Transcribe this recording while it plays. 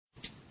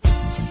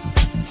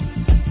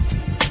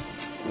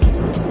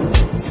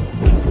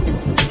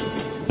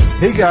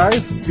Hey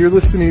guys, you're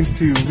listening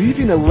to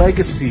Leaving a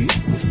Legacy.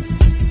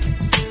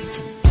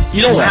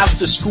 You don't have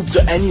to scoop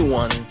to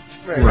anyone.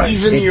 Right.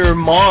 Even your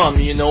mom,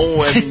 you know,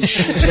 when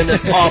she's in the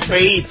top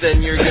 8,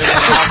 then you're gonna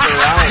knock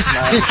her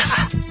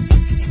out,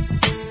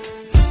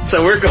 man.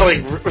 So we're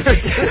going... We moved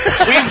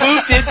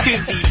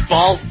into the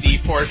balls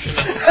deep portion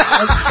of it.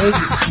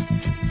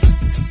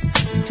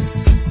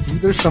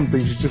 There's some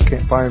things you just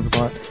can't buy in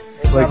Vermont.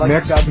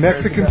 Like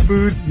Mexican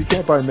food, you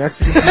can't buy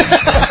Mexican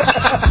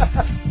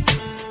food.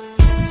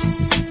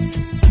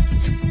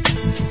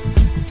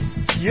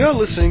 You're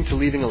listening to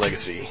Leaving a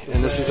Legacy,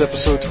 and this is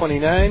episode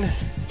 29.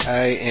 I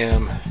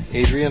am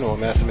Adrian, or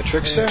Matthew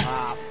Trickster,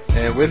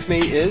 and with me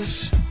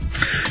is...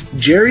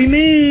 Jeremy!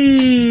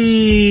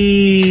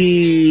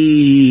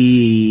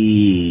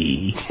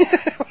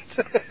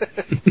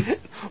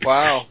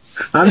 Wow.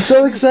 I'm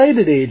so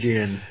excited,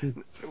 Adrian.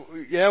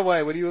 Yeah,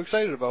 why? What are you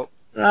excited about?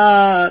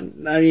 I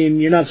mean,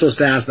 you're not supposed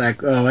to ask that.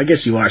 Oh, I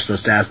guess you are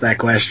supposed to ask that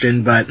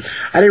question, but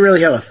I didn't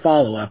really have a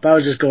follow-up. I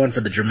was just going for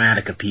the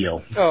dramatic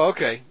appeal. Oh,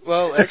 okay.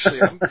 Well,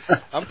 actually,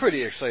 I'm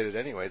pretty excited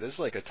anyway. There's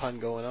like a ton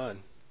going on.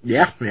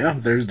 Yeah,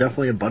 there's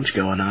definitely a bunch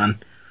going on.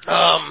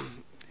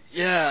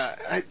 Yeah,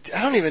 I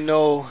don't even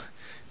know.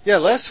 Yeah,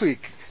 last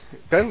week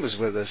Ben was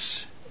with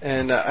us,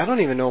 and I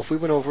don't even know if we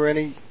went over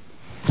any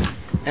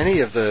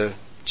of the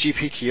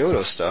GP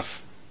Kyoto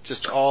stuff.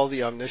 Just all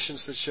the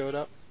omniscience that showed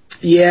up.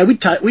 Yeah, we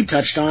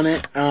touched on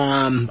it.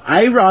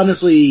 I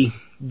honestly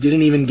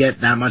didn't even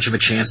get that much of a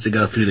chance to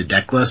go through the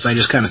deck list. I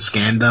just kind of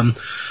scanned them.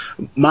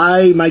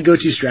 My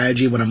go-to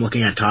strategy when I'm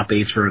looking at top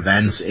 8s for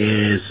events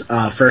is,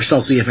 first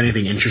I'll see if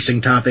anything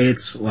interesting top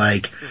 8s,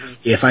 like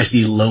if I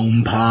see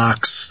Loam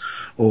Pox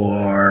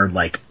or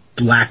like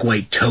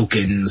black-white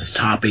tokens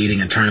top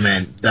 8ing a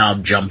tournament, I'll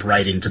jump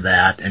right into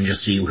that and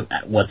just see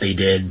what they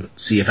did,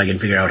 see if I can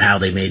figure out how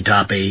they made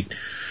top 8.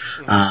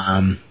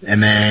 And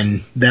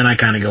then I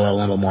kind of go a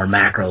little more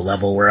macro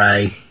level where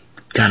I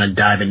kind of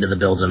dive into the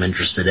builds I'm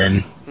interested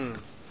in.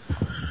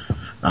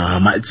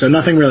 So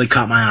nothing really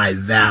caught my eye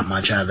that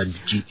much out of the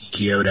GP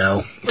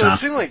Kyoto. Well,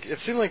 it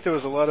seemed like there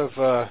was a lot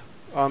of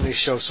Omni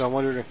show, so I'm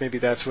wondering if maybe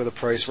that's where the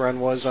price run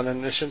was on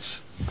omniscience.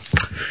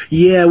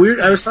 Yeah,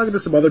 I was talking to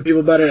some other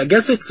people about it. I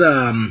guess it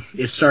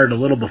started a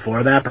little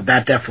before that, but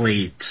that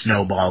definitely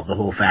snowballed the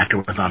whole factor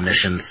with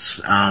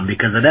omniscience.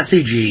 Because at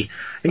SCG,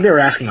 I think they were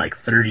asking like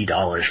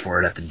 $30 for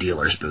it at the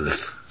dealer's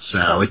booth.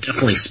 So it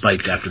definitely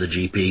spiked after the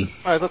GP.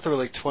 I thought there were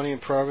like 20 in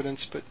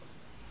Providence, but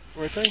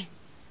weren't they?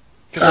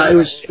 It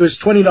was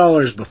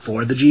 $20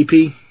 before the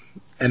GP,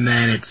 and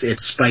then it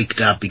spiked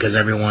up because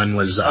everyone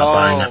was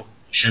buying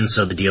omniscience,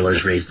 so the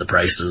dealers raised the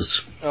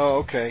prices. Oh,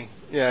 okay.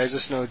 Yeah, I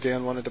just know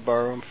Dan wanted to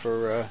borrow them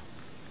for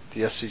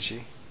the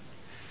SCG.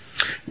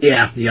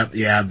 Yeah.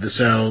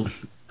 So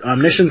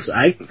omniscience,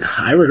 I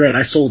regret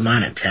I sold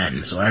mine at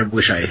 10, so I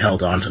wish I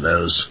held on to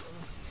those.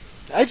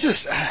 I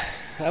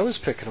was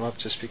picking them up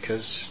just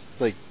because,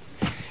 like,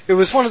 it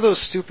was one of those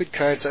stupid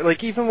cards.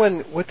 Like, even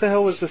what the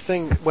hell was the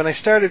thing? When I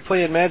started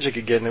playing Magic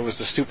again, it was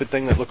the stupid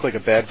thing that looked like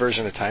a bad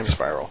version of Time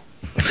Spiral.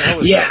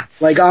 Yeah,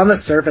 like on the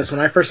surface, when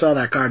I first saw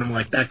that card, I'm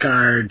like, that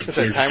card is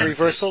that Time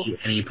Reversal?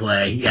 Any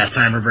play. Yeah,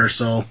 Time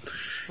Reversal.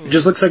 It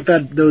just looks like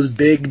those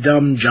big,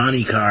 dumb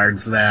Johnny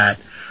cards that,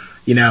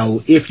 you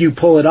know, if you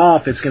pull it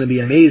off, it's going to be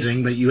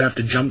amazing, but you have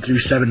to jump through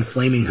 7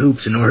 flaming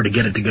hoops in order to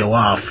get it to go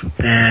off.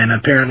 And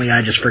apparently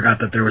I just forgot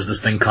that there was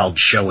this thing called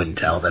Show and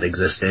Tell that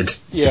existed.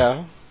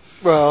 Yeah.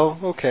 Well,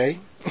 okay.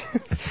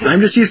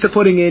 I'm just used to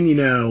putting in, you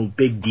know,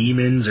 big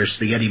demons or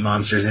spaghetti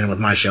monsters in with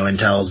my Show and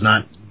Tells,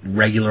 not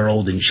regular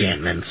old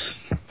enchantments.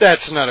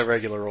 That's not a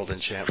regular old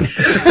enchantment.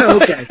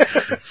 Okay.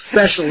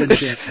 Special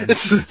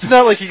enchantments. It's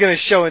not like you're going to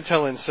Show and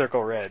Tell in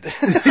Circle Red.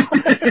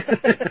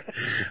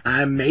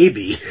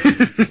 Maybe.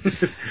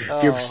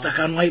 If you're stuck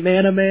on white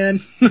mana,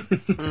 man.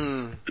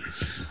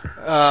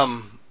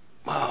 Wow,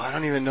 I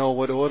don't even know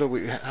what order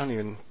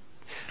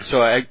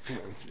So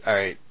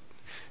alright.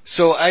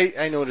 So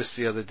I noticed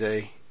the other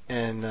day,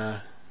 and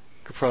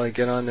could probably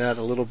get on that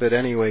a little bit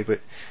anyway, but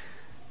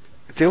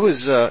there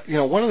was,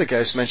 one of the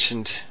guys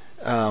mentioned,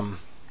 I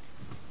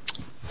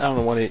don't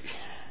know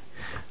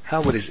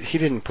he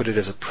didn't put it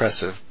as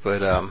oppressive,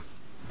 but,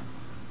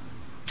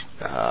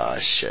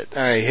 shit.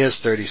 Alright, here's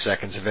 30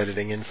 seconds of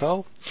editing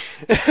info.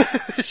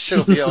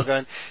 Shit'll be all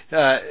gone.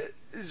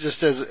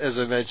 Just as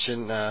I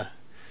mentioned,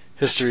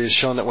 history has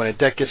shown that when a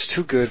deck gets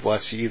too good,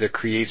 WotC either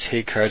creates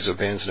hate cards or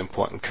bans an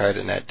important card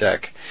in that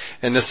deck.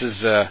 And this is,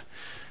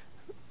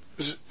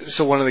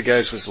 so one of the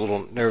guys was a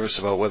little nervous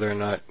about whether or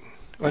not,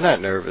 well,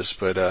 not nervous,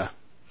 but,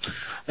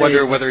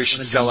 whether he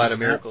should sell out of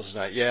Miracles or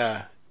not.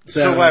 Yeah.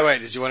 So wait,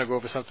 did you want to go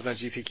over something on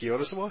GP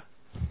Kyoto some more?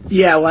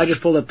 Yeah, well, I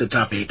just pulled up the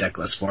top 8 deck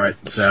list for it,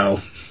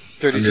 so.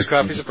 32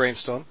 copies of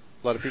Brainstorm.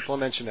 A lot of people have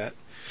mentioned that.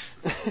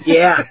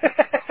 Yeah.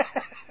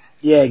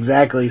 Yeah,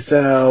 exactly.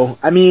 So,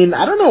 I mean,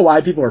 I don't know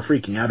why people are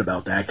freaking out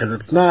about that, because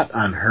it's not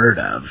unheard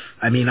of.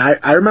 I mean,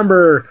 I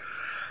remember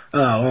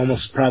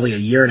almost probably a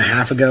year and a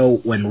half ago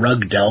when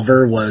Rug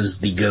Delver was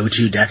the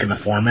go-to deck in the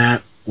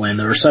format, when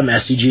there were some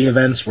SCG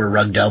events where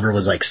Rug Delver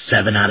was like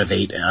 7 out of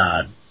 8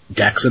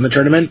 decks in the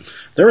tournament,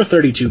 there were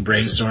 32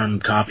 Brainstorm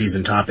copies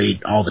in top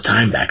 8 all the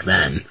time back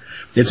then.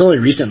 It's only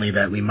recently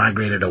that we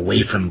migrated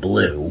away from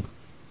blue.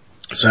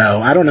 So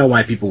I don't know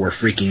why people were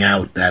freaking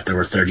out that there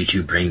were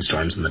 32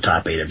 Brainstorms in the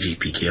top 8 of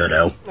GP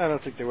Kyoto. I don't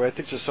think they were. I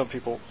think just some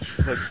people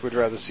would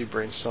rather see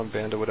Brainstorm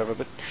banned or whatever.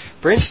 But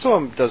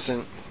Brainstorm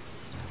isn't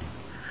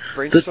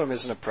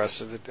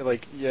oppressive.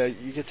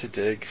 You get to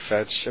dig,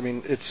 fetch. I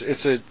mean, it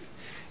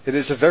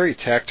is a very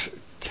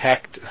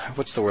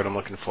what's the word I'm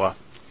looking for?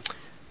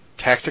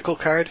 Tactical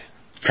card?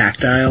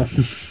 Tactile?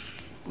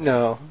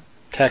 No,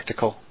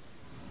 tactical.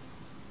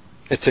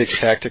 It takes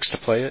tactics to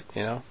play it,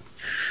 you know?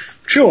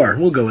 Sure,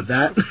 we'll go with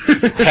that.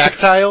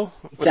 Tactile?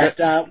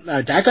 Tactile.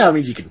 No, tactile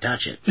means you can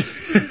touch it.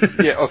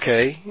 Yeah,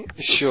 okay.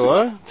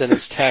 Sure. Then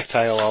it's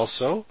tactile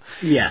also.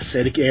 Yes,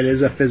 it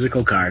is a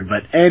physical card.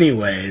 But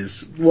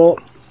anyways, well,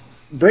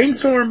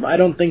 Brainstorm I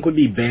don't think would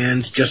be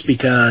banned just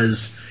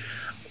because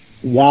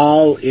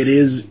while it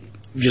is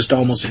just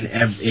almost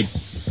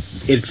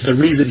it's the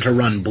reason to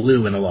run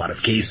blue in a lot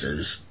of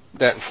cases.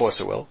 That and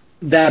Force of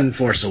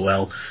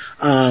Will.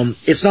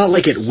 It's not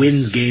like it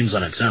wins games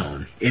on its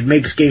own. It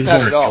makes games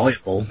more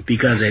enjoyable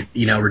because it,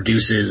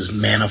 reduces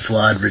mana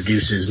flood,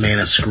 reduces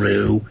mana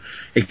screw.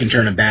 It can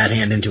turn a bad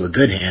hand into a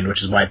good hand,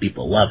 which is why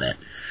people love it.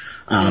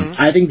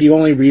 I think the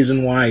only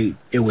reason why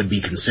it would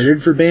be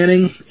considered for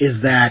banning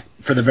is that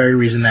for the very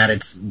reason that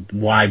it's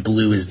why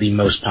blue is the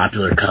most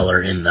popular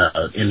color in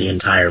the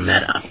entire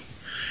meta.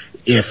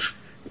 If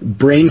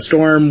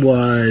Brainstorm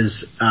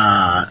was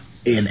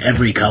in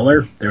every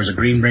color, there was a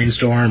green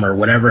Brainstorm or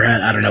whatever,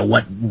 I don't know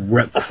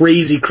what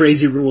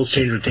crazy rules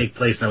change would take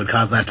place that would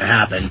cause that to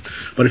happen.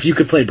 But if you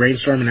could play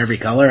Brainstorm in every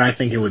color, I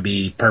think it would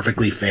be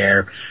perfectly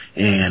fair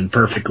and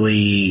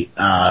perfectly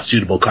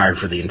suitable card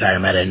for the entire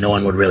meta, and no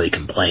one would really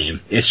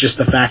complain. It's just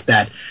the fact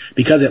that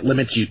because it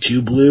limits you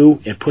to blue,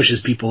 it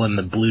pushes people in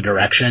the blue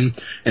direction,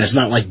 and it's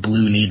not like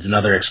blue needs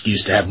another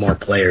excuse to have more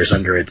players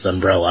under its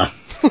umbrella.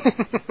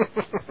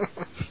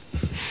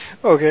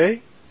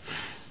 Okay.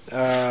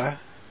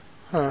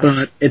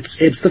 But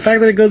it's the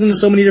fact that it goes into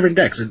so many different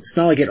decks. It's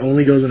not like it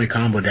only goes into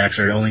combo decks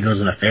or it only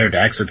goes into fair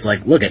decks. It's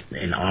like, look at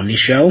in Omni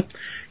Show,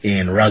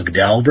 in Rug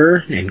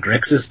Delver, in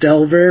Grixis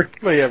Delver.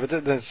 Well, yeah,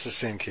 but that's the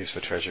same case for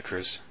Treasure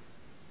Cruise.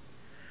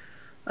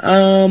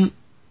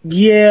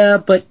 Yeah,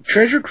 but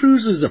Treasure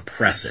Cruise is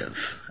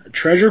oppressive.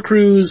 Treasure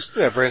Cruise...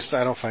 Yeah,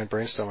 I don't find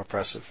Brainstorm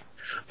oppressive.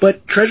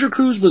 But Treasure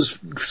Cruise was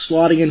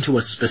slotting into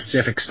a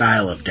specific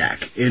style of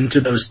deck,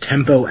 into those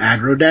tempo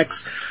aggro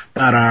decks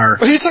that are...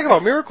 What are you talking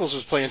about? Miracles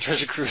was playing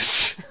Treasure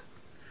Cruise.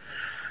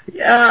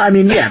 Yeah,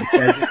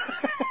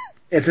 because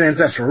it's an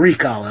Ancestral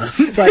Recall,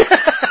 but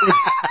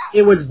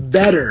it was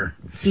better.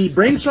 See,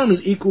 Brainstorm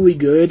is equally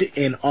good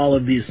in all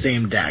of these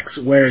same decks,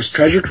 whereas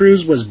Treasure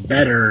Cruise was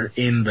better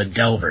in the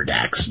Delver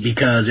decks,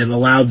 because it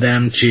allowed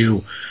them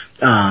to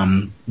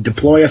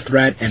deploy a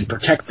threat and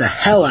protect the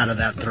hell out of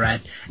that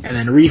threat, and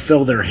then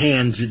refill their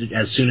hand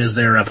as soon as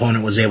their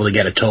opponent was able to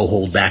get a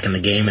toehold back in the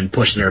game and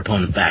push their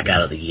opponent back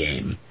out of the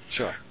game.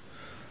 Sure.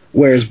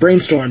 Whereas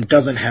Brainstorm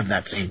doesn't have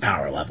that same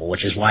power level,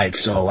 which is why it's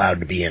still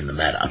allowed to be in the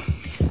meta.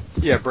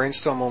 Yeah,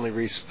 Brainstorm only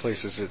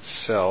replaces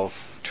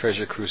itself.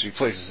 Treasure Cruise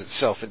replaces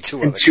itself in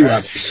two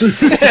others.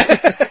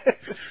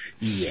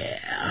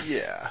 Yeah.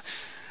 Yeah.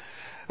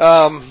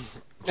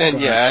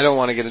 I don't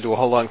want to get into a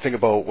whole long thing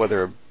about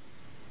whether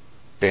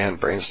ban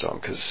Brainstorm,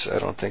 because I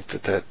don't think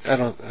I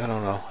don't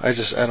know. I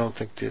don't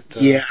think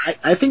that... Yeah,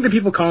 I think the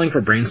people calling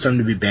for Brainstorm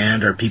to be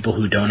banned are people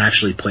who don't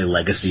actually play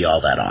Legacy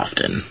all that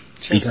often.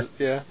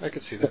 Yeah, I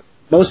could see that.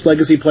 Most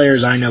Legacy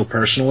players I know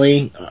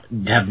personally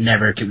have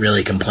never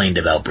really complained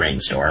about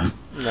Brainstorm.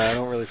 No, I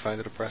don't really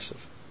find it oppressive.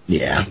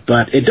 Yeah,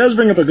 but it does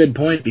bring up a good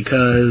point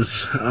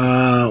because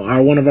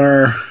one of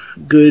our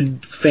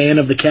good fan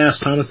of the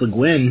cast, Thomas Le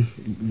Guin,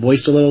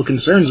 voiced a little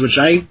concerns, which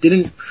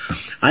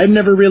I've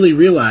never really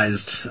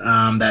realized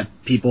that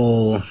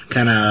people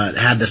kind of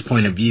had this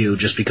point of view,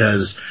 just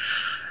because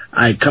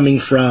coming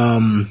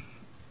from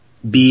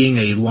being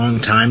a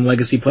long-time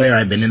Legacy player,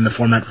 I've been in the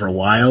format for a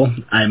while.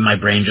 My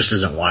brain just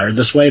isn't wired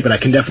this way, but I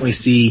can definitely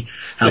see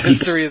how the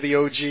history of the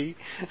OG.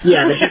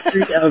 Yeah, the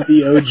history of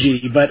the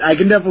OG. But I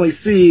can definitely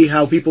see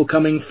how people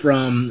coming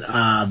from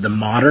the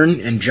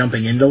modern and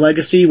jumping into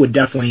Legacy would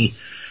definitely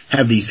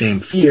have these same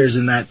fears,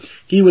 in that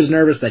he was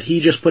nervous that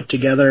he just put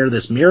together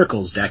this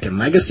Miracles deck in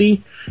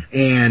Legacy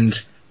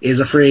and is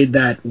afraid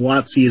that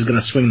WotC is going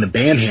to swing the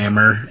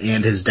banhammer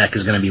and his deck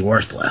is going to be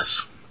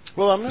worthless.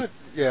 Well,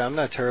 I'm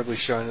not terribly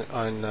sure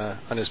on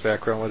his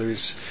background, whether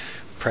he's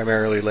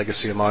primarily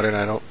Legacy or Modern.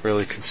 I don't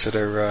really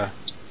consider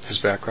his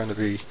background to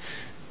be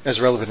as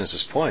relevant as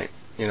his point.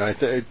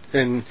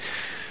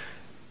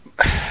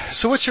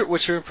 So what's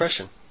your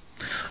impression?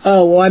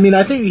 Oh, well,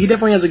 I think he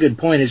definitely has a good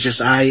point. It's just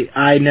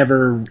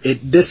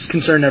this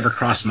concern never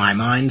crossed my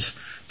mind,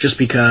 just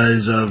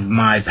because of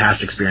my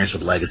past experience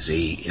with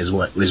Legacy is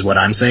what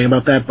I'm saying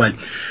about that. But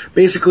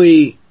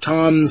basically,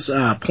 Tom's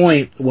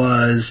point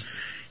was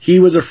he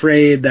was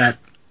afraid that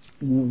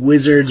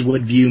Wizards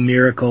would view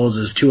Miracles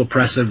as too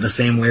oppressive the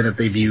same way that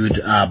they viewed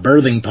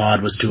Birthing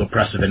Pod was too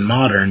oppressive in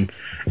Modern,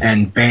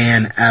 and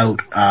ban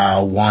out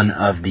one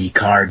of the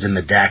cards in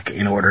the deck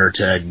in order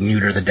to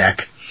neuter the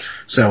deck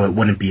so it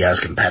wouldn't be as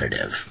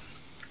competitive.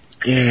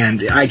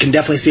 And I can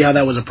definitely see how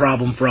that was a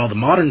problem for all the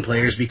Modern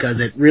players because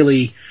it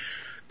really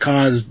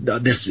caused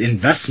this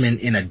investment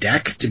in a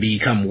deck to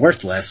become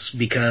worthless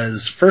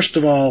because, first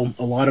of all,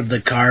 a lot of the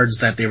cards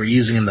that they were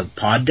using in the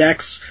pod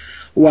decks,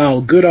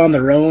 while good on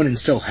their own and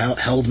still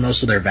held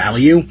most of their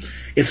value,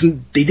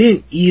 they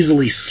didn't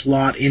easily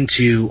slot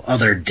into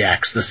other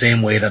decks the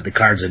same way that the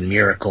cards in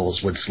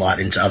Miracles would slot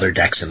into other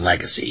decks in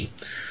Legacy.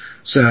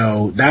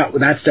 So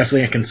that's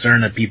definitely a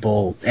concern that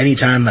people,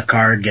 anytime a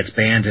card gets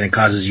banned and it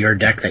causes your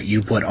deck that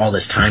you put all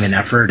this time and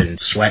effort and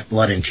sweat,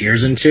 blood, and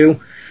tears into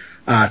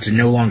to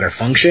no longer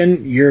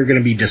function, you're going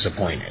to be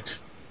disappointed.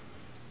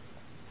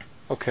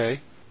 Okay.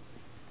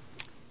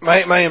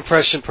 My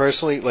impression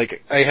personally,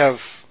 like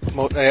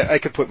I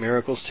could put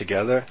Miracles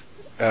together.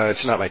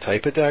 It's not my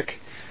type of deck,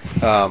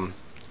 but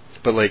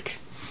like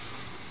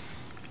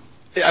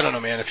I don't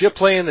know, man. If you're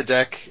playing the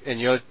deck and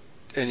you're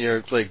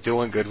like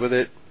doing good with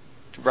it,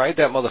 ride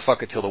that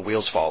motherfucker till the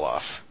wheels fall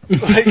off.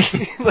 I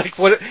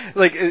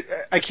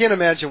can't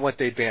imagine what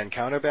they'd ban.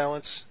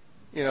 Counterbalance.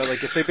 You know,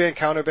 like if they ban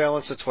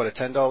Counterbalance, it's what, a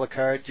 $10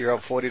 card. You're out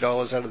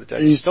 $40 out of the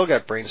deck. You still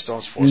got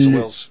Brainstorms, Force of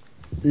Wills.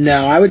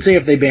 No, I would say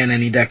if they ban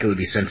any deck, it would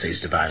be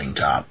Sensei's Divining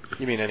Top.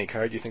 You mean any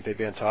card? You think they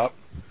ban Top?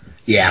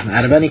 Yeah,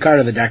 out of any card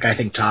of the deck, I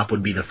think Top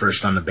would be the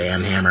first on the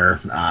ban hammer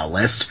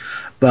list.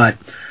 But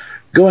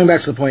going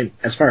back to the point,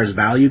 as far as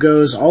value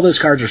goes, all those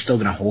cards are still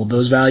going to hold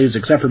those values,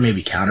 except for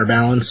maybe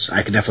Counterbalance.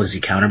 I could definitely see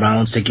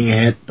Counterbalance taking a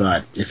hit,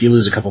 but if you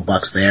lose a couple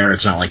bucks there,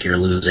 it's not like you're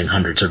losing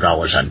hundreds of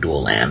dollars on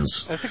dual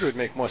lands. I think it would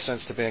make more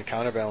sense to ban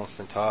Counterbalance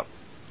than Top.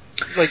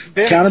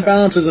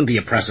 Counterbalance isn't the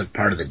oppressive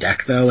part of the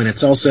deck, though, and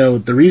it's also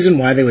the reason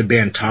why they would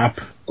ban Top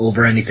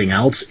over anything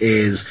else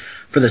is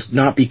for this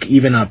not be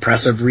even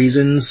oppressive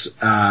reasons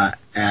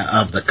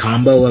of the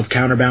combo of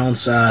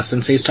Counterbalance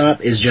Sensei's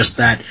Top is just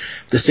that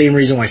the same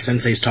reason why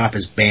Sensei's Top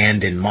is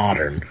banned in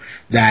Modern,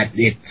 that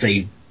it's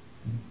a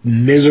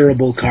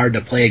miserable card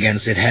to play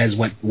against. It has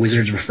what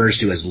Wizards refers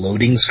to as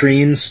loading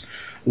screens,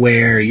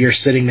 where you're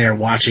sitting there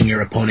watching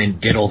your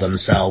opponent diddle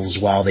themselves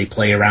while they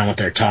play around with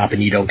their top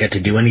and you don't get to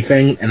do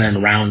anything, and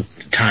then round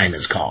time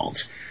is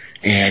called.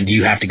 And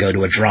you have to go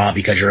to a draw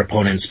because your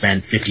opponent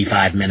spent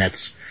 55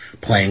 minutes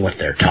playing with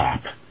their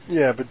top.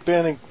 Yeah, but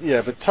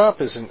Top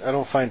isn't, I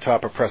don't find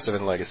Top oppressive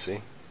in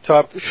Legacy.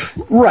 Top.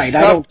 Right,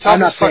 I'm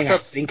not saying I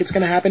think it's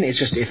going to happen, it's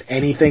just if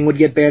anything would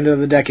get banned out of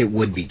the deck, it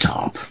would be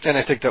Top. And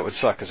I think that would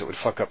suck because it would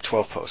fuck up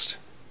 12 Post.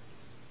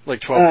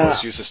 Like 12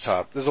 Post uses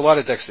Top. There's a lot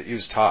of decks that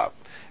use Top.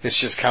 It's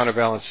just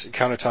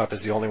Countertop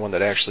is the only one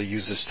that actually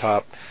uses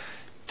Top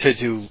to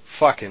do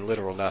fucking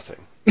literal nothing.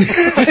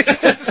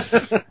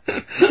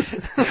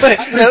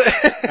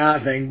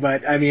 Nothing,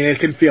 but I mean, it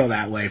can feel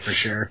that way for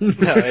sure.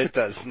 No, it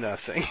does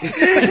nothing.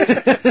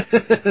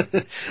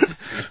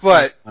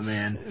 But, oh,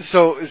 man.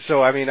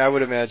 So I mean, I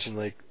would imagine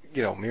like,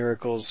 you know,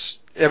 Miracles.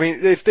 I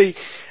mean,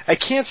 I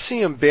can't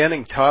see them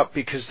banning Top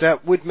because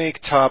that would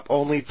make Top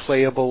only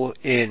playable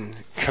in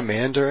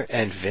Commander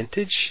and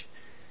Vintage.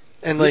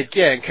 And like,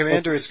 yeah, in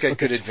Commander it's got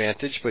good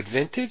advantage, but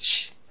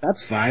Vintage?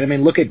 That's fine. I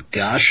mean, look at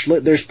Gush.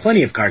 There's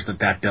plenty of cards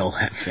that bill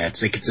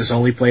fits. It's just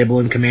only playable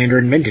in Commander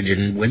and Vintage,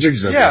 and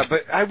Wizards doesn't. Yeah,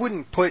 but I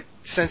wouldn't put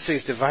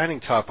Sensei's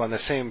Divining Top on the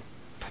same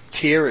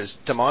tier as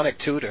Demonic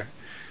Tutor.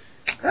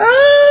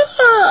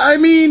 I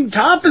mean,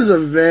 Top is a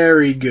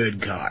very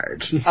good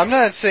card. I'm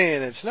not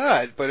saying it's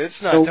not, but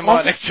it's not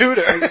Demonic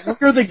Tutor. The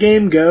longer the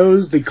game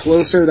goes, the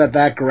closer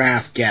that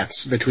graph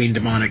gets between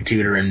Demonic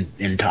Tutor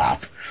and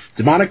Top.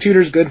 Demonic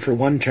Tutor's good for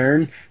one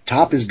turn.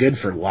 Top is good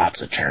for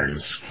lots of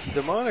turns.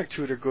 Demonic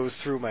Tutor goes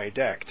through my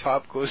deck.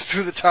 Top goes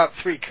through the top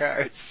 3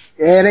 cards.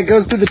 And it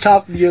goes through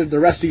the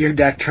rest of your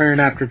deck turn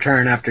after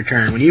turn after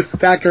turn. When you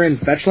factor in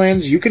fetch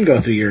lands, you can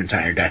go through your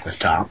entire deck with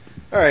Top.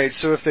 Alright,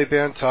 so if they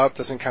ban Top,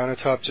 doesn't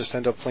Countertop just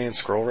end up playing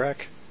Scroll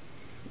Rack?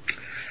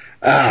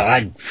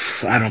 I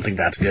don't think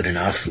that's good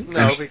enough.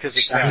 No, because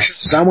it's I'm sure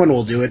someone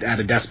will do it out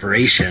of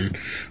desperation,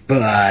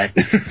 but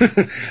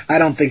I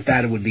don't think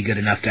that would be good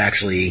enough to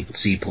actually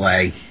see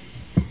play.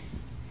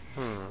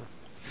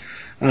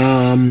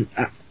 I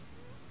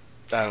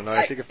don't know.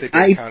 I think if they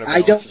ban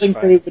Counterbalance, I don't think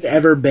they would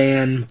ever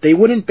ban. They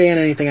wouldn't ban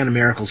anything out of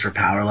Miracles for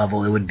power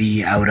level. It would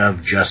be out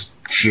of just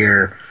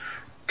sheer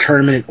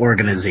tournament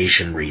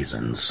organization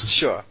reasons.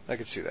 Sure, I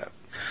could see that.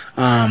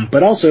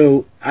 But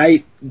also,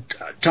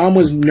 Tom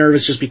was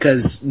nervous just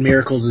because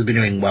Miracles has been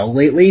doing well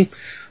lately.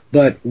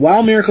 But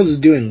while Miracles has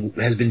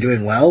been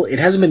doing well, it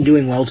hasn't been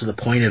doing well to the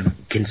point of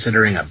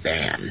considering a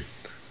ban.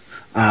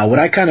 What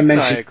I kind of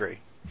mentioned. No, I agree.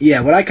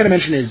 Yeah, what I kind of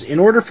mentioned is, in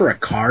order for a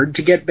card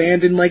to get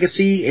banned in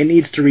Legacy, it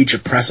needs to reach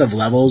oppressive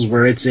levels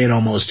where it's in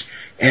almost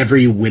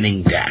every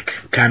winning deck.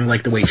 Kind of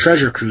like the way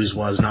Treasure Cruise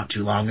was not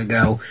too long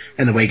ago,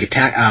 and the way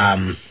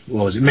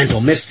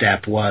Mental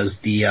Misstep was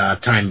the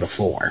time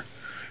before.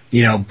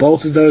 You know,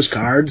 both of those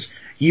cards,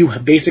 you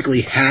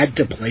basically had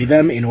to play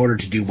them in order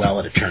to do well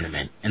at a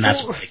tournament, and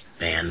that's why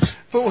banned.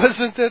 But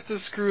wasn't that the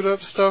screwed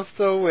up stuff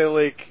though, where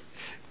like,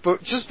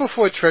 but just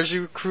before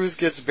Treasure Cruise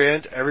gets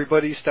banned,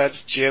 everybody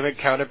starts jamming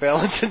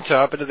Counterbalance and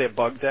top into their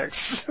bug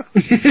decks.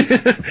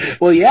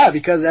 Well, yeah,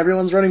 because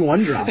everyone's running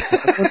one drop.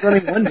 Everyone's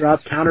running one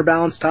drop,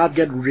 Counterbalance top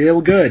get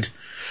real good.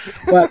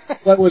 But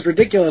what was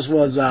ridiculous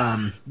was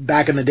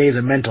back in the days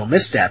of Mental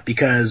Misstep,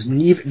 because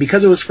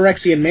it was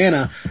Phyrexian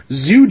mana,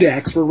 Zoo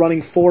decks were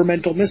running 4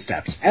 Mental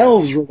Missteps.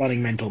 Elves were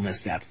running Mental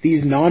Missteps.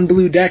 These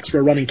non-blue decks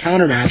were running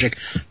Counter Magic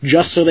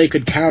just so they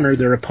could counter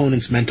their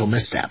opponent's Mental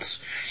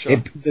Missteps.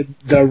 Sure.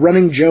 The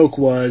running joke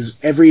was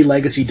every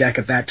Legacy deck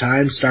at that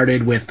time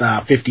started with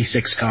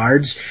 56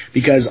 cards,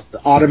 because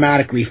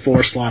automatically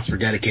 4 slots were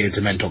dedicated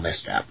to Mental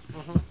Misstep.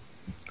 Mm-hmm.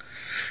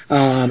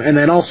 And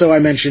then also I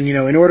mentioned,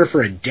 in order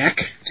for a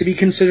deck to be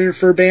considered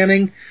for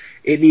banning,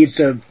 it needs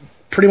to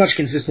pretty much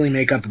consistently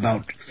make up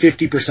about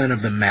 50%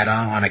 of the meta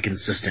on a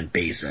consistent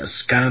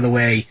basis. Kind of the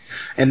way,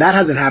 and that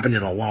hasn't happened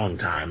in a long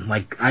time.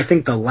 Like, I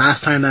think the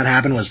last time that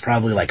happened was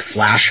probably like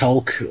Flash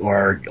Hulk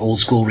or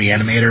Old School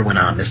Reanimator when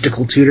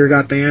Mystical Tutor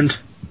got banned.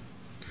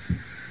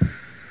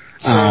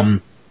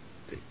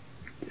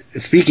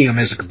 Speaking of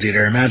Mystical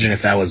Tutor, imagine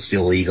if that was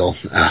illegal.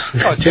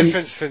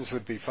 Tim Fins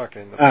would be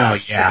fucking the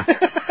best. Oh, yeah.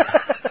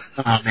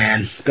 Oh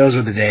man, those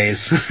were the days.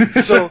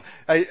 So,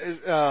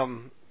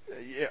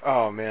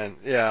 oh man,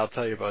 yeah, I'll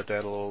tell you about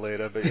that a little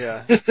later, but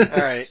yeah.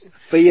 Alright.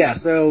 But yeah,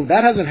 so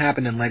that hasn't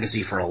happened in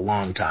Legacy for a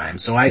long time,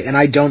 so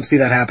I don't see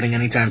that happening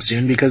anytime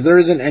soon, because there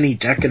isn't any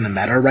deck in the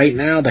meta right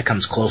now that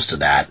comes close to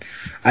that.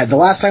 The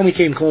last time we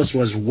came close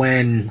was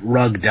when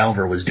Rug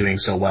Delver was doing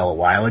so well a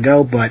while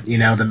ago, but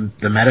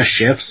the meta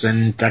shifts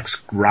and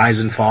decks rise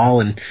and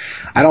fall, and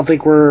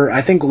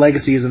I think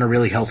Legacy is in a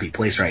really healthy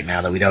place right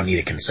now that we don't need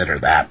to consider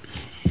that.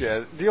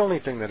 Yeah, the only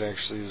thing that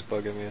actually is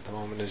bugging me at the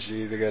moment is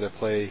you either got to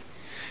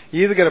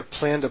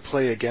plan to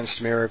play against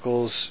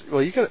Miracles.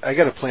 Well, I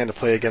got to plan to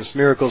play against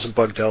Miracles and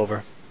Bug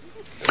Delver,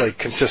 like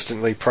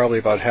consistently, probably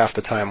about half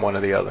the time, one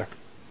or the other.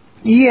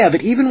 Yeah,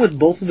 but even with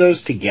both of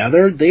those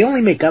together, they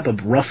only make up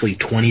roughly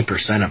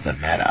 20% of the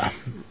meta.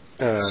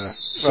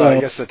 Well, I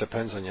guess that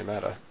depends on your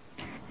meta.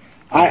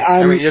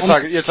 You're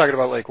talking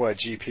about like what,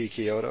 GP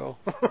Kyoto?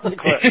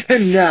 Like what?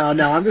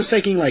 No, I'm just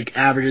taking like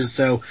averages.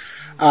 So,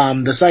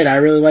 the site I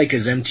really like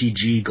is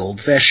MTG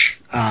Goldfish.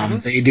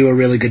 They do a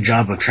really good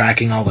job of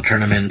tracking all the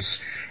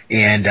tournaments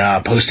and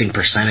posting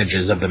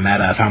percentages of the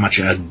meta of how much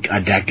a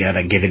deck at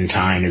a given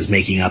time is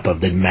making up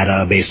of the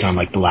meta based on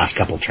like the last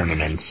couple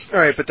tournaments. All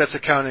right, but that's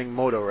accounting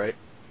Moto, right?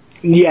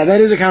 Yeah, that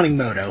is accounting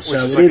Moto,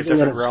 so it is a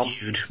little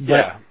skewed.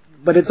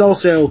 But it's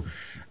also,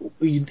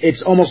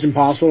 it's almost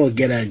impossible to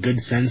get a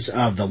good sense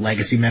of the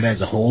Legacy meta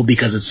as a whole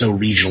because it's so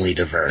regionally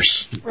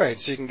diverse. Right,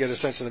 so you can get a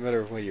sense of the meta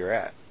of where you're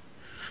at.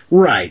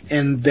 Right,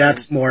 and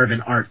that's more of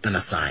an art than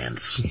a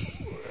science.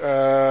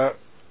 I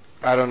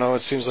don't know,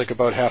 it seems like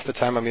about half the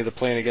time I'm either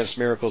playing against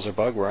Miracles or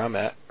Bug where I'm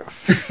at.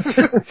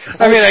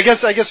 I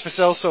guess for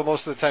Celso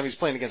most of the time he's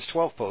playing against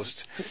 12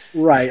 post.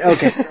 Right,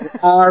 okay, so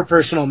our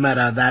personal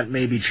meta, that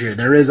may be true.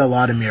 There is a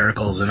lot of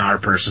Miracles in our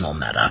personal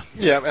meta.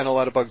 Yeah, and a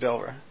lot of Bug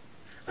Delver.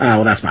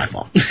 Well, that's my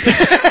fault.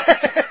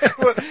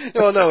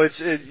 No,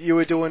 you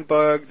were doing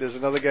Bug, there's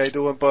another guy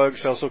doing Bug,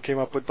 Celso came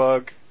up with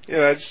Bug.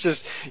 It's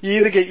just, I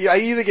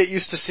either get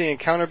used to seeing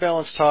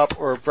Counterbalance top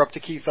or Abrupt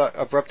Decay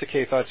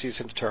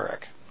Thoughtseize into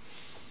Turek.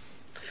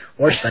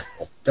 Or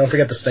Stifle. Don't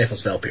forget the Stifle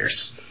Spell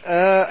Pierce.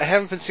 I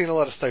haven't been seeing a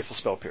lot of Stifle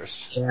Spell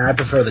Pierce. Yeah, I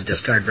prefer the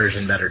discard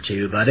version better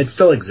too, but it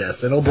still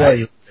exists. It'll blow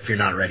you if you're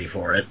not ready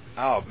for it.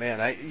 Oh man,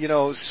 alright.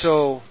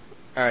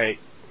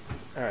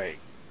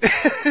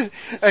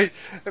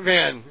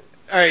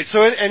 Alright,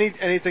 so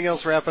anything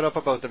else wrapping up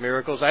about the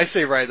Miracles? I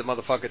say ride the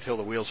motherfucker till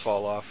the wheels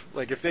fall off.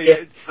 Like if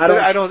they,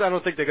 I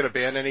don't think they're gonna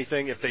ban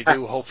anything. If they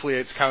do, hopefully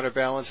it's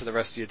Counterbalance and the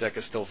rest of your deck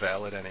is still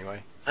valid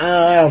anyway.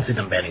 I don't see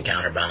them banning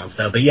Counterbalance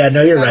though, but yeah,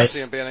 no, you're right. I don't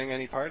see them banning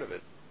any part of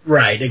it.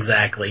 Right,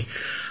 exactly.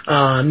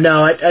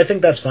 No, I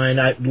think that's fine.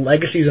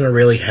 Legacy's in a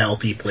really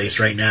healthy place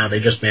right now. They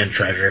just banned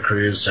Treasure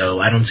Cruise, so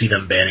I don't see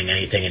them banning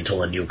anything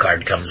until a new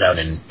card comes out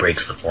and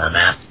breaks the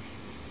format.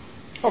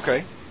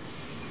 Okay.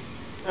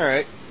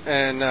 Alright.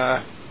 And,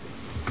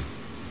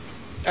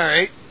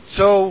 alright,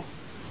 so,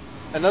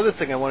 another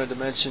thing I wanted to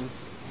mention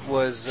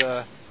was,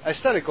 I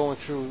started going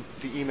through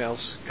the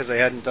emails, because I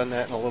hadn't done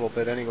that in a little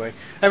bit anyway.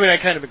 I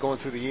kind of been going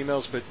through the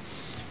emails, but,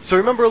 so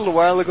remember a little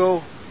while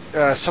ago,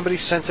 somebody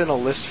sent in a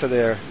list for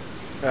their,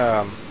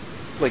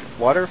 like,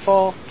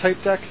 waterfall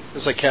type deck? It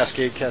was like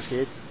Cascade.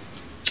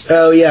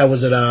 Oh yeah,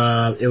 was it,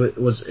 it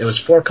was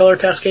 4-color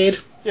Cascade?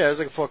 Yeah, it was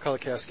like a 4-color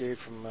Cascade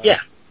from, yeah.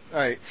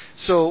 Alright,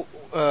 so,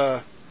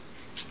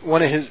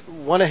 one of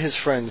his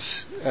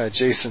friends,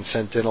 Jason,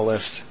 sent in a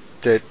list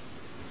that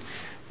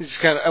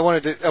just I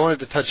wanted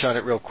to touch on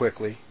it real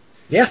quickly.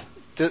 Yeah.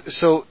 Let's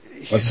do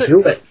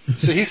it.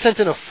 So he sent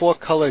in a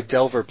 4-color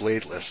Delver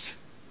Blade list.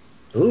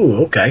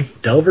 Ooh, okay.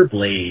 Delver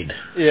Blade.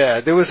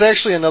 Yeah, there was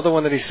actually another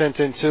one that he sent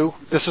in too.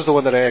 This is the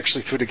one that I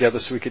actually threw together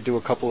so we could do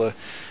a couple of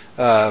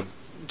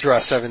draw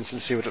sevens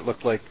and see what it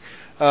looked like.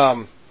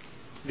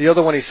 The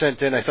other one he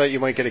sent in, I thought you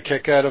might get a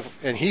kick out of,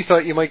 and he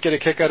thought you might get a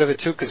kick out of it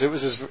too, because it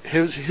was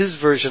his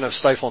version of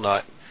Stifle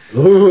Knot.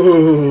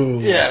 Ooh.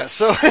 Yeah,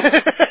 so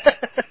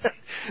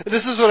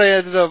this is what I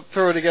ended up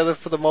throwing together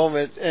for the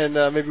moment, and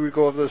maybe we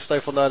go over the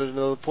Stifle Knot at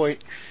another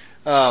point.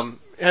 Have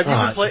you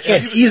been playing? You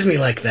can't tease me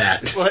like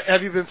that. Well,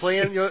 have you been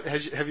playing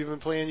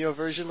your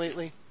version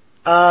lately?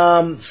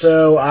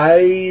 So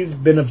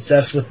I've been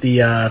obsessed with the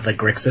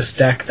Grixis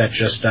deck that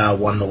just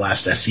won the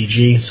last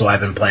SCG, so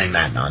I've been playing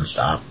that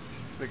nonstop.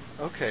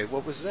 Okay,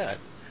 what was that?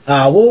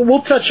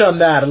 We'll touch on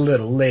that a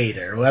little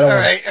later. I don't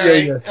want to steal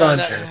your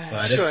thunder,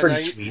 but sure, it's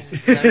pretty sweet.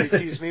 Now you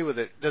tease me with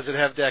it. Does it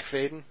have Dak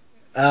Faden?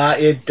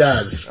 It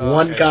does. Okay,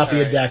 one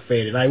copy of Dak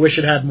Faden. I wish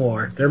it had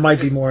more. There might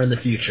be more in the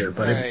future,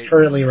 but it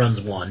currently runs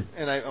one.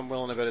 And I'm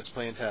willing to bet it's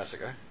playing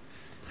Tasigur.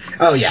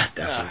 Oh yeah,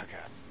 definitely. Oh, God.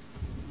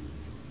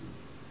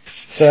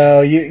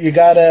 So you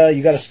got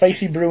a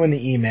spicy brew in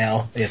the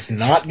email. It's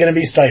not going to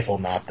be Stifle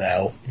Knot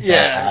though.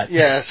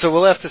 Yeah. So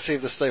we'll have to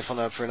save the Stifle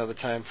Knot for another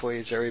time for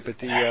you, Jerry. But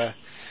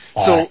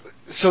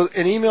so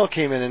an email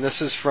came in, and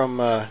this is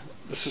from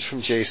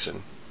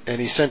Jason, and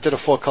he sent it a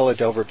 4-color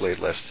Delver Blade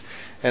list,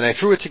 and I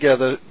threw it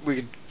together. We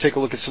could take a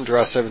look at some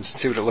draw sevens and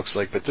see what it looks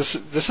like. But this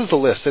is the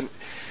list, and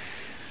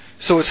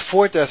so it's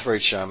 4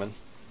 Deathrite Shaman,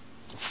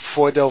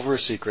 4 Delver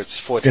Secrets,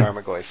 4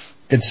 Tarmogoyf.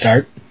 Good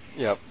start.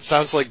 Yep,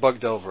 sounds like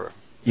Bug Delver.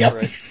 Yep.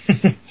 Right.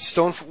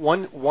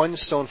 one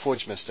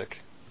Stoneforge Mystic.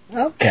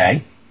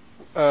 Okay.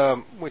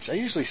 Which I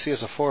usually see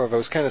as a 4 of. I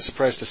was kind of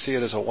surprised to see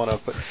it as a 1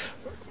 of, but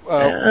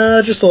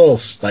just a little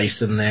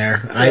spice in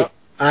there. Yeah.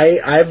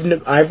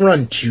 I've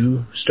run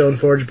 2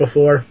 Stoneforge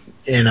before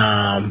in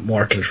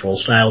more control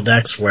style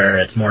decks where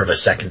it's more of a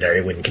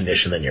secondary win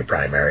condition than your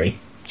primary.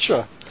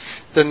 Sure.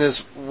 Then there's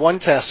 1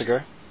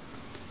 Tasigur.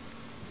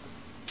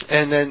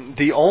 And then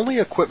the only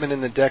equipment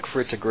in the deck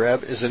for it to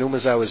grab is an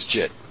Umezawa's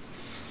Jit.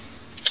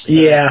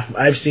 Yeah,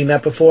 I've seen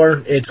that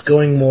before. It's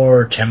going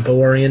more tempo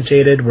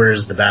orientated,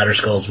 whereas the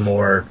Batterskull's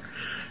more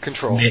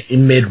control,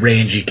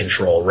 mid-rangey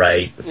control,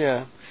 right?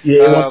 Yeah.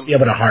 It wants to be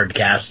able to hard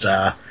cast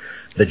the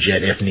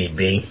Jit if need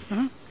be.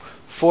 Mm-hmm.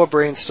 4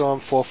 Brainstorm,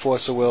 4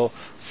 Force of Will,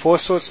 4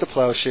 Swords to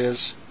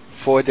Plowshares,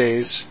 4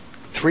 Days,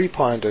 3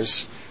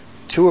 Ponders,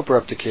 2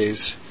 Abrupt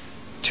Decays,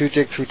 2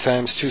 Dig Through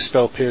Times, 2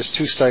 Spell Pierce,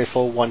 2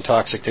 Stifle, 1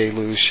 Toxic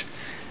Deluge,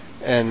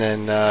 and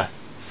then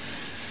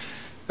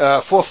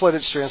 4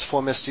 Flooded Strands,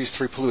 4 Misties,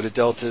 3 Polluted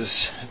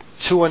Deltas,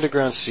 2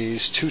 Underground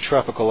Seas, 2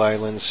 Tropical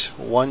Islands,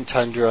 1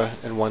 Tundra,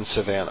 and 1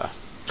 Savannah.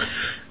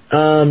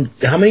 How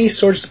many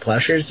Swords to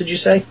Plowshares did you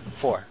say?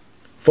 4.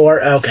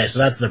 4? Okay, so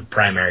that's the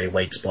primary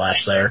white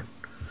splash there.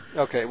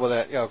 Okay, well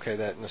that.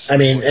 I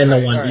mean, and the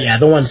one, right. Yeah,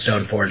 the one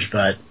Stoneforge,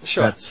 but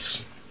sure.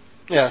 That's.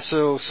 Yeah,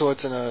 so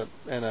it's in a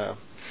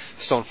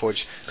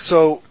Stoneforge.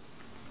 So,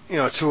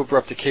 2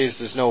 Abrupt Decays,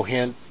 there's no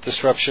hand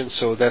disruption,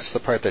 so that's the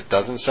part that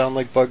doesn't sound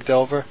like Bug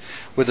Delver.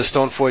 With the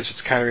Stoneforge,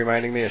 it's kind of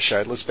reminding me of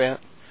Shardless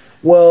Bant.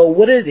 Well,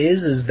 what it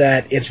is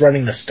that it's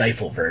running the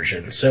Stifle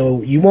version,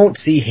 so you won't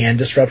see hand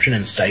disruption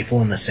and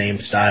Stifle in the same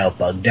style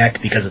bug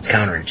deck because it's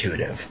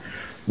counterintuitive.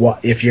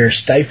 If you're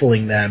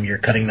stifling them, you're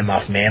cutting them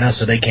off mana,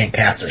 so they can't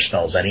cast their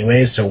spells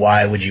anyways, so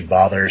why would you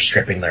bother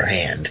stripping their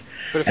hand?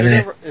 But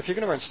if you're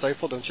going to run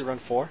Stifle, don't you run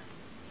 4?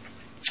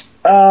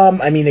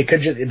 I mean, it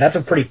could that's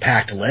a pretty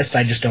packed list.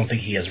 I just don't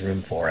think he has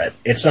room for it.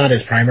 It's not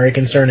his primary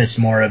concern. It's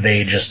more of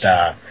a just,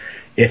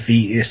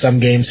 if some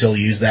games he'll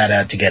use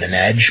that to get an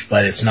edge,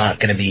 but it's not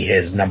going to be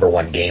his number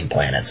one game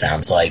plan, it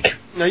sounds like.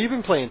 Now, you've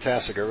been playing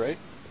Tasigur, right?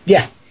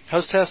 Yeah.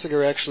 How's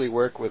Tasigur actually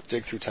work with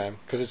Dig Through Time?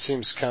 Because it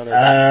seems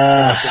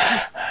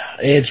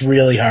it's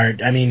really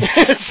hard. I mean,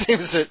 it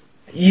seems that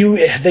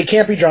they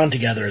can't be drawn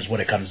together is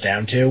what it comes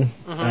down to.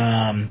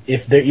 Mm-hmm.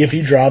 If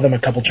you draw them a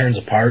couple turns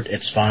apart,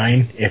 it's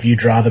fine. If you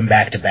draw them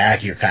back to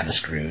back, you're kind of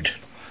screwed.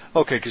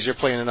 Okay, because you're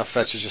playing enough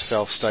fetches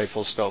yourself,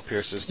 Stifle, Spell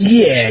Pierces.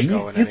 Yeah,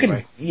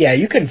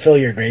 you can fill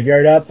your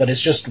graveyard up, but it's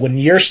just when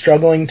you're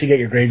struggling to get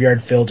your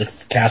graveyard filled to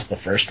cast the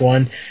first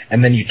one,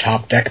 and then you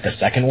top deck the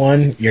second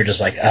one, you're just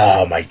like,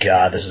 oh my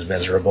god, this is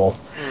miserable.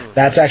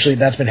 That's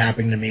been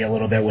happening to me a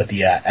little bit with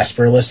the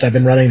Esper list I've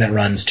been running that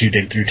runs 2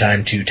 Dig Through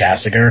Time, 2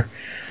 Tasigur.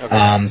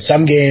 Okay.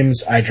 Some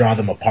games I draw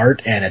them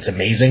apart and it's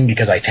amazing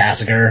because I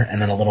Tasigur, and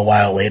then a little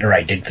while later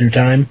I Dig Through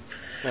Time.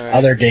 Right.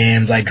 Other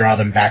games, I draw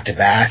them back to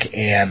back,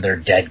 and they're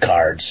dead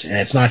cards. And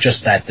it's not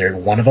just that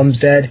one of them's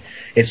dead,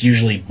 it's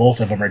usually both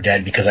of them are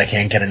dead because I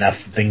can't get enough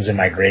things in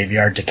my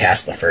graveyard to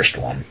cast the first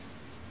one.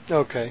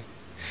 Okay.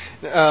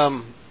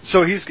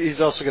 So he's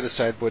also got a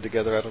sideboard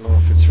together. I don't know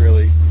if it's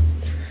really...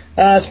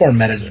 it's more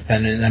meta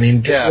dependent. I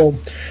mean, well,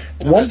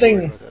 one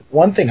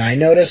thing I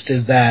noticed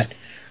is that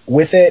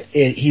with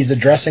he's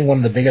addressing one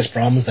of the biggest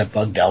problems that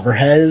Bug Delver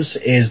has,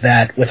 is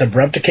that with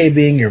Abrupt Decay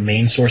being your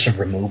main source of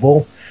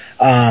removal,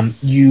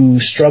 you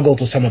struggle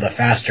to some of the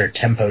faster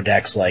tempo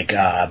decks like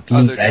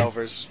Blue-Red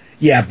Delvers.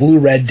 Yeah,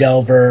 Blue-Red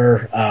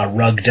Delver,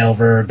 Rug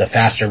Delver, the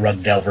faster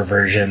Rug Delver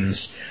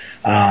versions.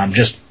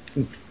 Just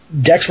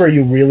decks where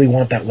you really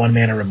want that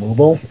 1-mana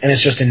removal, and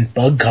it's just in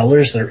bug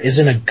colors, there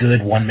isn't a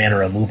good 1-mana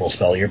removal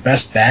spell. Your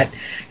best bet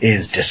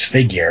is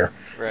Disfigure,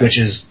 Right. which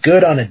is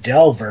good on a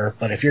Delver,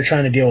 but if you're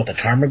trying to deal with a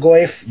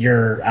Tarmogoyf,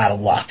 you're out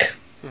of luck.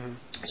 Mm-hmm.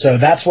 So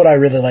that's what I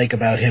really like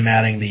about him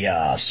adding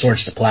the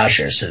Swords to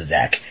Plowshares to the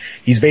deck.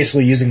 He's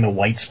basically using the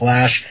white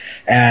splash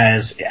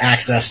as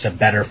access to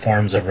better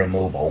forms of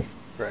removal.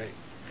 Right.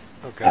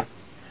 Okay.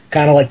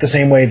 Kind of like the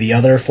same way the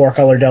other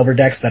 4-color Delver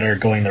decks that are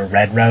going the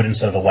red route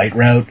instead of the white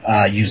route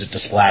use it to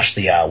splash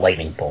the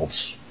lightning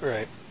bolts.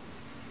 Right.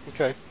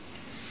 Okay.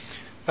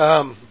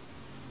 So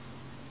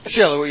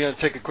yeah, we're going to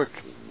take a quick,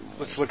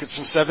 let's look at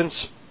some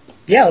 7s.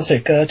 Yeah, let's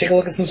take a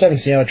look at some 7,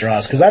 see how it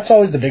draws. Because that's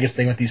always the biggest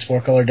thing with these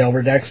 4-color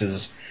Delver decks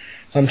is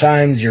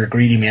sometimes your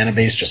greedy mana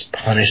base just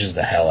punishes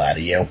the hell out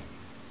of you.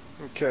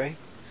 Okay.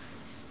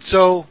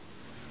 So,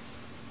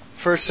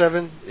 first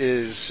 7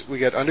 is, we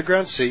got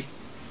Underground Sea,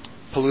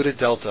 Polluted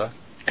Delta,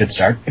 Good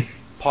start.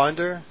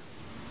 Ponder,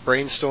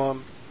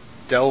 Brainstorm,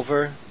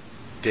 Delver,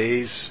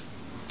 Daze,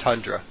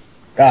 Tundra.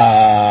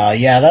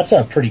 Yeah, that's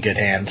a pretty good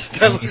hand.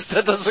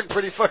 That does look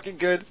pretty fucking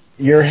good.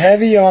 You're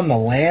heavy on the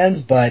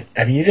lands, but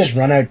I mean, you just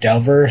run out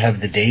Delver,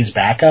 have the Daze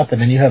backup,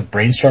 and then you have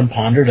Brainstorm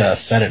Ponder to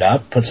set it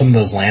up, put some of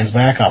those lands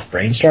back off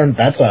Brainstorm.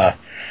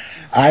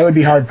 I would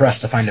be hard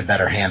pressed to find a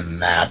better hand than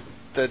that.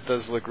 That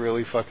does look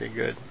really fucking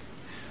good.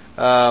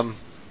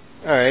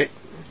 Alright.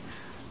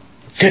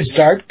 Good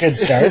start.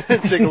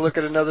 Take a look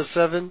at another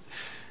 7.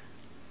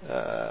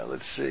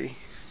 Let's see.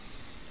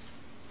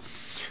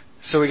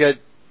 So we got,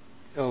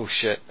 oh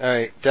shit.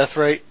 Alright.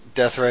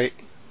 Deathrite,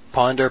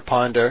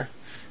 Ponder,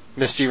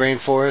 Misty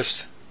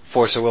Rainforest,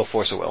 Force of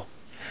Will.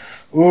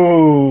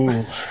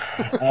 Ooh.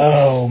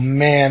 Oh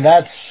man,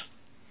 that's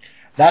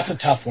a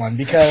tough one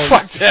because...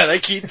 Fuck that, I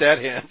keep that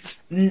hand.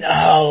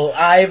 No,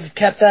 I've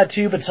kept that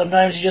too, but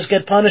sometimes you just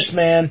get punished,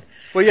 man.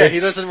 Well, yeah, he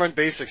doesn't run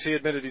basics. He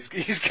admitted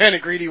he's kind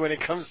of greedy when it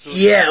comes to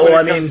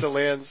to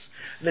lands.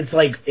 It's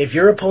like if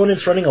your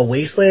opponent's running a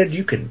wasteland,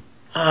 you can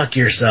fuck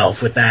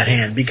yourself with that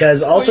hand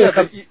because also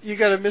but you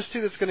got a Misty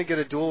that's going to get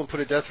a duel and put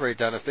a death rate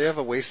down. If they have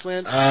a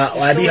wasteland,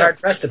 I'd be hard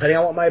pressed depending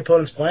on what my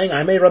opponent's playing.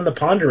 I may run the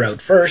Ponder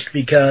out first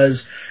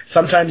because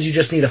sometimes you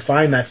just need to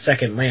find that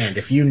second land.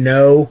 If you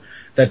know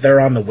that they're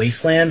on the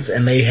wastelands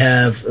and they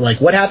have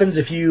what happens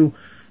if you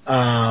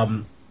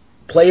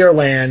play your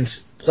land,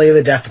 play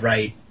the death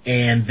right,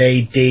 and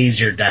they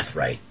daze your death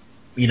right?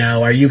 You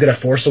know, are you going to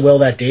force a will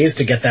that daze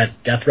to get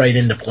that death right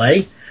into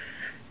play?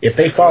 If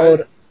they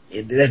followed,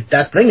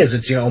 that thing is,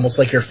 it's almost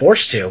like you're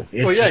forced to.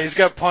 He's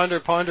got Ponder,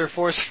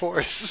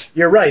 Force.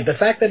 You're right. The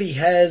fact that he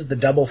has the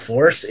double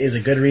force is a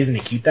good reason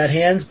to keep that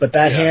hand, but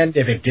that hand,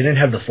 if it didn't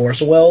have the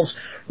Force of Wills,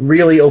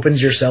 really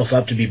opens yourself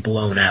up to be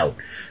blown out.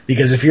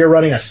 Because if you're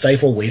running a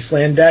Stifle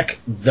Wasteland deck,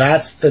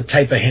 that's the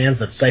type of hands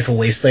that Stifle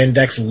Wasteland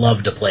decks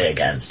love to play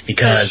against.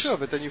 Because sure,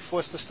 but then you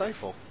force the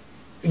Stifle.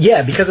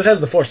 Yeah, because it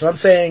has the Force. So I'm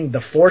saying the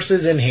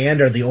Forces in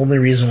hand are the only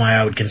reason why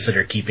I would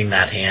consider keeping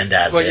that hand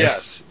as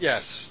is.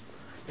 Yes.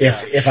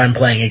 If I'm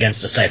playing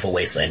against a Stifle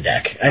Wasteland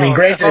deck. I mean,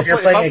 granted,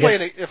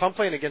 if I'm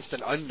playing against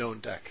an unknown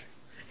deck.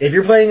 If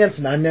you're playing against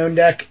an unknown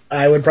deck,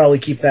 I would probably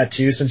keep that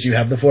too since you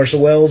have the Force of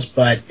Wills,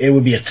 but it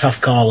would be a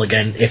tough call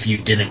again if you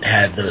didn't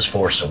have those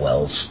Force of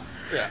Wills.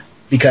 Yeah.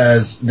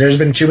 Because there's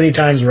been too many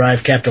times where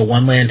I've kept a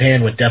 1-land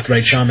hand with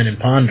Deathrite Shaman and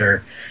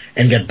Ponder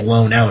and get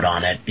blown out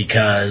on it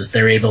because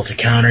they're able to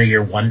counter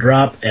your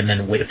 1-drop and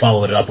then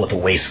follow it up with a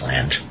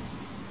Wasteland.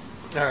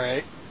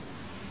 Alright.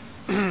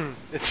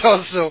 It's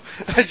also,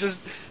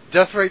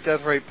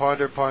 Deathrite,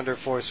 Ponder,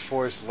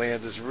 Force,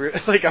 land is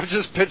I'm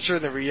just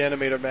picturing the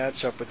Reanimator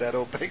matchup with that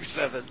opening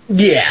 7.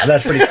 Yeah,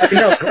 that's pretty,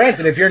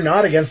 granted, if you're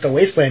not against a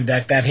Wasteland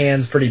deck, that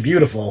hand's pretty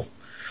beautiful.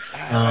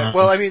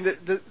 Well, I mean,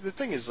 the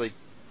thing is,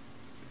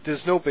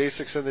 there's no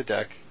basics in the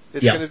deck.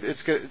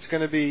 It's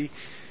gonna be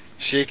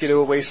shake you to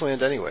a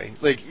Wasteland anyway.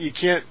 You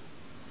can't,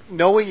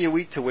 knowing you're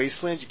weak to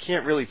Wasteland, you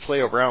can't really play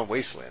around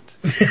Wasteland.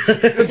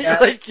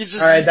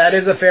 Alright, that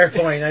is a fair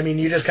point. I mean,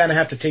 you just kind of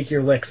have to take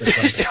your licks at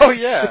some point. Oh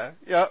yeah,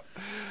 yep.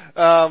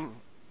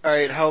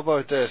 Alright, how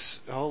about this?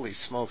 Holy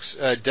smokes.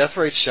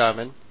 Deathrite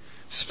Shaman,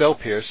 Spell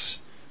Pierce,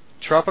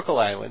 Tropical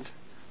Island,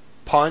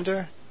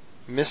 Ponder,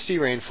 Misty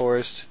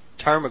Rainforest,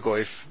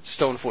 Tarmogoyf,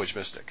 Stoneforge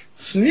Mystic.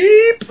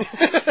 Sneep!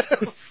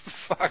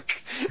 Fuck.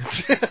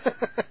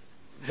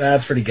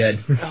 That's pretty good.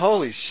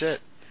 Holy shit.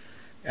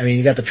 I mean,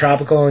 you got the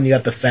Tropical and you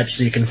got the Fetch,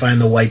 so you can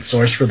find the white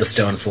source for the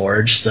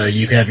Stoneforge, so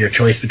you can have your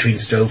choice between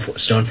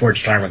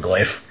Stoneforge,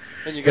 Tarmogoyf.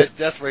 And you got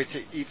Death Rate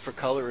to eat for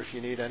color if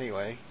you need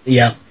anyway.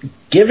 Yeah.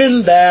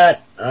 Given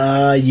that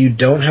you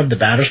don't have the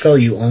Batterspell,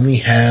 you only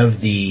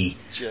have the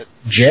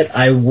Jit,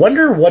 I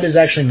wonder what is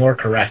actually more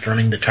correct,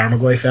 running the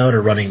Tarmogoyf out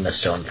or running the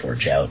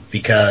Stoneforge out,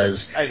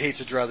 because... I'd hate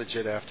to draw the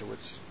Jit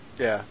afterwards.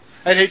 Yeah.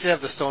 I'd hate to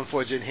have the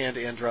Stoneforge in hand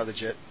and draw the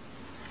Jit.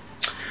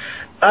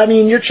 I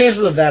mean, your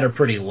chances of that are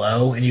pretty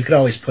low, and you could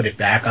always put it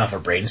back off a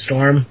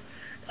Brainstorm.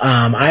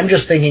 I'm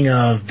just thinking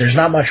of, there's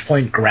not much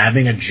point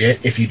grabbing a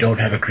Jit if you don't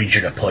have a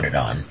creature to put it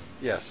on.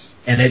 Yes.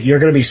 And you're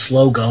going to be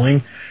slow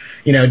going.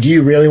 Do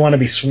you really want to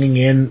be swinging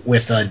in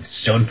with a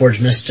Stoneforge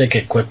Mystic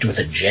equipped with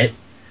a Jit?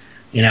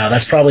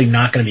 That's probably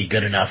not going to be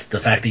good enough, the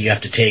fact that you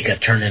have to take a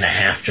turn and a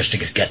half just to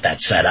get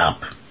that set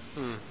up.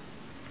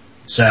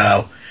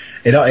 So,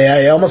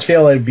 I almost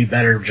feel it would be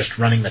better just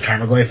running the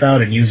Tarmogoyf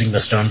out and using the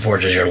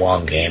Stoneforge as your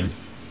long game.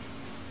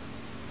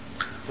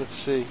 Let's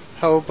see.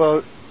 How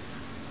about...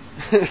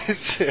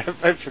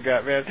 I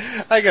forgot, man.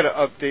 I gotta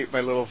update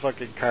my little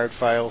fucking card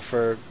file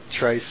for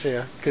Trice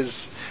here,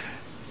 because...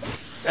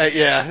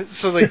 yeah,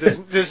 so like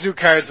there's new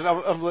cards,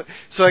 and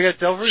so I got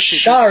Delver of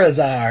Secrets.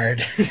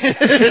 Charizard!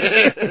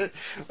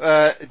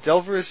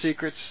 Delver of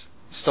Secrets,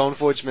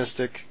 Stoneforge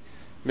Mystic,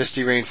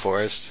 Misty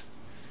Rainforest,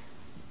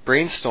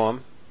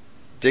 Brainstorm,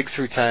 Dig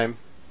Through Time,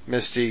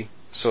 Misty,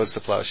 Swords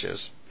to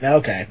Plowshares.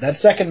 Okay, that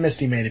second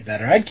Misty made it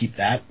better. I'd keep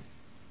that.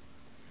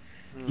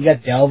 You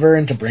got Delver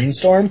into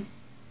Brainstorm?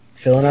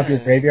 Filling up your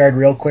graveyard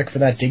real quick for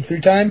that Dig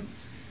Through Time?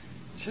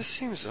 Just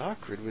seems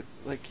awkward with,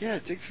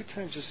 Dig Through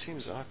Time just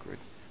seems awkward.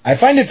 I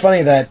find it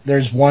funny that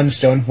there's one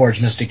Stoneforge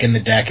Mystic in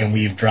the deck and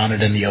we've drawn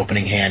it in the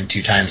opening hand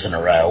 2 times in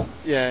a row.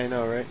 Yeah, I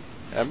know, right?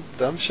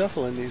 I'm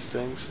shuffling these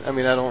things. I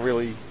mean, I don't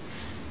really...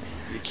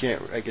 You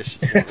can't... I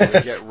guess you can't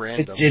really get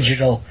random.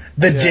 digital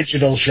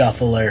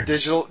shuffler.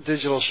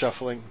 Digital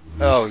shuffling.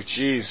 Oh,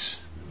 jeez.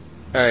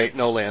 Alright,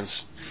 no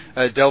lands.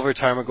 Delver,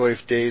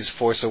 Tarmogoyf, Daze,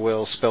 Force of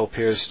Will, Spell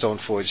Pierce,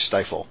 Stoneforge,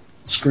 Stifle.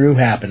 Screw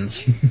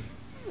happens.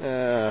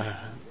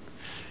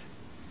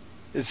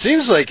 It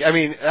seems like, I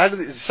mean, out of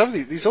some of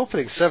these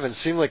opening 7s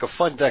seem like a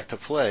fun deck to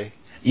play.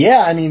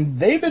 Yeah, I mean,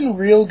 they've been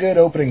real good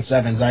opening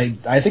 7s.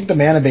 I think the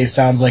mana base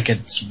sounds like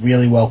it's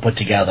really well put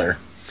together.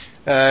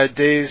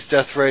 Daze,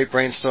 Deathrite,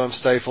 Brainstorm,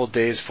 Stifle,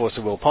 Daze, Force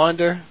of Will,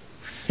 Ponder.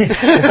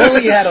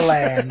 Only had a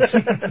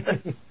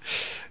land.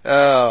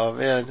 Oh,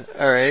 man.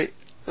 Alright.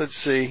 Let's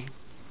see.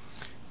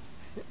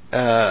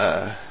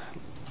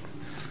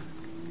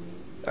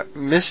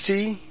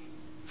 Misty,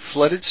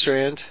 Flooded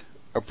Strand,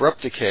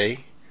 Abrupt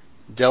Decay,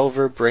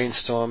 Delver,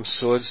 Brainstorm,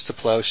 Swords to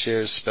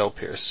Plowshares, Spell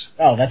Pierce.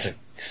 Oh, that's a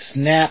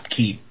snap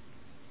keep.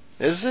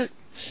 Is it?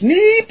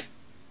 Sneep!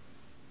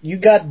 You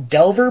got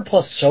Delver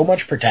plus so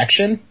much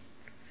protection,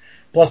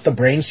 plus the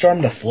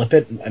Brainstorm to flip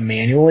it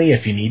manually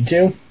if you need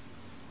to.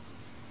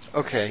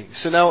 Okay,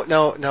 so now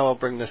I'll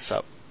bring this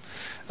up.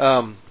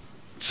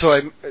 So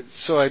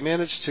I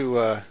managed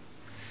to,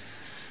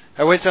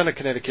 I went down to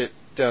Connecticut,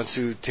 down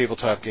to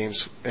Tabletop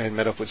Games, and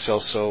met up with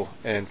Celso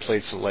and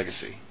played some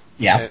Legacy.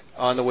 Yeah. And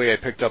on the way, I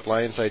picked up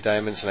Lion's Eye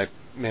Diamonds, and I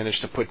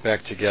managed to put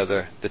back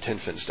together the Tin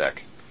Fins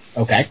deck.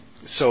 Okay.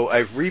 So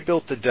I've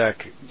rebuilt the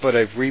deck, but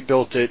I've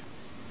rebuilt it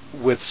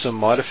with some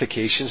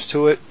modifications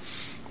to it,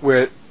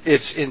 where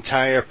its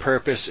entire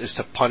purpose is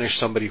to punish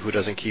somebody who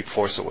doesn't keep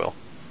Force of Will.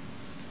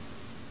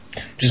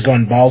 Just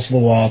going balls to the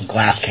walls,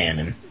 glass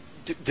cannon.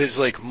 There's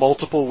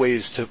multiple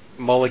ways to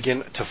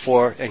mulligan to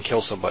 4 and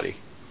kill somebody.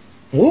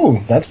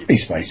 Ooh, that's pretty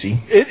spicy.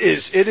 It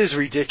is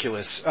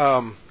ridiculous.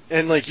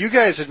 And you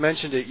guys had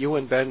mentioned it, you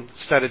and Ben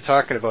started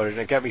talking about it, and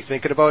it got me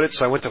thinking about it,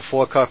 so I went to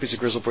 4 copies of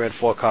Grizzlebrand,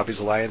 4 copies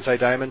of Lion's Eye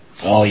Diamond.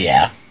 Oh,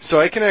 yeah. So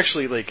I can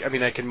actually,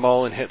 I can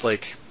mull and hit,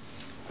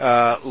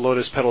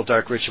 Lotus Petal,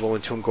 Dark Ritual,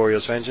 and Tomb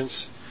Goryo's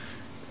Vengeance.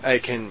 I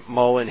can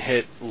mull and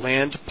hit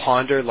Land,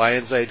 Ponder,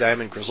 Lion's Eye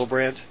Diamond,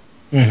 Grizzlebrand,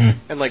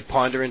 and,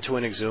 Ponder into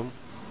an Exhume.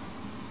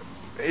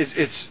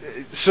 It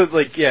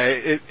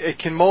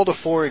can mull to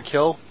 4 and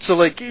kill. So,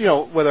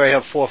 whether I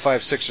have 4,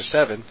 5, 6, or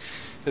 7...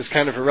 is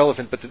kind of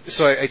irrelevant, but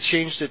so I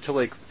changed it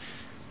to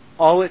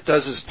all it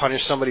does is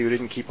punish somebody who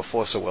didn't keep a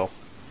Force of Will.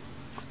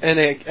 And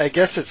I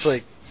guess it's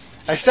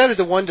I started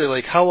to wonder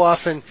how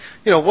often,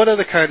 what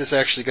other card is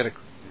actually going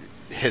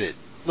to hit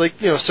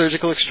it?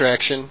 Surgical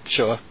Extraction,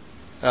 sure.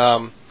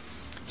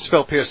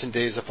 Spell Pierce and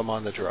Daze if I'm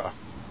on the draw.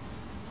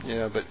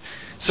 But,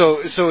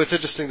 so it's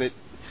interesting that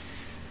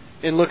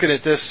in looking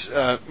at this,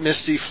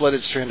 Misty,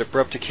 Flooded Strand,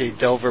 Abrupt Decay,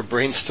 Delver,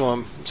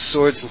 Brainstorm,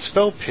 Swords, and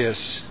Spell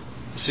Pierce.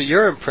 So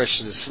your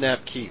impression is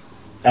Snap Keep.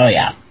 Oh,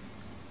 yeah.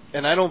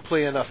 And I don't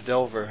play enough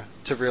Delver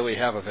to really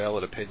have a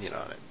valid opinion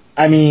on it.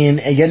 I mean,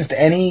 against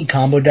any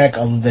combo deck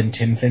other than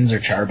Tin Fins or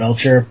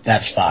Charbelcher,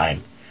 that's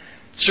fine.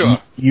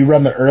 Sure. You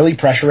run the early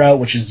pressure out,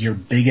 which is your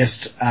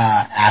biggest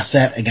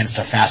asset against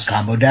a fast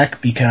combo deck,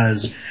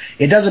 because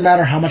it doesn't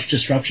matter how much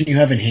disruption you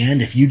have in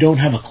hand, if you don't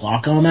have a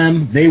clock on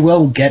them, they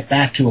will get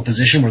back to a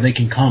position where they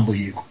can combo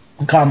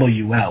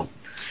you out.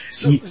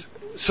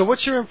 So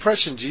what's your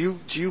impression? Do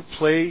you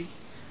play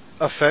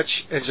a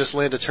fetch and just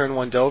land a turn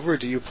 1 Delver, or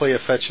do you play a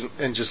fetch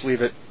and just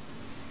leave it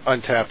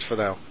untapped for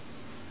now?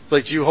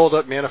 Do you hold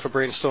up mana for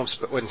Brainstorm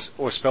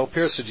or Spell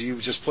Pierce, or do you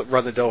just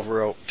run the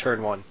Delver out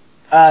turn 1?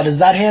 Does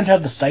that hand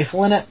have the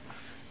Stifle in it?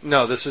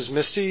 No, this is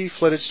Misty,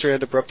 Flooded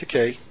Strand, Abrupt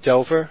Decay,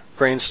 Delver,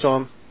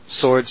 Brainstorm,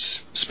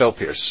 Swords, Spell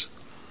Pierce.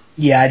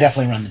 Yeah, I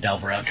definitely run the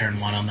Delver out turn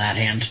 1 on that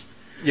hand.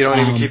 You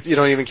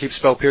don't even keep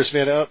Spell Pierce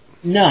mana up?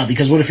 No,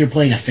 because what if you're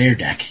playing a fair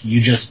deck?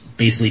 You just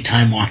basically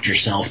time-locked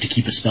yourself to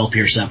keep a Spell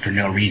Pierce up for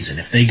no reason.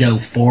 If they go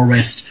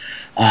Forest,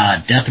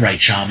 Deathrite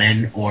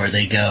Shaman, or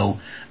they go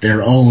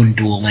their own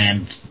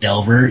dual-land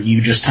Delver,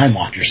 you just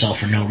time-locked yourself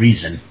for no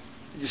reason.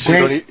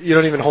 So you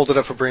don't even hold it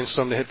up for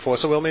Brainstorm to hit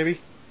Force of Will, maybe?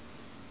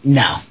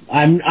 No,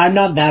 I'm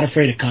not that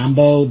afraid of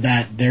combo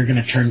that they're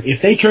gonna turn.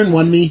 If they turn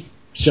one me,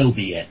 so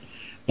be it.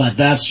 But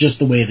that's just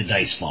the way the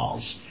dice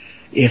falls.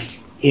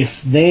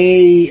 If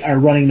they are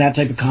running that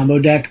type of combo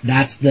deck,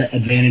 that's the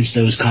advantage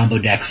those combo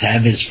decks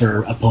have, is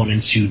for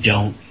opponents who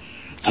don't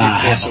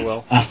have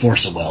a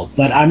Force of Will.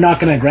 But I'm not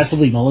going to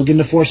aggressively mulligan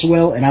to Force of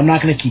Will, and I'm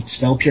not going to keep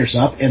Spell Pierce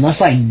up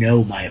unless I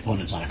know my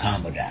opponent's on a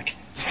combo deck.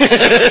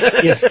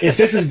 if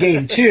this is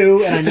game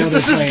 2 and I know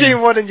this is game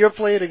 1 and you're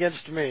playing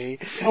against me.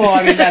 Oh,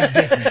 I mean, that's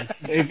different.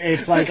 If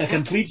it's like a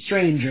complete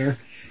stranger,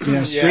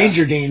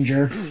 stranger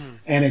danger,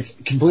 and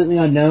it's completely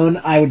unknown,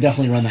 I would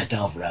definitely run that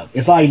Delver route.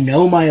 If I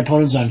know my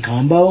opponent's on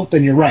combo,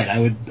 then you're right.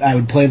 I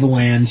would play the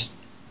lands,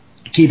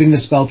 keeping the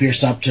Spell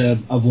Pierce up to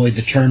avoid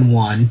the turn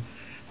 1.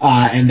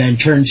 And then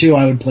turn 2,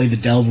 I would play the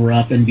Delver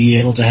up and be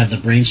able to have the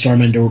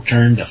Brainstorm into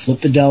turn to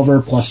flip the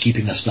Delver, plus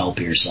keeping the Spell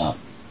Pierce up.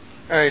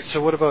 Alright,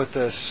 so what about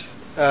this?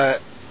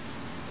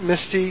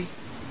 Misty,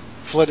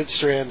 Flooded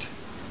Strand,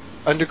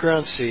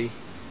 Underground Sea,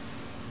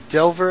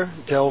 Delver,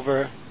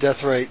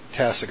 Deathrite,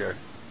 Tasigur.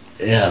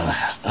 Yeah.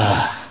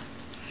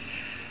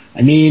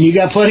 I mean, you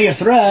got plenty of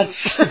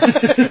threats. But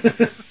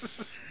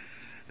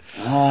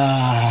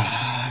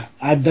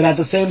at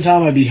the same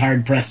time, I'd be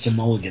hard pressed to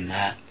mulligan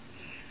that.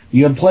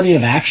 You have plenty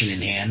of action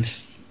in hand.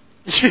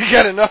 You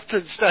got enough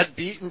to start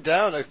beating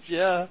down,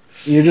 yeah.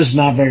 You're just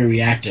not very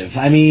reactive.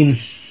 I mean,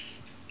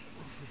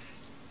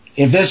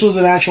 if this was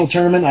an actual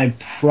tournament, I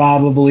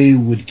probably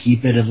would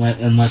keep it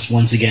unless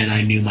once again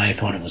I knew my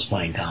opponent was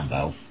playing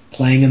combo.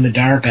 Playing in the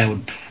dark, I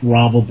would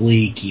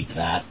probably keep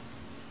that.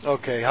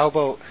 Okay, how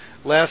about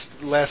last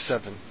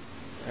 7?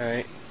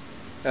 Alright.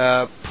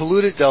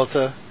 Polluted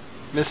Delta,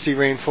 Misty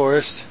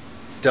Rainforest,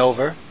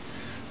 Delver,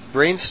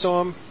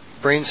 Brainstorm,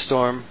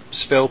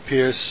 Spell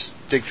Pierce,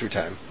 Dig Through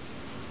Time.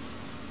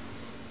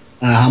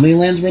 How many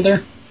lands were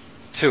there?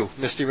 2,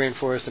 Misty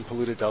Rainforest and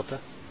Polluted Delta.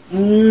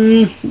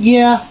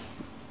 Yeah.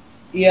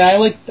 Yeah, I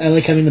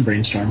like having the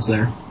Brainstorms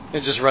there.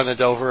 And just run the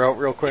Delver out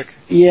real quick?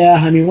 Yeah,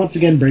 I mean, once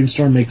again,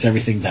 Brainstorm makes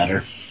everything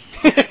better.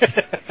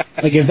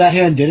 Like, if that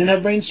hand didn't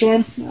have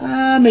Brainstorm,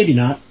 maybe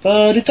not.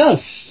 But it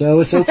does, so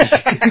it's okay.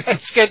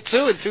 It's got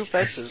 2 and 2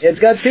 fetches. It's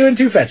got 2 and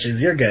 2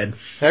 fetches, you're good.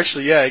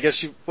 Actually, yeah, I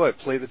guess you,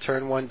 play the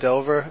turn 1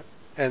 Delver,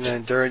 and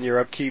then during your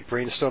upkeep,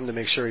 Brainstorm to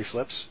make sure he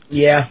flips?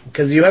 Yeah,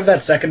 because you have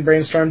that second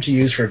Brainstorm to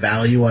use for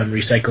value on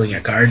recycling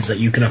your cards, that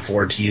you can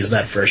afford to use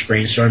that first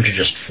Brainstorm to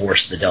just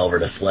force the Delver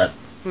to flip.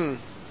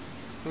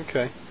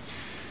 Okay.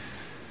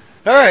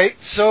 Alright,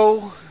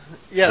 so,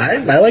 yeah.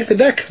 I like the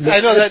deck. I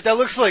know, that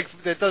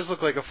does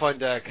look like a fun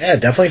deck. Yeah,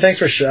 definitely thanks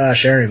for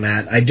sharing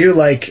that. I do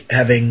like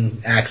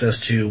having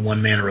access to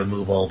 1-mana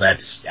removal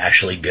that's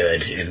actually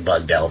good in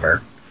Bug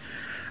Delver.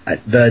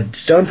 The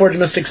Stoneforge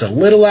Mystic's a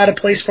little out of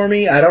place for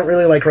me. I don't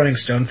really like running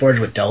Stoneforge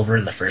with Delver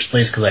in the first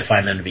place because I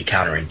find them to be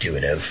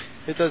counterintuitive.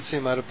 It does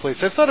seem out of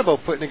place. I've thought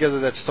about putting together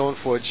that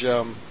Stoneforge,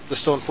 the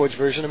Stoneforge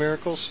version of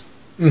Miracles.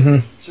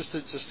 Mm-hmm. Just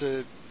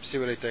to see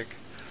what I think.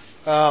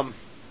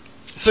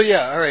 So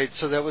yeah, alright,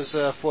 so that was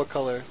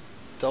 4-color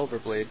Delver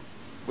Blade,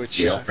 which...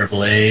 Delver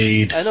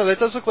Blade. I know, that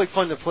does look like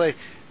fun to play.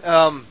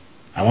 I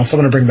want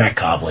someone to bring back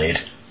Cobblade.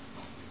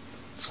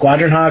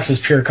 Squadron Hawks is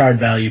pure card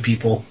value,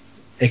 people.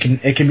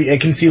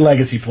 It can see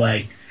legacy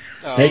play.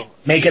 Oh.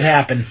 Make it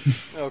happen.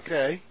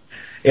 Okay.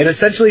 It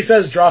essentially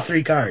says draw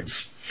 3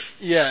 cards.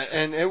 Yeah,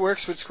 and it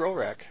works with Scroll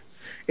Rack.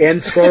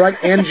 And Scroll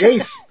Rack and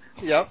Jace.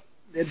 Yep.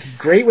 It's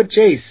great with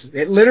Jace.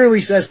 It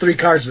literally says 3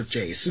 cards with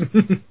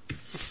Jace.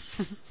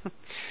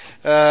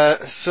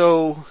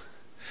 So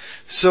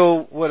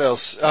what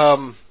else?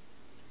 I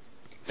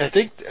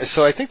think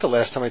the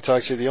last time I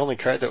talked to you, the only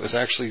card that was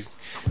actually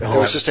there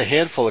was just a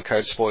handful of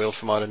cards spoiled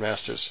for Modern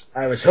Masters.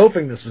 I was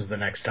hoping this was the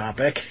next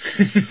topic.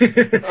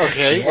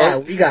 Okay. Yeah,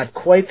 well, we got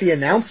quite the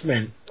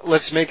announcement.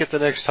 Let's make it the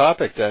next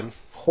topic then.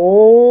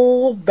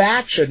 Whole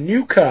batch of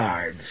new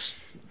cards.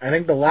 I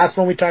think the last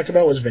one we talked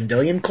about was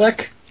Vendilion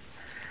Click.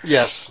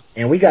 Yes.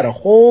 And we got a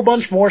whole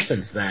bunch more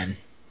since then.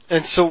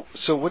 And so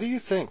what do you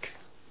think?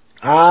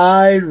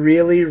 I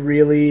really,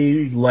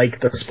 really like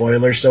the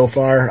spoilers so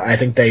far. I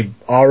think they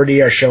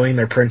already are showing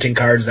their printing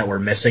cards that were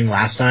missing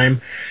last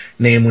time,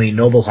 namely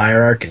Noble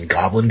Hierarch and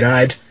Goblin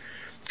Guide.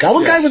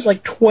 Goblin Guide was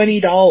like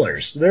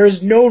 $20. There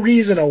is no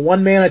reason a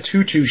 1-mana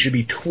 2/2 should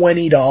be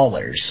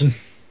 $20.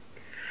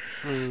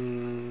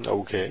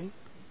 Okay.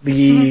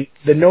 The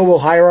Noble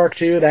Hierarch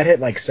too, that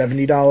hit like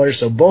 $70,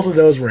 so both of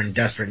those were in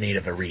desperate need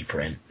of a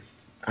reprint.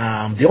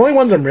 The only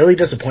ones I'm really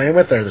disappointed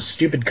with are the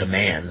stupid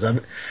commands.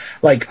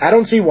 Like, I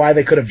don't see why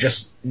they could have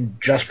just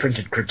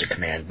printed Cryptic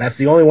Command. That's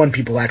the only one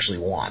people actually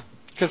want.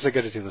 Because they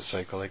gotta do the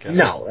cycle, I guess.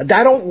 No,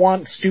 I don't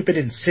want stupid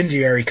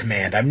Incendiary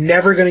Command. I'm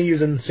never gonna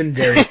use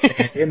Incendiary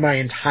Command in my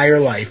entire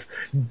life.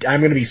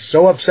 I'm gonna be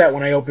so upset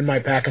when I open my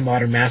pack of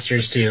Modern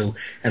Masters 2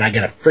 and I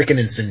get a frickin'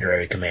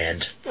 Incendiary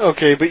Command.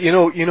 Okay, but you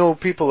know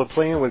people are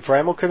playing with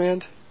Primal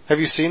Command?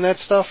 Have you seen that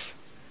stuff?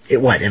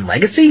 In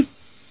Legacy?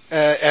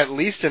 At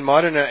least in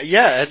Modern,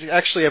 yeah,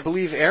 actually I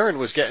believe Aaron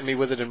was getting me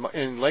with it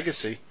in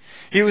Legacy.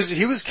 He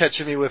was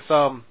catching me with,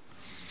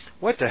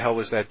 what the hell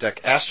was that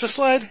deck?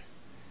 Astroslide?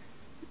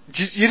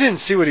 You didn't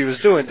see what he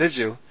was doing, did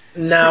you?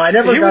 No, I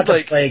never got to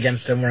like, play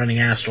against him running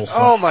Astral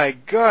Slide. Oh my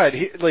god!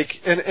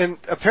 And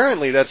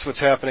apparently that's what's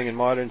happening in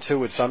Modern too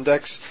with some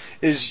decks.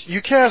 Is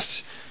you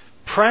cast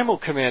Primal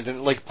Command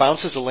and it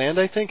bounces a land.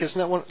 I think isn't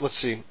that one? Let's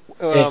see.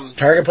 It's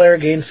target player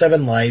gains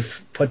 7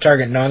 life. Put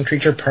target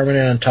non-creature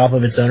permanent on top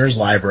of its owner's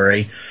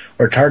library,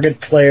 or target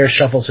player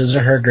shuffles his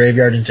or her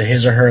graveyard into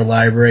his or her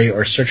library,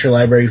 or search your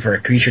library for a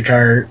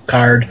creature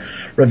card,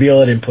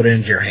 reveal it, and put it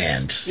into your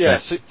hand. Yeah.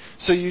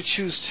 So you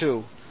choose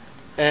 2,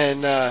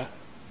 and.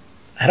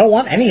 I don't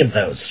want any of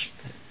those.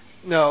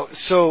 No,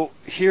 so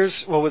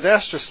with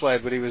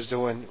Astroslide, what he was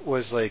doing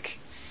was I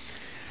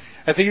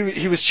think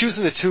he was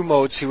choosing the 2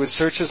 modes. He would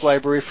search his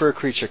library for a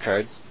creature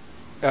card,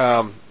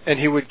 and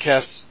he would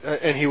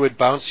and he would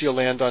bounce your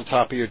land on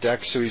top of your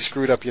deck, so he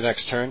screwed up your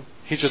next turn.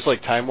 He just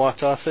time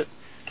walked off it.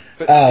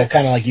 But,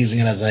 kind of like using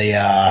it as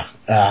a,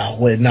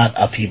 not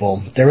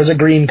upheaval. There was a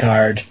green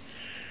card.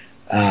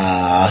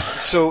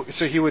 So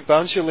he would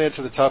bounce your land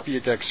to the top of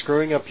your deck,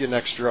 screwing up your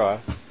next draw.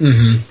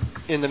 Mm-hmm.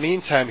 In the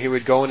meantime, he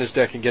would go in his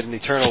deck and get an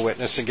Eternal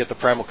Witness and get the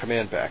Primal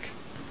Command back.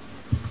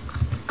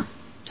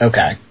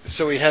 Okay.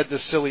 So he had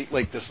this silly,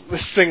 this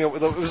thing, it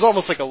was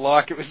almost like a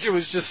lock. It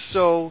was just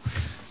so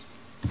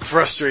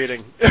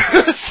frustrating.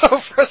 It was so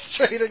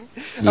frustrating.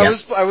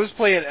 Yep. I was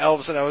playing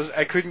Elves and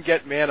I couldn't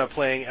get mana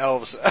playing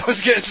Elves. I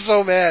was getting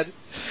so mad.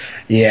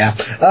 Yeah.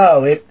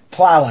 Oh,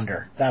 Plow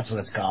Under. That's what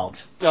it's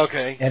called.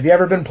 Okay. Have you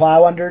ever been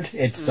Plow Undered?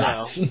 It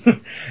sucks. No.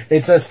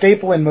 It's a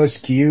staple in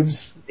most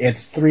cubes.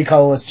 It's 3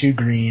 colorless, 2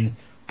 green.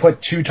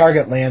 Put 2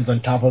 target lands on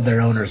top of their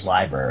owner's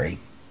library.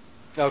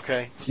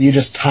 Okay. So you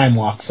just time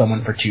walk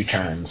someone for 2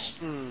 turns.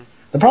 Mm.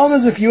 The problem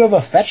is if you have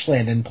a fetch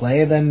land in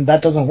play, then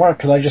that doesn't work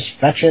because I just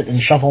fetch it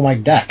and shuffle my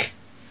deck.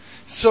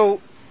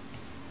 So,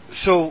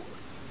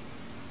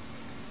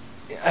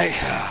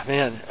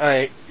 man,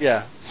 alright,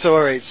 yeah. So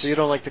alright, so you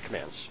don't like the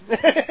commands.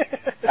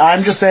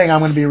 I'm just saying I'm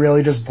going to be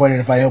really disappointed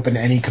if I open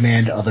any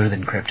command other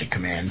than Cryptic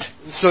Command.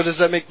 So does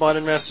that make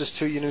Modern Masters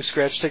 2 your new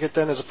scratch ticket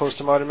then, as opposed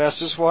to Modern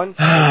Masters 1?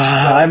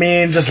 I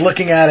mean, just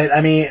looking at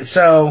it,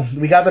 so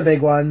we got the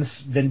big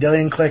ones,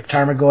 Vendilion Click,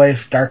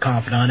 Tarmogoyf, Dark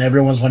Confidant.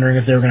 Everyone's wondering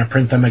if they were going to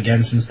print them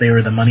again since they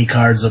were the money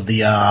cards of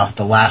the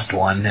last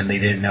one, and they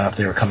didn't know if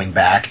they were coming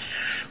back.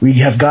 We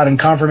have gotten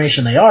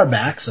confirmation they are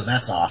back, so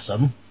that's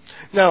awesome.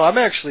 No,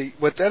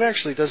 what that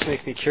actually does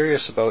make me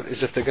curious about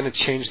is if they're going to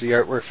change the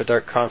artwork for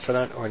Dark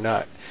Confidant or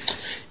not.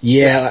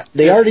 Yeah,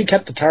 they already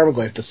kept the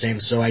Tarmogoyf the same,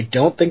 so I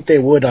don't think they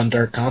would on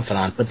Dark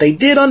Confidant, but they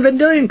did on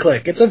Vendilion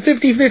Click. It's a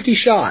 50-50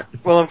 shot.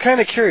 Well, I'm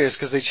kind of curious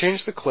because they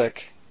changed the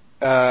click.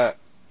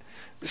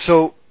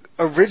 So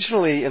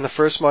originally in the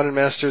first Modern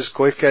Masters,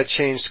 Goyf got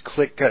changed,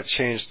 Click got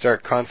changed,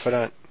 Dark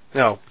Confidant.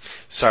 No,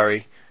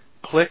 sorry,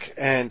 Click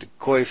and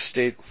Goyf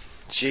stayed.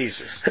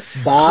 Jesus.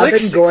 Bob and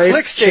Goyf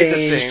Click stayed changed,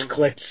 the same.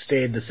 Click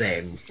stayed the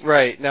same.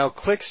 Right, now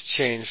Click's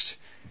changed,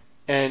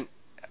 and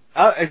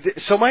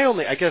so my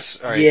only, I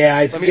guess, alright.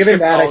 Yeah, given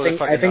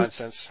that,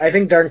 nonsense. I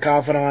think Dark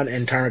Confidant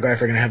and Tarmogoyf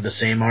are going to have the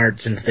same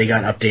art since they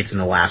got updates in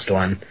the last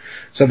one.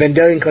 So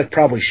Vendilion Click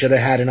probably should have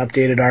had an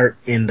updated art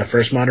in the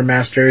first Modern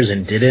Masters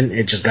and didn't.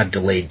 It just got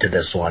delayed to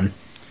this one.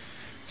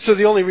 So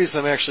the only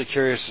reason I'm actually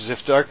curious is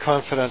if Dark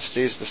Confidant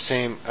stays the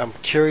same, I'm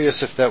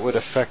curious if that would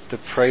affect the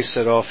price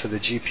at all for the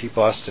GP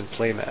Boston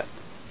playmat.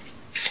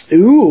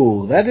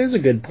 Ooh, that is a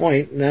good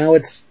point. Now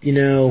it's,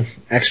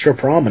 extra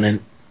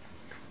prominent.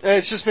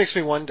 It just makes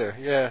me wonder,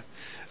 yeah.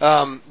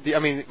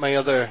 My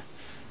other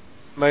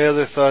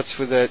thoughts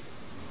were that,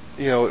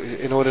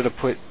 in order to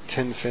put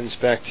Tin Fins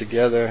back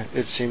together,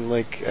 it seemed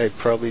like I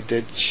probably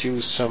did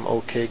choose some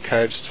okay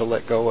cards to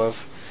let go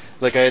of.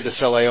 Like I had to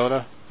sell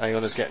Iona.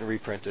 Iona's getting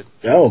reprinted.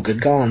 Oh,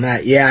 good call on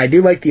that. Yeah, I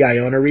do like the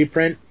Iona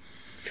reprint.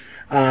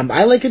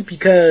 I like it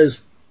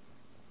because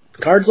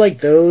cards like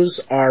those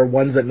are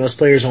ones that most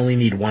players only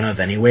need one of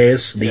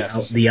anyways. The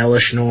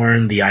Elish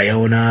Norn, the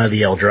Iona,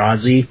 the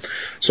Eldrazi.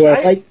 So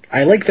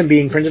I like them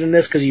being printed in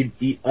this because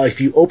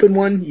if you open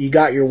one, you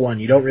got your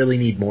one. You don't really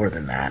need more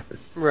than that.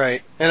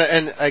 Right.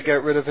 And I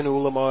got rid of an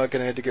Ulamog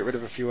and I had to get rid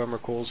of a few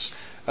Emrakuls.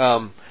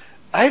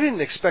 I didn't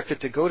expect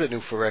it to go to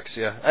New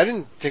Phyrexia. I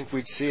didn't think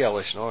we'd see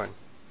Elish Norn.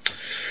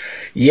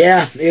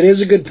 Yeah, it is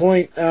a good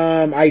point.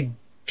 I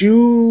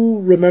do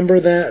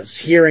remember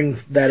hearing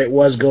that it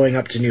was going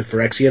up to New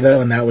Phyrexia though,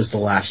 and that was the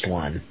last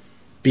one.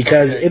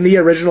 Because in the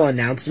original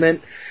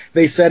announcement,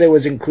 they said it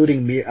was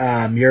including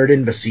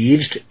Mirrodin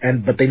Besieged,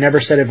 but they never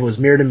said if it was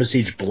Mirrodin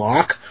Besieged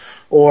block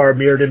or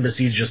Mirrodin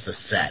Besieged just the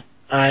set.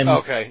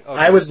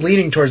 I was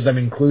leaning towards them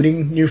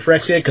including New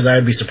Phyrexia because I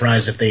would be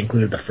surprised if they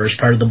included the first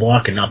part of the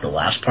block and not the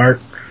last part.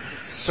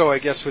 So I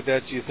guess with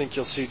that, do you think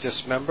you'll see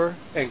Dismember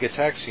and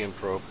Gitaxian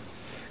Probe?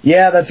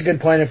 Yeah, that's a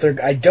good point.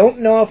 I don't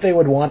know if they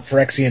would want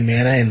Phyrexian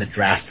mana in the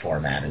draft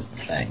format is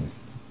the thing.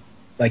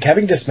 Like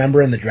having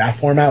Dismember in the draft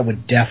format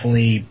would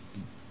definitely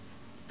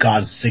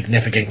cause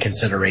significant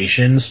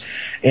considerations,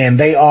 and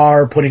they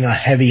are putting a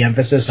heavy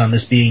emphasis on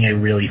this being a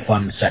really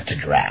fun set to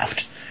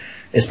draft.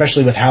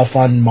 Especially with how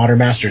fun Modern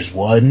Masters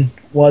 1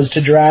 was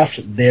to draft,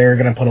 they're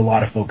going to put a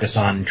lot of focus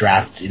on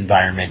draft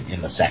environment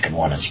in the second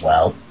one as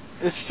well.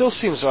 It still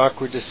seems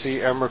awkward to see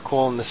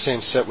Emrakul in the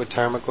same set with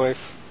Tarmogoyf.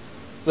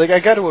 Like, I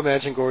gotta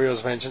imagine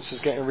Goryo's Vengeance is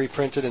getting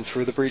reprinted and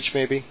Through the Breach,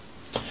 maybe?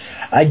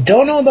 I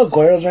don't know about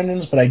Goryo's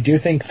Vengeance, but I do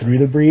think Through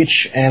the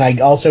Breach, and I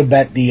also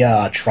bet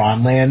the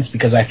Tron lands,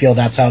 because I feel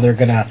that's how they're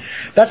gonna...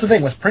 That's the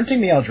thing, with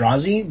printing the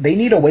Eldrazi, they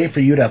need a way for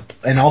you to...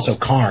 And also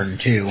Karn,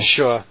 too.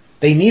 Sure.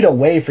 They need a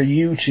way for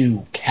you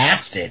to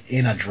cast it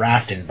in a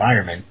draft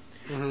environment.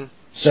 Mm-hmm.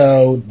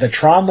 So the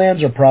Tron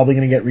lands are probably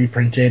going to get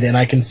reprinted, and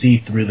I can see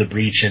Through the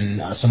Breach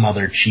and some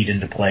other cheat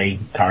into play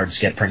cards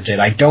get printed.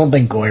 I don't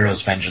think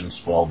Goryo's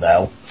Vengeance will,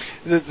 though.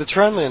 The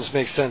Tron lands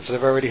make sense, and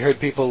I've already heard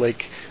people,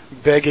 like,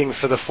 begging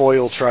for the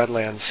foil Tron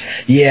lands.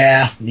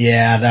 Yeah,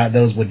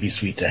 those would be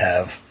sweet to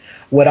have.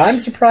 What I'm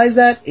surprised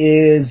at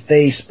is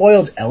they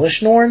spoiled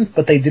Elishnorn,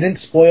 but they didn't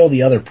spoil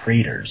the other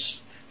Praetors.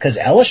 Because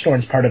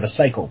Elishnorn's part of a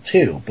cycle,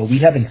 too, but we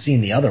haven't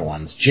seen the other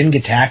ones. Jin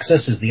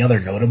Gitaxias is the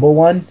other notable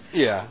one.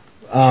 Yeah.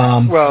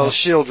 Well,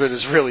 Shieldred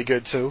is really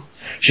good, too.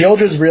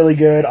 Shieldred's really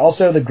good.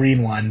 Also the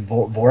green one,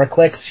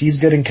 Voraclix, he's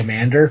good in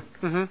Commander.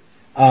 Mm-hmm.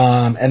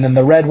 And then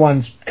the red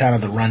one's kind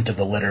of the runt of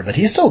the litter, but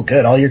he's still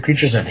good. All your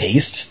creatures have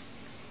haste.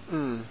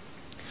 You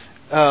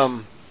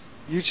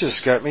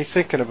just got me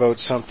thinking about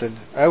something.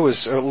 I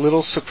was a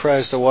little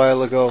surprised a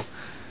while ago.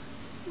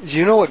 Do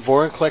you know what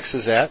Vorinclex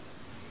is at?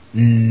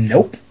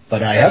 Nope.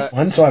 But I have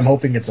one, so I'm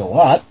hoping it's a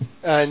lot.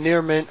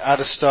 Near mint,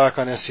 out of stock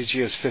on SCG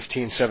is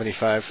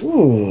 $15.75.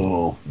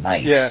 Ooh,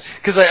 nice. Yeah,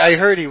 because I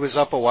heard he was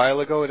up a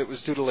while ago, and it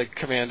was due to, like,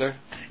 Commander.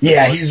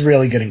 Yeah, he's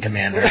really good in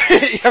Commander.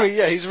 I mean,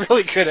 yeah, he's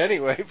really good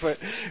anyway, but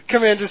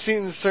Commander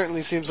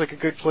certainly seems like a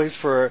good place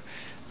for...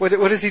 What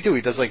does he do?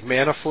 He does, like,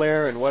 Mana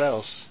Flare, and what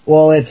else?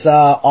 Well, it's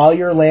all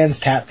your lands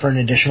tap for an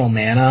additional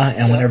mana,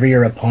 and whenever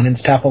your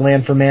opponents tap a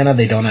land for mana,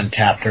 they don't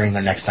untap during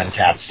their next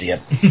untapped step.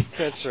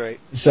 That's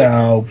right.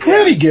 So,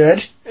 pretty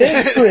good.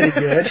 It's pretty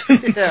good.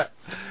 Yeah.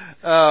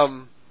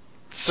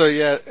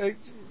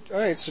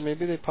 Alright, so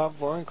maybe they pop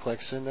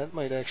Vorinclex in. That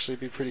might actually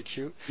be pretty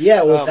cute.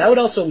 Yeah, well, that would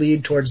also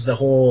lead towards the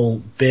whole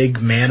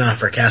big mana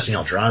for casting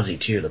Eldrazi,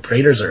 too. The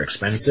Praetors are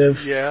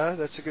expensive. Yeah,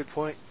 that's a good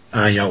point.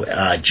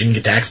 Jin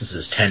Gitaxias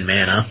is 10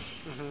 mana.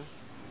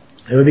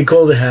 Mm-hmm. It would be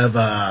cool to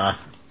have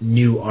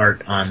new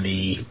art on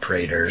the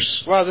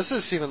Praetors. Wow, this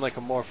is even like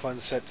a more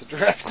fun set to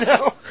draft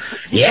now.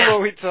 Yeah.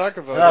 What we talk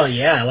about. Oh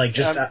yeah, like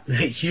just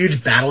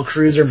huge battle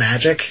cruiser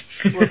magic.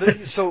 Well,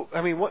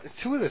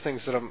 two of the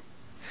things that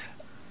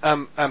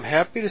I'm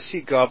happy to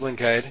see Goblin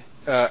Guide.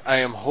 I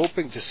am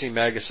hoping to see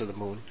Magus of the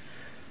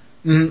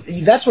Moon.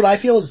 That's what I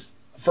feel is,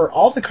 for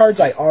all the cards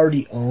I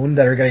already own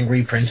that are getting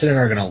reprinted and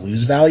are going to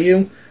lose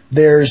value,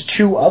 there's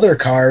two other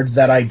cards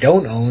that I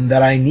don't own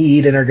that I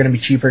need and are going to be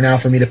cheaper now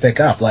for me to pick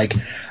up. Like,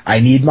 I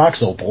need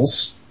Mox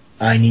Opals,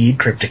 I need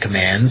Cryptic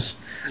Commands,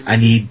 I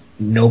need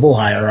Noble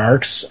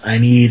Hierarchs, I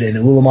need an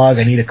Ulamog,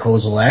 I need a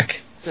Kozilek.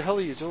 What the hell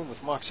are you doing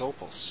with Mox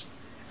Opals?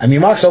 I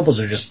mean, Mox Opals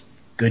are just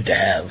good to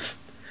have.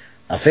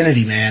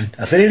 Affinity, man.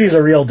 Affinity's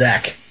a real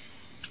deck.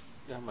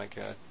 Oh my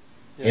god.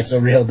 Yeah. It's a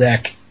real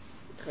deck.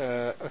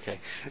 Okay.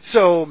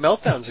 So,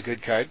 Meltdown's a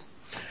good card.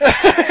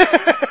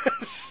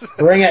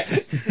 Bring it.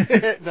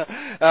 No,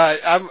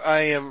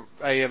 I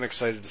am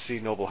excited to see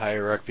Noble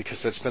Hierarch,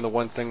 because that's been the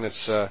one thing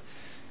that's,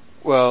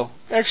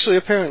 actually,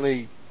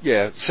 apparently,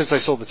 yeah, since I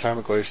sold the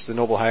Tarmogoyfs, the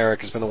Noble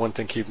Hierarch has been the one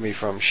thing keeping me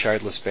from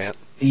Shardless Bant.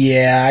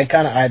 Yeah,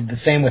 the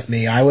same with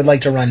me. I would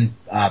like to run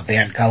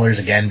Bant colors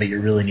again, but you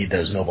really need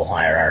those Noble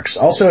Hierarchs.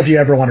 Also, if you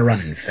ever want to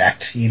run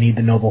Infect, you need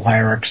the Noble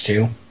Hierarchs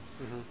too.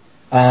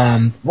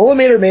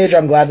 Volimator Mage,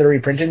 I'm glad they're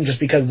reprinting, just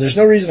because there's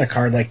no reason a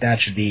card like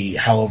that should be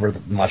however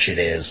much it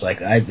is.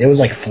 Like, it was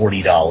like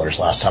 $40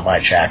 last time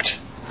I checked.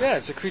 Yeah,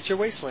 it's a Creature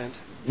Wasteland.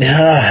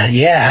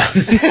 Yeah.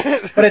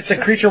 But it's a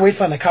Creature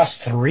Wasteland that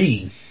costs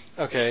 3.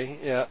 Okay,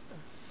 yeah.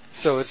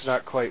 So it's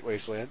not quite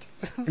Wasteland.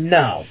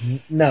 No,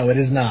 it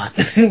is not.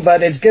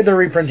 But it's good they're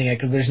reprinting it,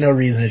 because there's no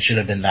reason it should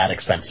have been that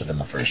expensive in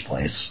the first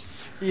place.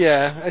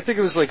 Yeah, I think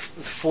it was like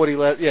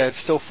 $40. Yeah, it's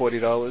still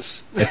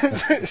 $40. It's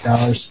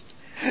 $40.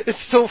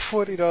 It's still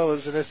 $40,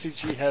 and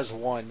SCG has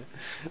one.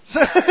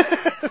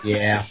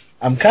 Yeah.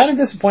 I'm kind of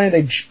disappointed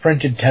they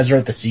printed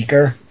Tezzeret the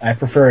Seeker. I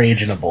prefer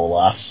Agent of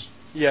Bolas.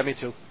 Yeah, me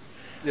too.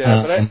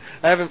 Yeah, but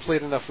I haven't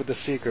played enough with the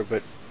Seeker,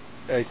 but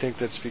I think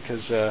that's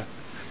because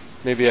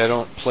maybe I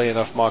don't play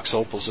enough Mox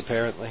Opals,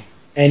 apparently.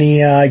 Any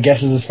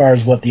guesses as far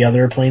as what the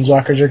other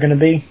Planeswalkers are going to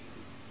be?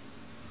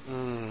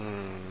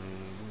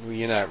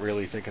 You're not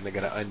really thinking they're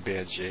going to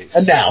unban Jace.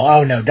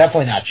 No,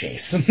 definitely not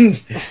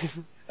Jace.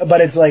 But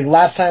it's like,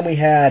 last time we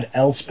had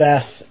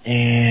Elspeth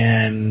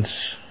and...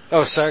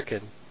 Oh,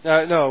 Sarkhan.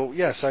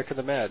 Sarkhan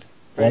the Mad.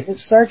 Right? Was it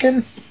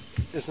Sarkhan?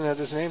 Isn't that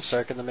his name,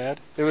 Sarkhan the Mad?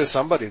 It was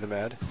somebody the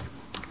Mad.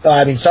 Well,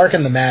 I mean,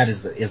 Sarkhan the Mad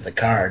is the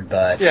card,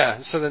 but...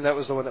 Yeah, so then that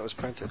was the one that was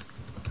printed.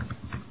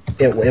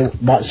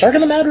 Sarkhan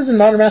the Mad was in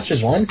Modern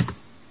Masters 1?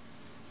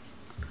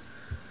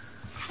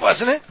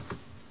 Wasn't it?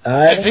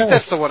 I think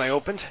that's the one I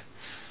opened.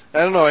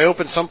 I don't know, I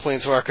opened some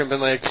Planeswalker and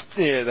been like,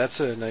 yeah, that's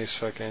a nice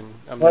fucking...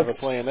 I'm never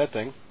playing that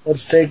thing.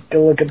 Let's take a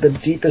look at the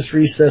deepest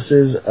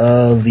recesses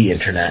of the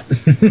internet.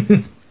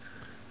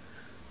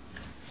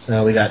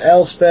 So we got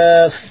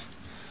Elspeth.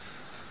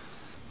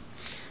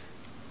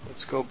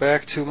 go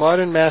back to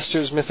Modern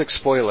Masters Mythic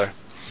Spoiler.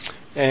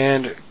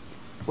 And,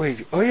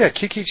 wait, oh yeah,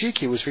 Kiki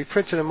Jiki was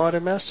reprinted in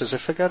Modern Masters. I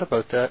forgot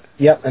about that.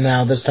 Yep, and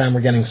now this time we're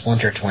getting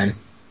Splinter Twin.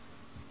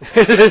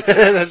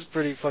 That's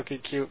pretty fucking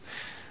cute.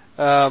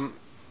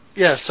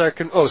 Yeah,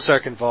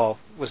 Sarkin Vol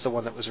was the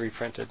one that was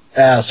reprinted.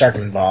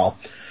 Sarkin Vol.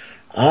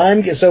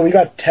 So we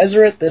got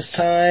Tezzeret this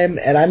time,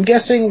 and I'm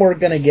guessing we're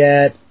gonna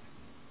get...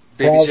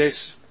 Baby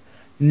Jace?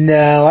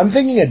 No, I'm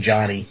thinking of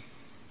Johnny.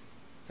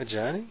 A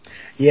Johnny?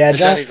 Yeah,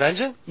 Johnny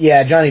Vengeance?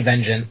 Yeah, Johnny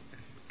Vengeance.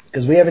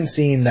 Because we haven't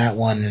seen that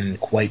one in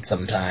quite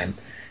some time.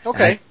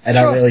 Okay. I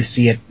don't really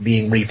see it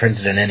being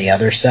reprinted in any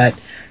other set,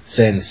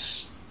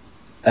 since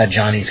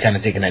Johnny's kind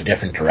of taken a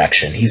different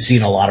direction. He's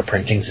seen a lot of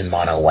printings in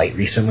mono white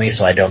recently,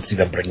 so I don't see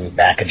them bringing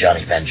back a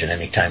Johnny Vengeance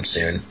anytime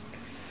soon.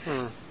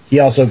 He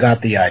also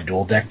got the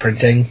dual deck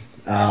printing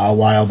a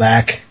while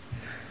back,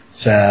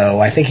 so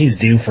I think he's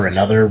due for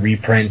another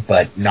reprint,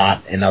 but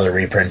not another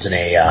reprint in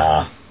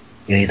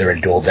either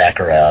a dual deck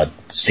or a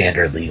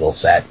standard legal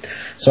set.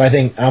 So I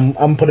think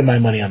I'm putting my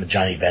money on the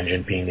Johnny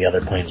Vengeance being the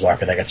other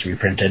Planeswalker that gets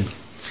reprinted.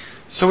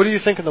 So what do you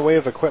think in the way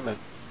of equipment?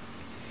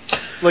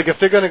 Like, if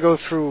they're going to go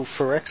through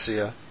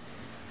Phyrexia...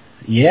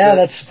 Yeah,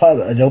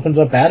 it opens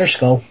up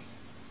Batterskull.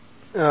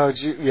 Oh,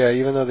 yeah,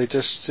 even though they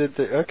just did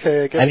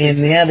okay, I guess... they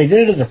did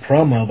it as a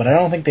promo, but I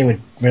don't think they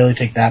would really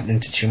take that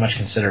into too much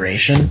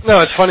consideration.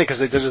 No, it's funny because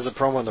they did it as a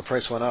promo and the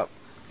price went up.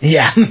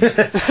 Yeah,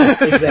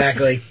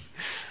 exactly.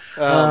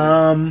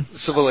 War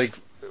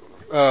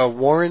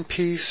and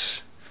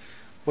Peace,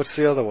 what's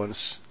the other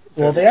ones?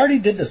 Well, they already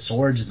did the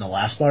swords in the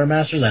last Modern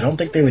Masters. I don't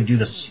think they would do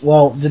this.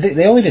 Well,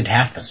 they only did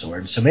half the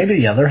swords, so maybe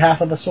the other half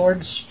of the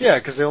swords? Yeah,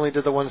 because they only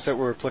did the ones that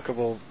were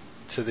applicable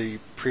to the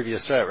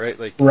previous set, right?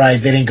 Right,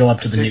 they didn't go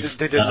up to the new...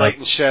 They did Light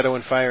and Shadow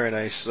and Fire and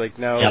Ice.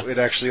 Now it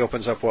actually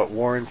opens up,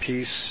 War and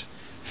Peace,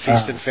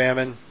 Feast and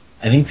Famine?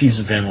 I think Feast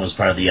and Famine was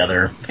part of the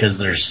other, because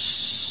there's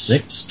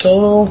 6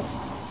 total?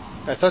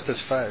 I thought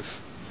there's 5.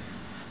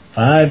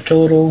 5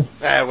 total?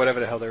 Whatever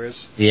the hell there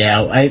is.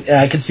 Yeah,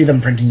 I could see them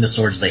printing the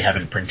swords they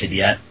haven't printed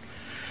yet.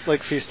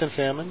 Like Feast and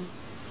Famine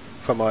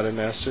from Modern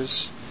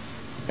Masters.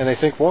 And I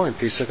think War and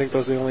Peace. I think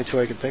those are the only 2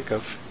 I can think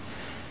of.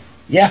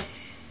 Yeah.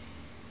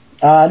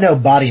 No,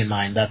 Body and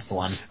Mind, that's the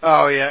one.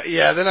 Oh, yeah.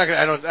 Yeah, they're not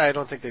gonna... I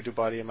don't think they do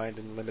Body and Mind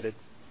in Limited.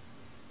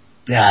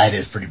 Yeah, it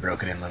is pretty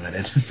broken in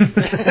Limited.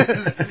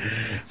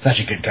 Such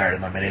a good card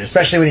in Limited,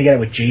 especially when you get it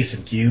with Jace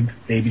and Cube,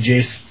 Baby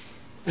Jace.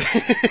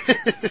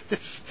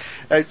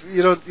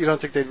 You don't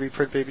think they'd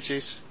reprint Baby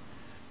Jace?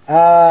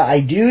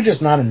 I do,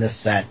 just not in this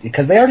set,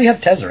 because they already have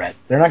Tezzeret.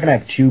 They're not gonna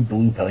have 2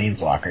 blue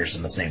Planeswalkers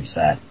in the same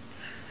set.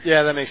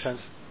 Yeah, that makes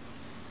sense.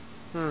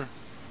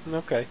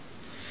 Okay.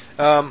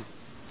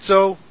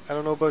 So, I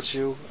don't know about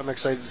you, I'm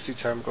excited to see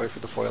Tarmogoyf for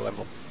the foil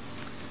emblem.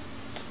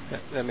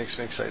 That makes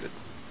me excited.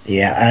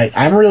 Yeah,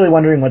 I'm really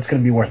wondering what's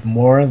going to be worth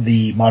more,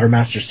 the Modern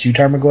Masters 2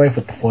 Tarmogoyf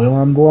with the foil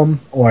emblem,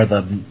 or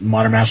the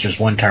Modern Masters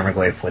 1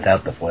 Tarmogoyf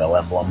without the foil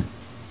emblem.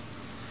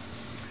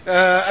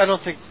 I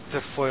don't think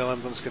the foil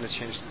emblem's going to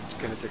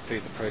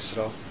dictate the price at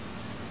all.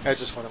 I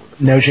just want it with the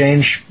foil. No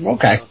change?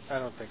 Okay. I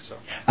don't think so.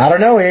 I don't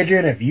know,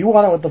 Adrian, if you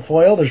want it with the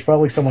foil, there's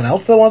probably someone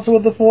else that wants it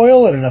with the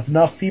foil, and if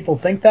enough people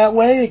think that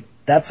way,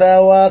 that's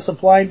how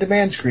supply and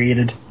demand's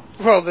created.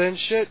 Well then,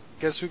 shit.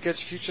 Guess who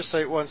gets Future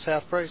Sight once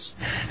half price?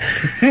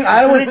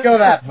 I wouldn't go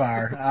that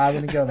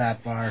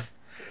far.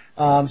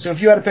 So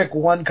if you had to pick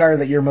one card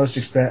that you're most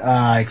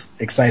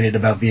excited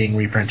about being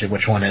reprinted,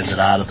 which one is it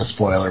out of the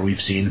spoiler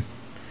we've seen?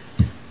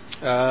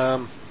 I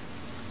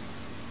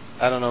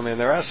don't know, man.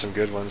 There are some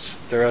good ones.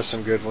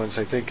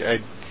 I think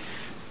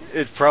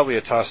it's probably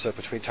a toss-up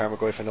between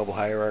Tarmogoyf and Noble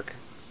Hierarch.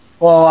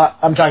 Well,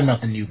 I'm talking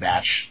about the new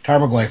batch.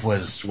 Tarmogoyf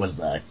was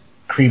the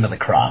cream of the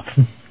crop.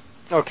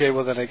 Okay,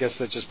 well then I guess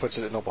that just puts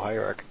it at Noble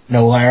Hierarch.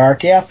 Noble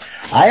Hierarch, yeah.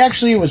 I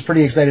actually was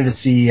pretty excited to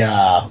see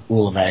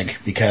Ulameg,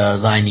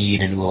 because I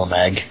need an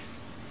Ulameg.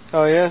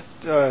 Oh yeah?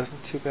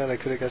 Too bad I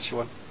could have got you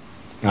one.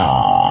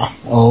 Aw,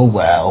 oh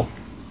well.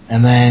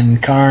 And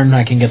then Karn,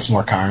 I can get some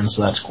more Karns,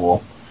 so that's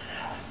cool.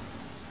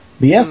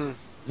 But yeah,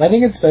 I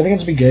think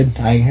it's be good.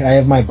 I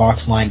have my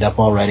box lined up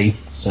already,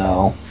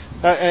 so...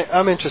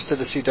 I'm interested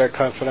to see Dark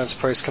Confidant's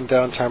price come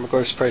down,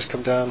 Tarmogoyf's price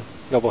come down,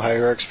 Noble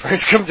Hierarch's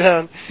price come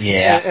down.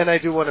 Yeah. And I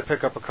do want to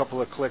pick up a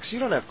couple of clicks. You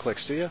don't have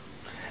clicks, do you?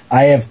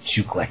 I have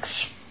 2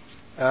 clicks.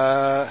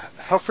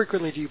 How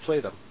frequently do you play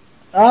them?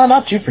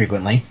 Not too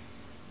frequently.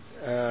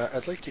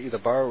 I'd like to either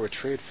borrow or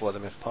trade for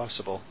them if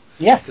possible.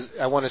 Yeah. Because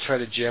I want to try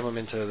to jam them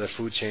into the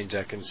food chain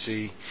deck and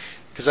see...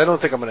 Because I don't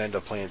think I'm going to end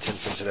up playing Tin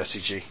Fins at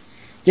SCG.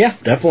 Yeah,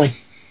 definitely.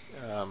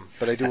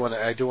 But I do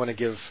want to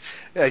give...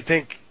 I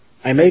think...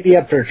 I may be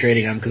up for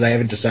trading them because I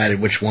haven't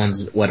decided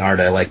what art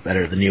I like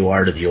better, the new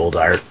art or the old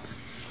art.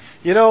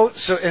 You know,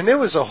 and there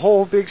was a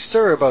whole big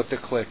stir about the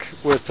click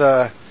with,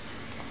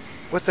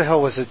 what the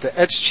hell was it, the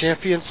Etch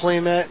Champion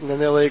playmat, and then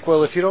they're like,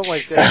 well, if you don't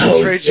like that,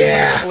 we'll trade you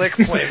for the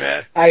click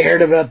playmat. I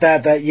heard about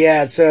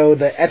that, so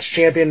the Etch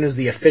Champion is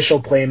the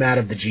official playmat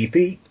of the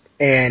GP,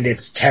 and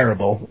it's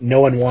terrible.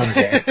 No one wanted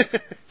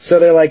it. So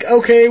they're like,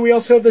 okay, we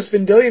also have this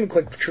Vendilion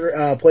Click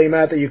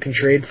playmat that you can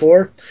trade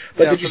for.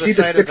 But did you see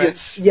the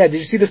stipulation? Yeah, did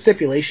you see the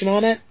stipulation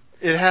on it?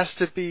 It has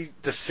to be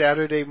the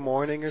Saturday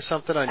morning or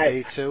something on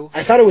day 2.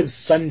 I thought it was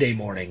Sunday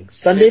morning.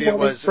 Sunday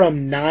morning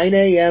from 9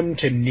 a.m.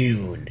 to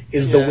noon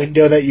is the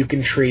window that you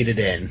can trade it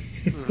in.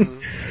 Mm-hmm.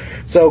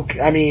 So,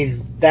 I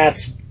mean,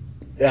 that's...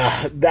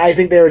 I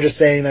think they were just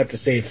saying that to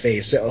save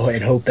face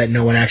and hope that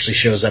no one actually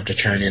shows up to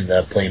turn in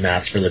the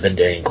playmats for the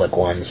Vendilion Click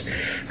ones.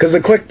 Because the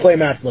Click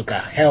playmats look a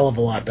hell of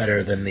a lot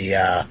better than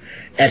the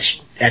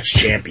Etch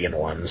Champion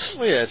ones.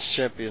 Well, yeah, Etch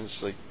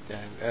Champions, like,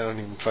 I don't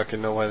even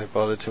fucking know why they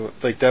bothered to...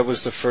 Like, that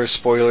was the first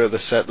spoiler of the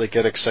set, like,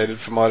 get excited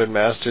for Modern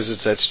Masters,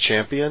 it's Etch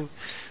Champion.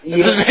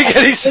 It doesn't make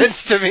any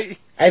sense to me.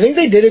 I think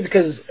they did it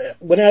because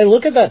when I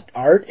look at that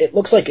art, it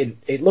looks like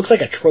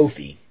a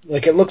trophy.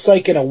 Like, it looks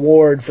like an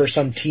award for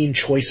some Teen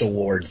Choice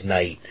Awards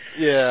night.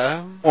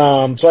 Yeah.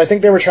 So I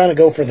think they were trying to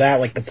go for that,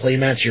 like the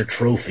playmat's your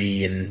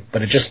trophy,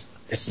 but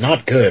it's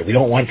not good. We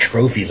don't want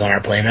trophies on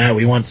our playmat.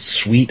 We want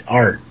sweet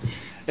art.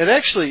 And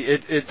actually,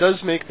 it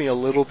does make me a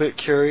little bit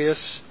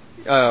curious,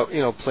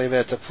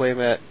 playmat to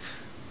playmat,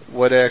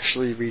 what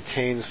actually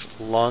retains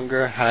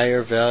longer,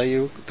 higher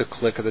value, the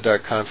Click or the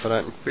Dark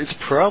Confidant. It's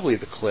probably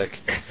the Click.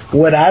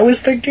 What I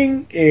was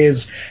thinking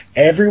is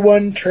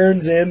everyone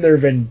turns in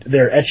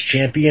their Etch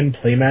Champion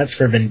playmats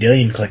for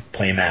Vendilion Click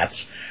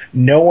playmats.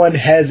 No one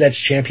has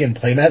Etch Champion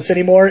playmats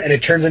anymore, and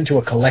it turns into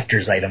a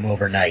collector's item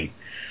overnight.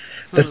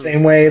 The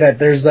same way that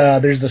there's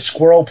the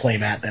Squirrel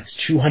playmat that's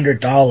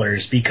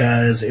 $200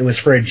 because it was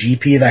for a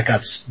GP that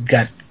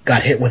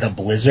got hit with a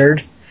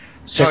blizzard.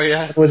 So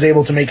it was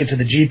able to make it to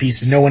the GP,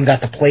 so no one got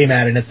the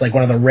playmat, and it's like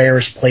one of the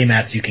rarest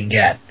playmats you can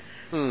get.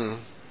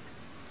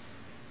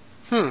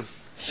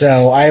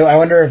 So I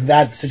wonder if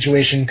that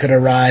situation could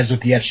arise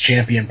with the Etch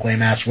Champion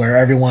playmats, where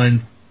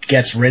everyone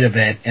gets rid of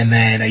it, and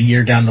then a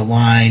year down the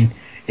line,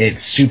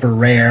 it's super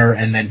rare,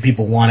 and then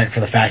people want it for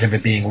the fact of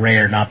it being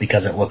rare, not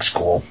because it looks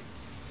cool.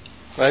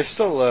 I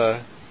still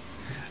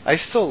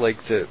like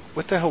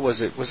what the hell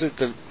was it?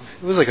 It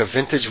was like a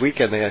vintage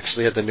weekend. They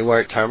actually had the New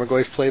Art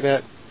Tarmogoyf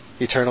playmat.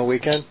 Eternal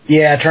Weekend?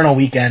 Yeah, Eternal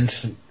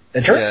Weekend.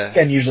 Eternal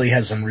Weekend usually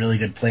has some really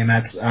good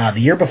playmats. The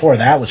year before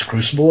that was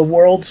Crucible of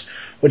Worlds,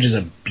 which is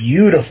a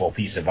beautiful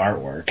piece of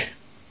artwork.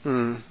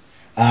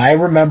 I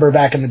remember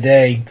back in the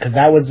day, because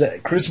that was,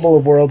 Crucible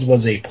of Worlds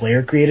was a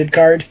player-created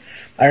card.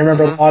 I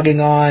remember logging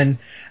on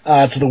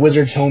to the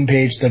Wizards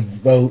homepage to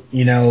vote,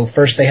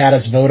 first they had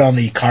us vote on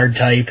the card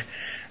type,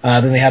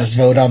 then they had us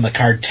vote on the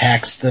card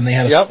text, then they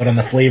had us vote on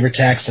the flavor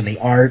text and the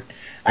art.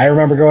 I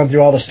remember going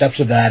through all the steps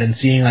of that and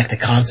seeing like the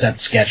concept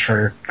sketch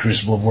for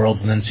Crucible of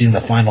Worlds and then seeing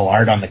the final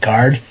art on the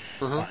card.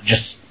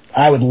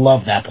 I would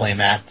love that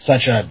playmat.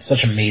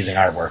 Such amazing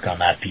artwork on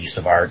that piece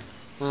of art.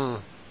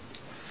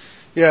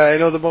 Yeah, I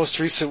know the most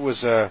recent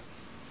was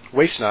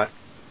Waste Not.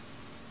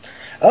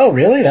 Oh,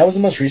 really? That was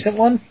the most recent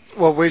one?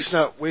 Well, Waste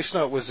Not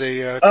was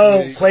a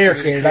player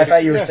created. I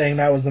thought you were saying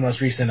that was the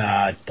most recent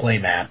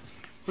playmat.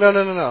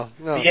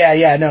 No.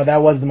 Yeah, no,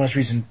 that was the most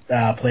recent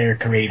player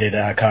created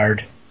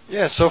card.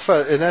 Yeah, so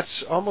far, and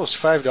that's almost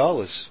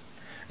 $5.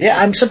 Yeah,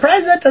 I'm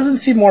surprised that doesn't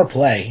see more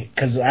play,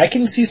 because I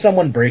can see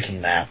someone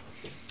breaking that.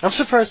 I'm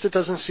surprised it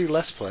doesn't see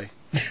less play.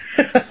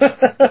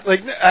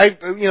 Like,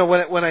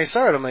 when I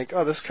saw it, I'm like,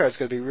 oh, this card's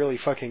gonna be really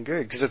fucking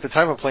good, because at the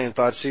time I'm playing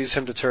Thoughtseize,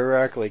 Him to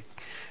Turak, like,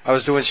 I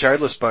was doing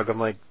Shardless Bug, I'm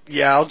like,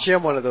 yeah, I'll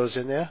jam one of those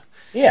in there.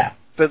 Yeah.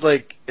 But,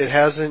 like, it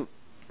hasn't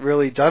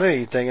really done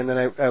anything, and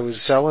then I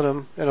was selling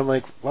them, and I'm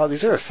like, wow,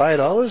 these are at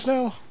 $5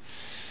 now?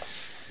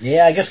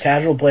 Yeah, I guess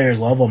casual players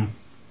love them.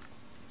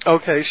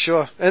 Okay,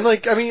 sure. And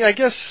I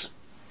guess,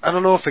 I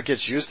don't know if it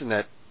gets used in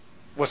that,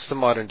 what's the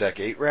modern deck,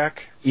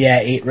 8-rack?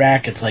 Yeah,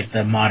 8-rack, it's like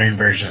the modern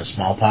version of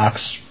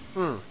Smallpox.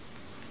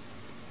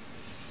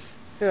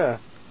 Yeah.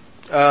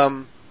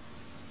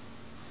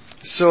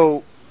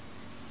 So,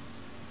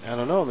 I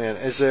don't know, man.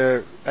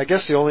 I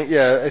guess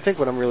I think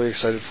what I'm really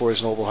excited for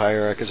is Noble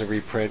Hierarch as a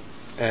reprint,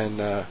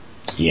 and,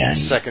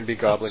 second be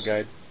Goblin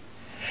Guide.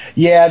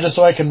 Yeah, just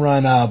so I can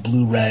run,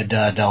 Blue-Red,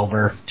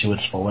 Delver to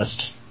its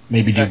fullest.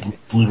 Maybe do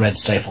Blue-Red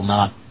Stifle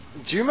Knot.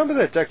 Do you remember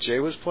that deck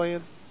Jay was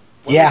playing?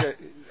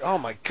 Oh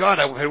my god,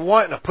 I've been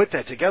wanting to put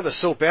that together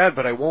so bad,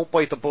 but I won't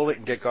bite the bullet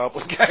and get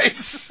Goblin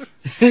Guides.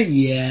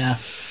 Yeah.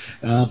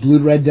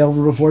 Blue-Red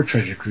Delver before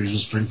Treasure Cruise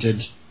was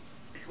printed.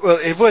 Well,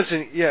 it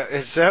wasn't,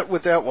 is that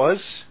what that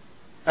was?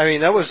 I mean,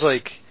 that was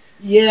like...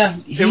 Yeah.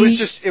 It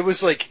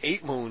was like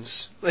 8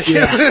 moons. Like,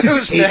 it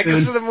was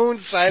Nexus of the Moon,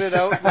 sign it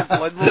out, and the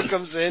Blood Moon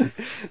comes in.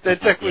 That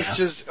deck was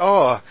just,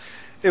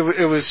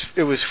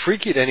 It was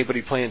freaky to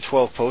anybody playing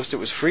 12 post. It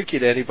was freaky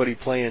to anybody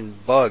playing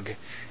Bug.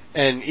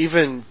 And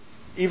even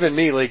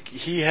me, like,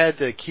 he had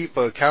to keep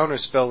a counter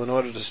spell in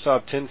order to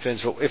stop Tin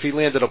Fins, but if he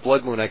landed a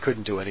Blood Moon, I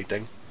couldn't do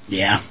anything.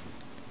 Yeah.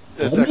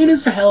 Blood Moon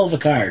is a hell of a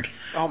card.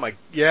 Oh my,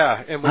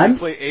 yeah, and when you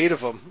play 8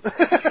 of them.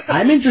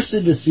 I'm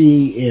interested to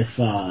see if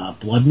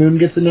Blood Moon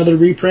gets another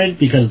reprint,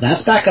 because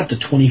that's back up to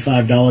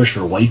 $25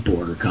 for white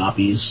border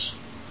copies.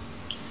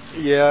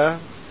 Yeah,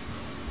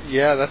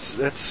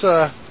 that's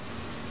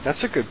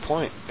That's a good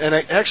point. And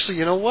actually,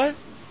 you know what?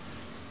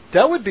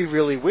 That would be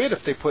really weird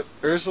if they put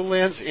Urza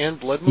lands and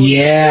Blood Moon in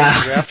the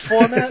same draft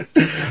format.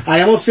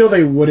 I almost feel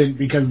they wouldn't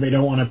because they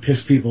don't want to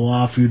piss people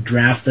off who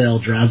draft the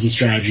Eldrazi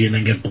strategy and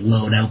then get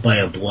blown out by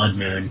a Blood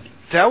Moon.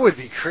 That would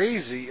be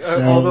crazy.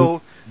 So,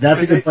 although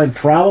that's a good point.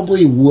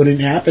 Probably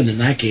wouldn't happen in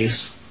that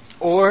case.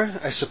 Or,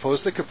 I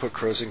suppose they could put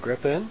Crows and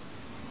Grip in.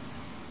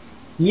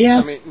 Yeah.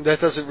 I mean, that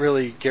doesn't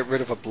really get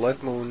rid of a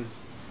Blood Moon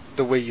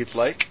the way you'd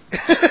like.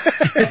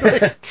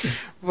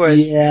 But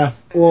yeah.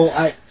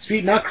 Well,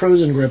 not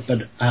Crows and Grip,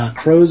 but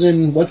Crows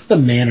and, what's the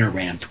mana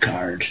ramp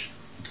card?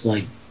 It's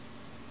like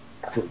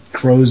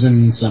Crows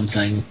and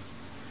something.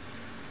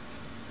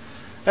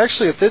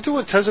 Actually, if they're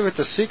doing Tezzeret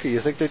the Seeker, you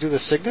think they do the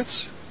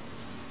Signets?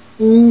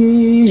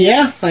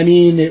 Yeah. I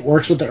mean, it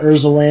works with the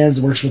Urza lands,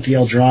 it works with the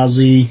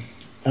Eldrazi.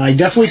 I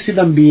definitely see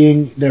them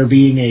being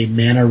a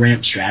mana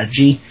ramp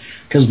strategy,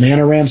 because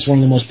mana ramp's one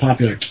of the most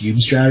popular cube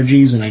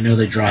strategies, and I know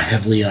they draw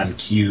heavily on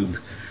cube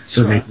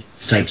for making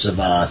these types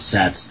of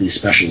sets, these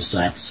special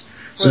sets.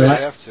 Well, so they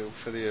have to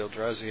for the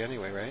Eldrazi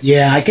anyway, right?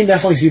 Yeah, I can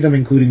definitely see them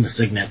including the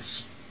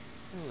Signets.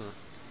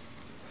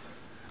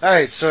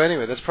 Alright, so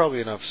anyway, that's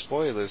probably enough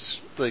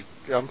spoilers. Like,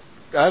 I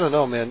don't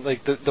know, man.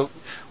 Like,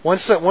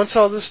 once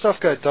all this stuff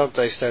got dumped,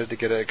 I started to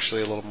get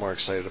actually a little more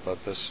excited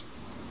about this.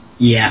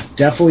 Yeah,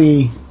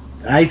 definitely.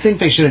 I think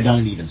they should have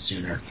done it even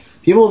sooner.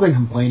 People have been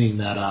complaining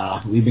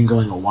that we've been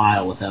going a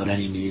while without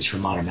any news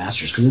from Modern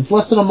Masters, because it's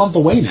less than a month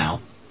away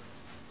now.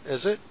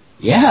 Is it?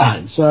 Yeah,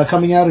 it's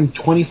coming out in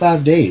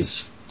 25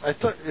 days. I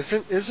thought,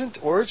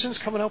 isn't Origins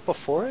coming out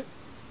before it?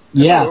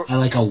 Yeah,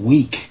 like a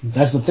week.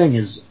 That's the thing,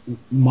 is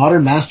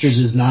Modern Masters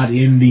is not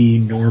in the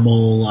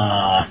normal,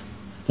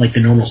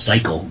 the normal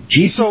cycle.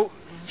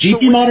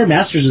 GP Modern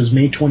Masters is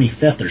May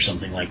 25th or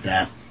something like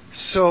that.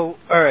 So,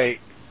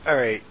 alright.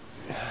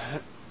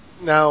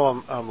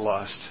 Now I'm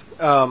lost.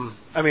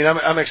 I mean,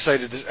 I'm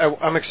excited.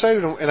 I'm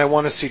excited, and I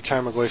want to see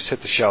Tarmogoyfs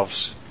hit the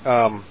shelves.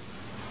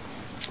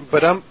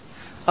 But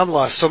I'm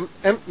lost. So,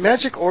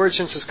 Magic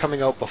Origins is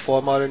coming out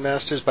before Modern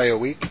Masters by a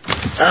week?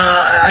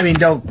 I mean,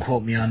 don't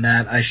quote me on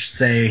that. I should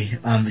say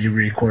on the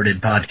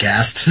recorded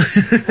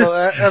podcast. Well,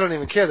 I don't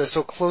even care. They're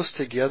so close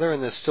together,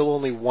 and there's still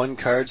only one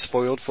card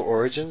spoiled for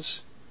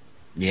Origins.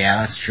 Yeah,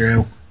 that's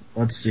true.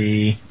 Let's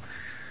see.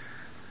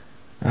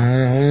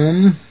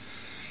 Well,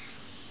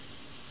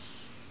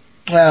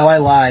 I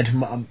lied.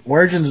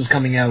 Origins is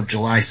coming out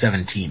July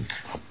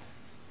 17th.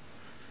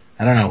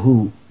 I don't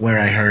know where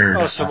I heard.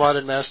 Oh, so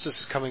Modern Masters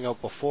is coming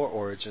out before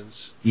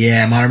Origins.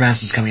 Yeah, Modern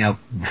Masters is coming out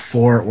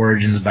before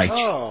Origins by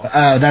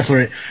that's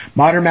where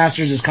Modern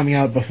Masters is coming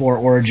out before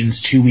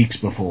Origins 2 weeks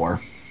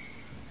before.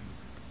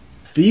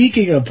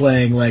 Speaking of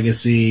playing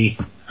Legacy,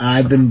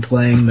 I've been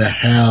playing the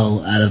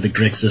hell out of the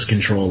Grixis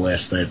control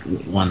list that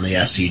won the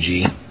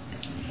SCG.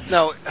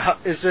 Now,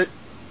 is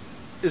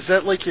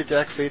that like your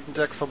deck, Phaeton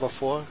deck from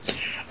before?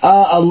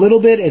 A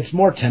little bit. It's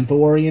more tempo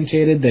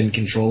orientated than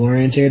control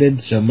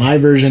orientated. So my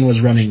version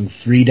was running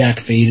 3 deck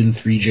Phaeton,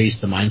 3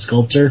 Jace the Mind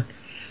Sculptor.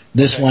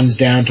 This one's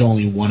down to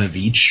only 1 of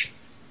each.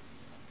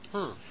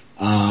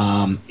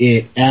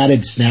 It added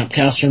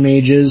Snapcaster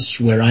Mages,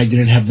 where I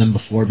didn't have them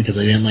before because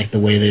I didn't like the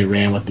way they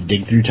ran with the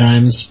dig through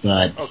times,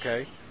 but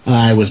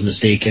I was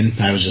mistaken.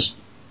 I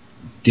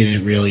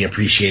didn't really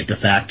appreciate the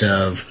fact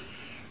of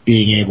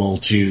being able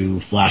to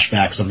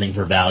flashback something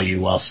for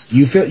value whilst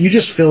you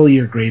just fill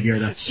your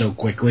graveyard up so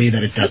quickly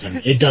that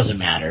it doesn't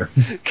matter.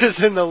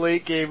 Because in the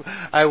late game,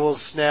 I will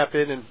snap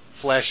in and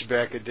flash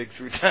back a dig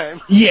through time.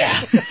 Yeah.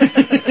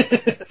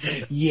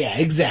 Yeah,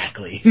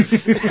 exactly.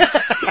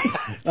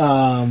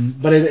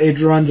 But it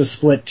runs a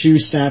split 2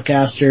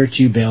 Snapcaster,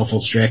 2 Baleful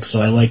Strix,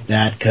 so I like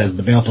that because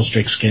the Baleful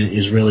Strix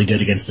is really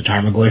good against the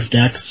Tarmogoyf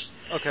decks.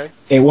 Okay.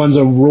 It runs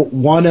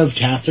 1 of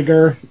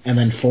Tasigur and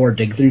then 4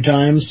 dig through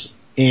times.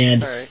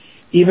 And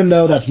even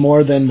though that's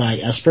more than my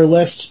Esper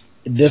list,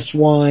 this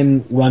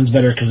one runs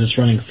better because it's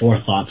running 4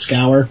 Thought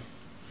Scour.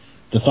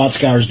 The Thought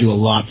Scours do a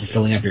lot for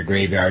filling up your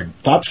graveyard.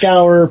 Thought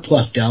Scour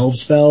plus Delve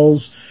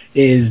spells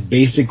is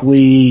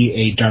basically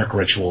a Dark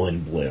Ritual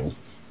in blue.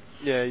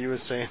 Yeah, you were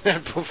saying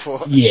that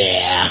before.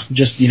 Yeah,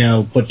 just,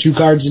 put 2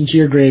 cards into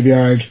your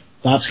graveyard.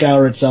 Thought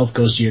Scour itself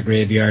goes to your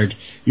graveyard.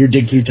 Your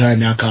dig through time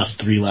now costs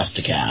 3 less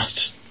to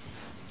cast.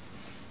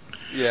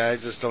 Yeah, I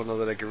just don't know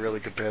that I can really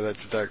compare that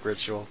to Dark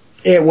Ritual.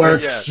 It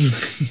works.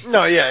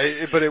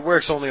 But it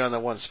works only on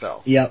that one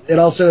spell. Yeah, it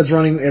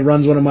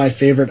runs one of my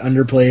favorite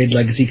underplayed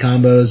legacy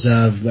combos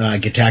of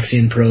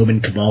Gitaxian Probe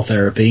and Cabal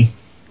Therapy.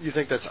 You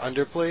think that's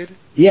underplayed?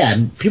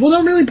 Yeah, people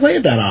don't really play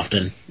it that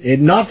often.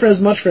 Not for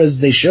as much as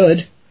they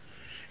should.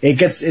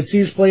 It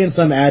sees play in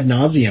some ad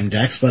nauseum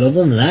decks, but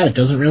other than that, it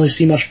doesn't really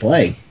see much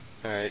play.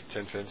 Alright,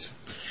 10 fins.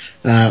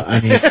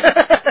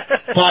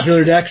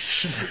 Popular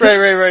decks.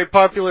 Right.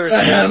 Popular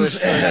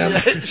established. Yeah,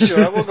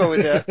 sure, we'll go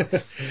with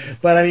that.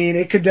 But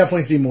it could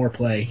definitely see more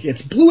play.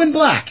 It's blue and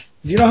black.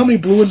 Do you know how many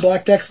blue and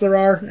black decks there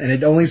are? And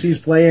it only sees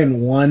play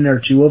in 1 or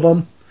 2 of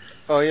them?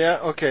 Oh yeah,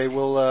 okay.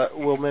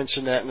 We'll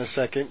mention that in a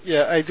second.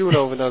 Yeah, I do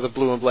know of another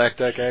blue and black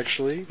deck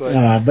actually,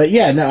 but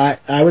yeah, no,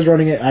 I was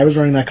running it. I was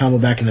running that combo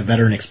back in the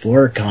Veteran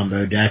Explorer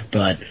combo deck,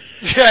 but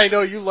yeah, I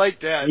know you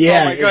like that.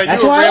 Yeah, oh my god,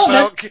 that's you were why I ramping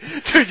love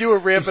out, dude. You were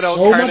ramping out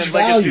so Karn much and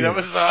Legacy. value. That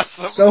was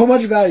awesome. So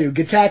much value.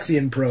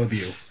 Gataxian Probe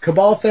you,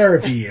 Cabal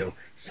Therapy you,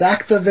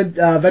 sack the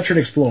Veteran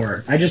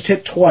Explorer. I just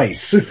hit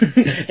twice,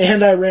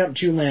 and I ramped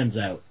 2 lands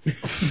out.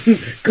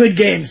 Good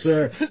game,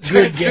 sir.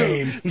 Good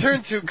game.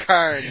 Turn 2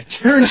 Karn.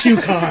 Turn 2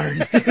 Karn.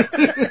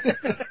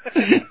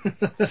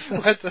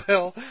 What the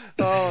hell?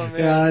 Oh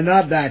man.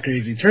 Not that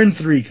crazy. Turn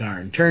 3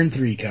 Karn. Turn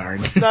 3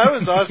 Karn. No, it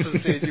was awesome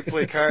seeing you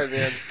play Karn,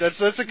 man.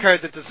 That's a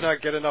card that does not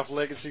get enough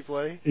Legacy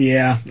play.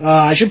 Yeah.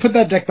 I should put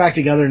that deck back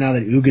together now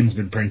that Ugin's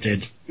been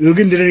printed.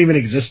 Ugin didn't even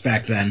exist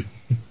back then.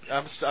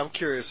 I'm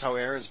curious how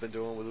Aaron's been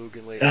doing with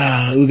Ugin lately.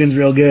 Ugin's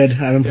real good.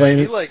 I've been playing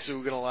he it. likes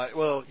Ugin a lot.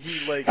 Well,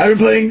 he likes... I've been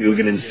playing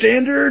Ugin in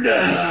Standard.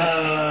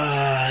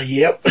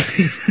 Yep.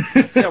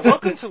 Yeah,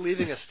 welcome to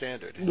Leaving a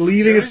Standard.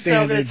 Leaving a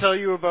Standard. Now going to tell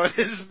you about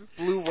his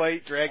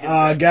blue-white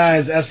dragon.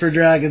 Guys, Esper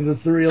Dragons,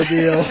 it's the real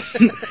deal.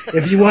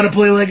 If you want to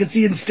play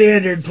Legacy in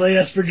Standard, play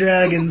Esper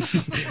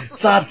Dragons.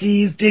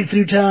 Thoughtseize, Dig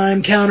Through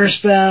Time,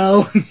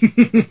 Counterspell.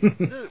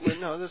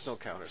 No, there's no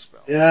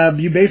Counterspell.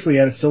 You basically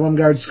had a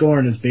Silumgard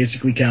Scorn is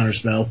basically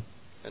Counterspell.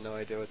 I have no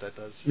idea what that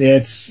does.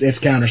 It's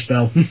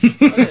Counterspell.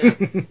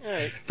 Okay.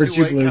 Alright. For 2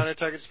 2 white blue.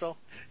 counter-target spell?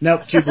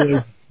 Nope, 2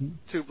 blue.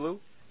 2 blue?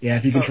 Yeah,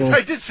 if you control...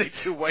 I did say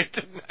 2 white,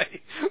 didn't I?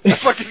 What the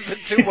fuck is the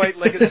 2 white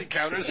Legacy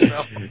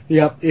counterspell?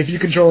 Yep, if you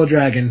control a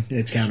dragon,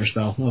 it's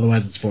Counterspell.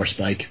 Otherwise it's Force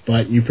Spike.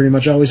 But you pretty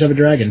much always have a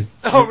dragon.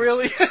 Oh,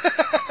 really?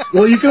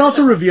 Well, you can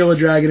also reveal a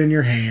dragon in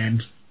your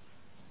hand.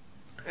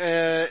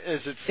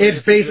 Is it?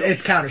 It's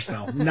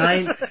Counterspell.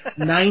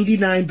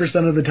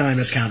 99% of the time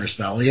it's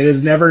Counterspell. It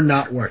has never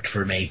not worked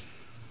for me.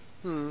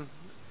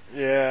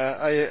 Yeah,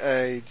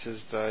 I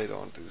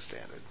don't do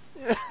Standard.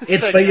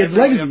 It's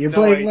Legacy. You're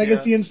playing idea.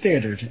 Legacy and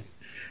Standard.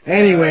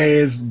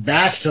 Anyways,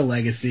 back to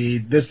Legacy.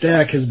 This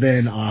deck has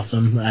been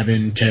awesome. I've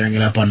been tearing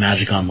it up on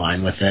Magic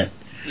Online with it.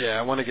 Yeah,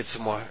 I want to get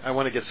some more. I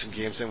want to get some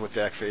games in with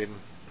Dak Faden.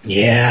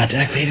 Yeah,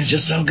 Dak Faden is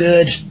just so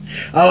good.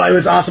 Oh, it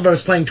was awesome. I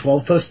was playing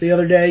 12 Post the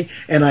other day,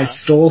 and I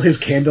stole his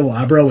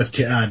Candelabra with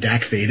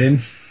Dak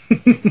Faden.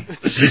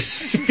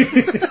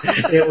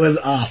 It was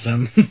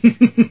awesome.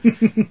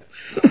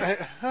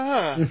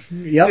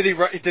 Yep.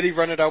 Did he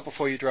run it out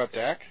before you dropped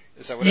Dak?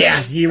 Is that what?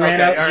 Yeah, he ran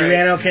out. Right. He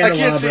ran out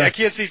Candelabra. I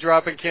can't see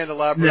dropping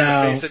Candelabra in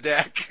the face of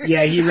Dak.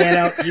 Yeah, he ran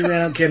out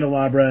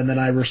Candelabra, and then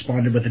I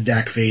responded with a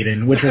Dak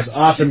Faden, which was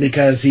awesome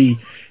because he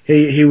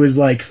was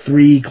like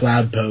 3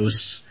 Cloud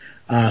Posts.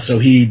 So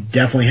he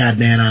definitely had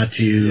mana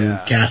to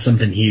cast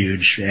something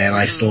huge, and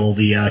I stole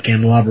the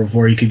Candelabra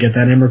before he could get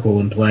that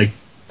Emrakul in play.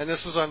 And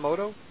this was on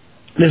Moto?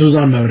 This was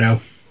on Moto.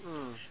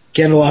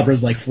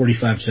 Candelabra's like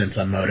 45 cents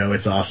on Moto.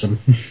 It's awesome.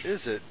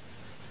 Is it?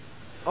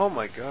 Oh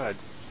my god.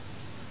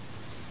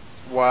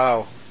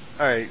 Wow.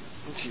 Alright.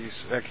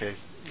 Jeez. Okay.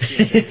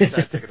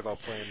 Start thinking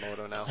about playing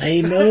Moto now.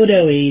 Hey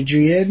Moto,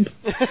 Adrian.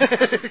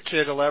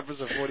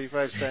 Candelabras are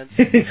 45 cents.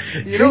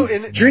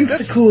 Drink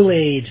the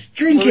Kool-Aid.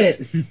 Drink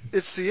it.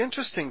 It's the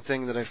interesting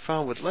thing that I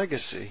found with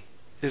Legacy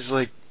is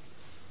like,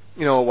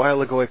 a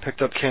while ago I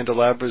picked up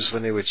Candelabras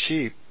when they were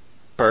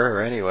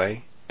cheaper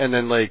anyway, and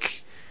then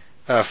like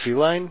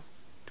Feline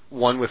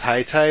won with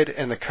High Tide,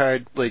 and the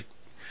card like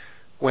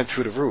went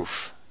through the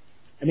roof.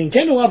 I mean,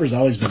 Candelabra's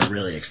always been a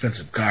really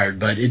expensive card,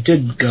 but it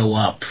did go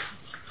up.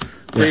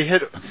 They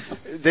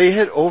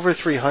hit over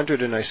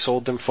 300, and I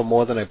sold them for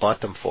more than I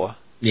bought them for.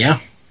 Yeah.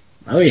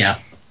 Oh yeah.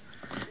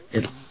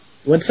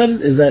 What's that?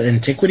 Is that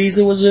Antiquities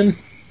it was in?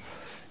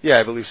 Yeah,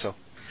 I believe so.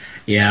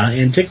 Yeah,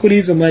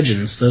 Antiquities and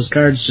Legends. Those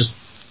cards just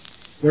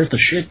worth a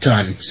shit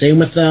ton. Same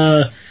with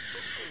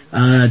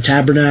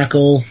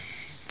Tabernacle.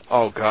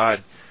 Oh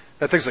god.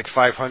 That thing's like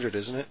 500,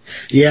 isn't it?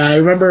 Yeah, I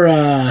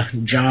remember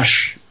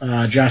Josh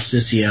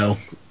Sissio,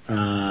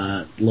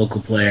 local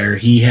player,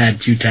 he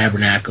had 2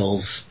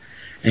 Tabernacles,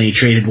 and he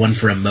traded one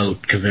for a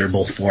Moat because they were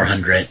both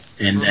 400,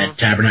 and that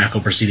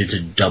Tabernacle proceeded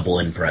to double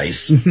in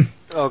price.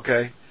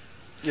 Okay.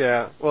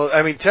 Yeah. Well,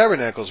 I mean,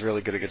 Tabernacle's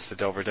really good against the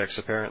Delver decks,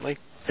 apparently.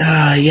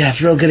 Yeah,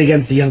 it's real good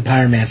against the Young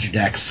Pyromancer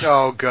decks.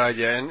 Oh god,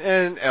 yeah,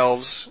 and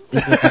Elves.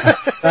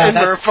 And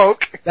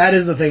Merfolk. That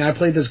is the thing. I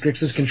played this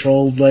Grixis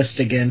controlled list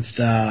against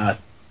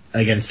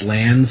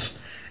Lands,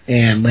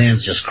 and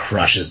Lands just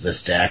crushes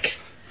this deck.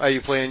 Are you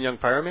playing Young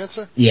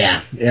Pyromancer?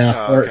 Yeah,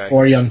 okay.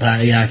 4 Young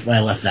Pyromancer. Yeah, I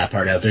left that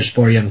part out. There's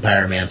 4 Young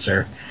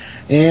Pyromancer.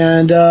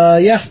 And,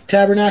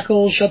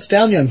 Tabernacle shuts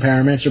down Young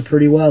Pyromancer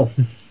pretty well.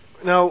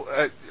 Now,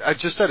 I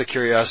just out of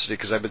curiosity,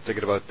 because I've been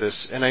thinking about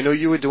this, and I know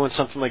you were doing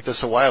something like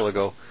this a while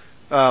ago.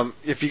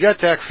 If you got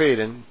Dak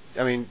Faden,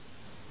 I mean,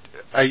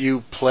 are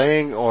you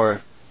playing,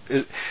 or...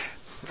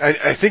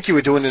 I think you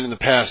were doing it in the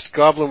past,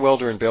 Goblin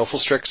Welder and Baleful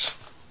Strix?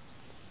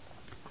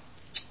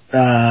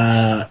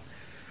 I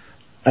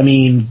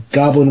mean,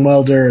 Goblin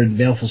Welder and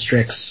Baleful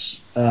Strix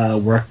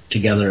work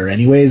together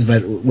anyways,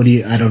 but what do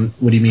you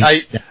mean?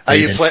 Are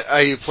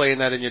you playing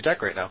that in your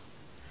deck right now?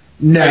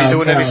 No, Are you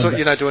doing no,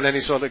 you're not doing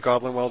any sort of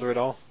Goblin Welder at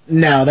all?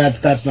 No,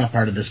 that's not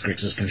part of this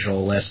Grixis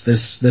control list.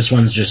 This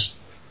one's just,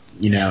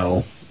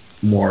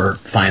 more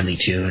finely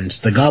tuned.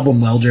 The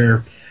Goblin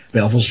Welder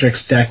Baleful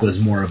Strix deck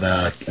was more of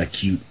a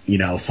cute,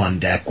 fun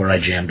deck where I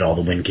jammed all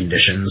the win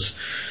conditions.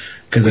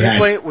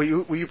 Were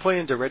you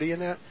playing Doretti in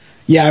that?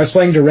 Yeah, I was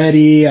playing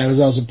Doretti. I was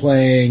also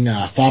playing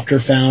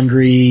Thopter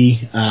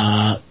Foundry,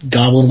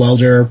 Goblin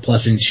Welder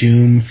plus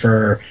Entomb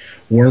for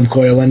Worm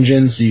Coil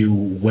Engine, so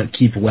you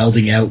keep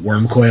welding out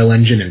Worm Coil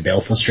Engine and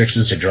Baleful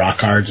Strixes to draw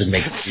cards and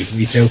make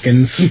 3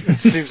 tokens. It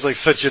seems like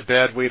such a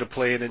bad way to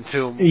play an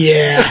Entomb.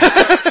 Yeah.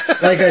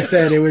 Like I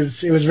said, it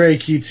was very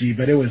cutesy,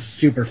 but it was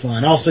super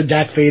fun. Also,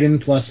 Dak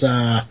Faden plus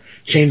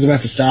Chains of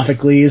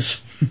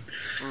Mephistopheles.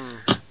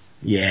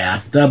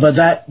 Yeah, but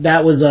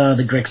that was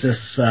the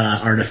Grixis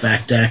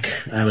artifact deck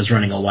I was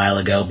running a while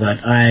ago,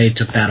 but I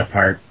took that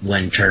apart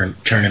when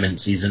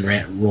tournament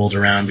season rolled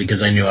around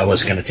because I knew I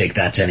wasn't going to take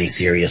that to any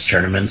serious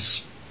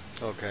tournaments.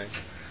 Okay.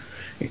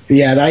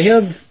 Yeah, I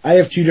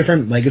have 2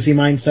 different Legacy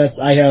mindsets.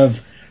 I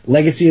have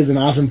Legacy is an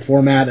awesome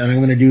format, and I'm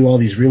going to do all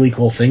these really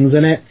cool things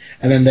in it,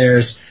 and then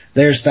there's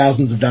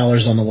thousands of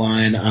dollars on the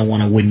line. I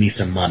want to win me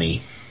some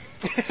money.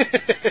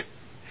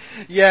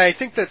 Yeah, I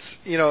think that's,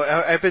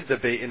 I've been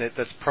debating it.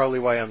 That's probably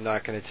why I'm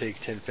not going to take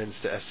Tin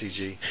Fins to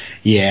SCG.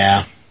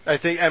 Yeah. I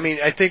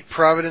think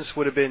Providence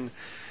would have been,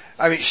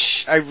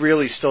 I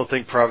really still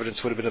think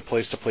Providence would have been a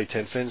place to play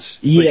Tin Fins.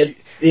 Yeah.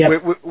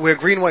 Where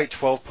Green-White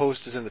 12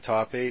 post is in the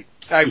top 8,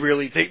 I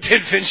really think Tin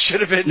Fins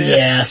should have been there.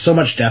 Yeah, so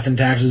much death and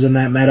taxes in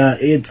that meta.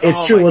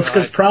 It's true. It's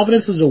because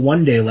Providence is a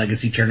 1-day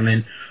Legacy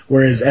tournament,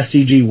 whereas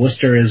SCG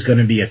Worcester is going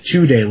to be a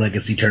 2-day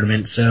Legacy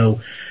tournament, so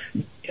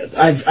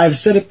I've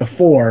said it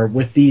before,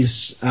 with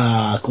these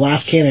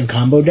glass cannon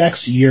combo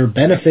decks, you're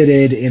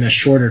benefited in a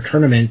shorter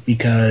tournament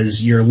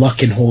because your luck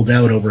can hold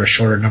out over a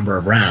shorter number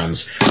of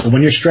rounds. But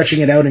when you're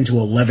stretching it out into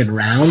 11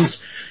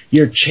 rounds,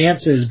 your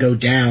chances go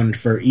down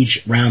for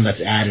each round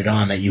that's added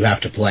on that you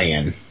have to play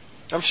in.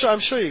 I'm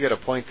sure you got a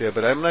point there,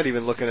 but I'm not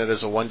even looking at it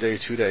as a 1-day,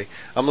 2-day.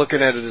 I'm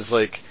looking at it as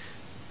like,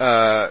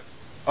 on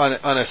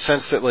a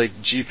sense that like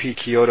GP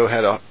Kyoto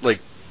had a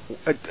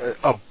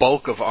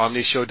bulk of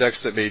Omni Show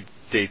decks that made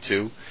day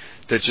 2.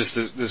 That just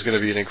there's going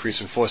to be an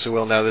increase in force of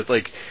will now that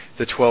like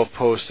the 12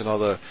 post and all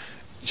the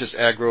just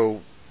aggro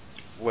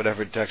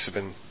whatever decks have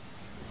been.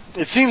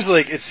 It seems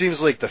like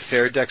the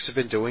fair decks have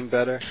been doing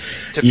better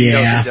to beat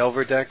out the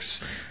Delver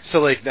decks.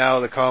 So like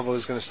now the combo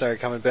is going to start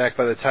coming back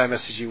by the time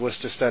SCG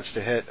Worcester starts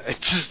to hit. I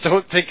just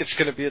don't think it's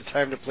going to be a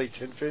time to play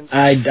Tin Fins.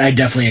 I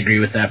definitely agree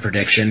with that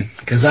prediction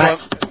because I'm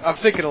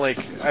thinking like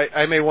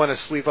I may want to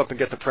sleep up and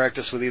get the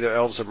practice with either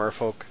Elves or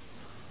Merfolk.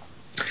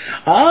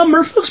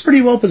 Merfolk's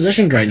pretty well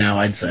positioned right now,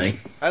 I'd say.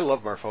 I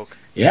love Merfolk.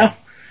 Yeah.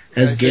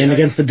 Has game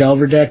against the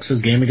Delver decks,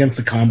 has game against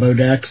the combo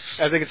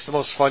decks. I think it's the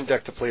most fun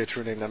deck to play a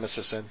True Name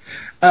Nemesis in.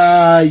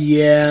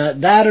 Yeah,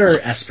 that or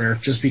Esper,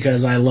 just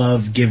because I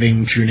love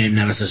giving True Name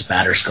Nemesis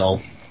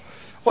Batterskull.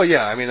 Well,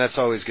 yeah, that's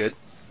always good.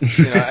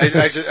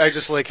 I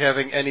just like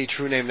having any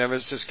True Name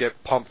Nemesis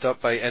get pumped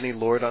up by any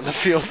Lord on the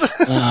field.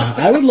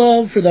 I would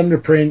love for them to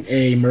print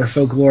a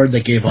Merfolk Lord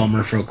that gave all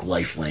Merfolk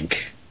lifelink.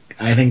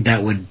 I think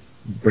that would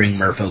bring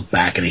Merfolk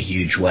back in a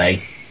huge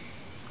way.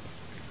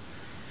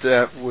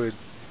 That would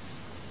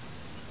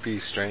be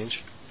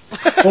strange.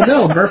 Well,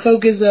 no,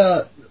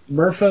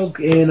 Merfolk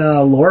in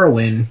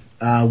Lorwyn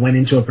went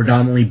into a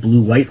predominantly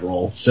blue-white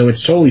role, so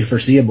it's totally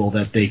foreseeable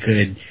that they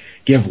could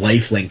give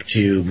lifelink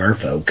to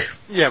Merfolk.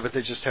 Yeah, but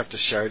they just have to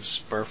shard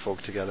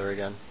Merfolk together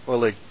again, or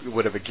like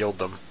whatever guild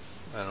them.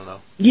 I don't know.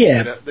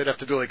 Yeah, they'd have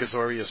to do like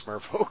Azorius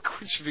Merfolk,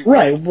 which would be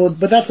right. weird. Well,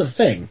 but that's the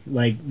thing.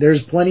 Like,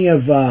 there's plenty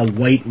of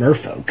white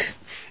Merfolk.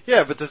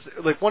 Yeah, but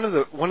one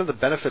of the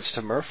benefits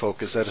to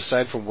Merfolk is that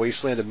aside from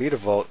Wasteland and Meter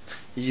Vault,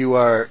 you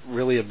are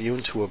really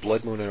immune to a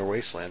Blood Moon or a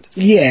Wasteland.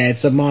 Yeah,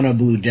 it's a mono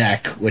blue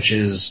deck, which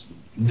is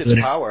it's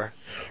power.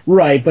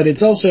 Right, but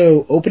it's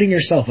also opening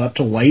yourself up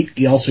to white.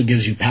 It also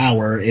gives you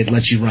power. It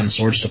lets you run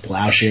Swords to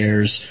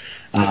Plowshares.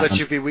 It lets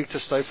you be weak to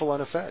Stifle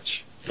on a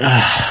fetch.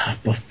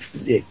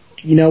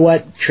 You know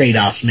what?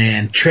 Trade-offs,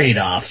 man.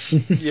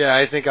 Trade-offs. Yeah,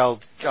 I think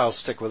I'll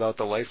stick without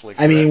the lifelink.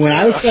 I mean, when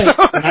I was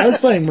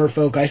playing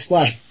Merfolk, I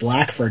splashed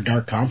black for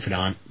Dark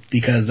Confidant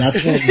because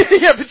that's when.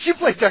 Yeah, but you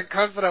play Dark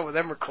Confidant with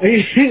Emrakul.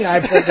 I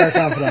played Dark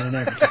Confidant and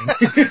everything.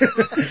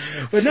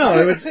 But no,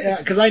 it was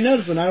because I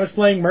noticed when I was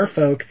playing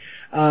Merfolk,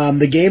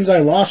 the games I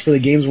lost were the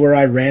games where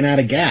I ran out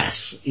of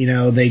gas.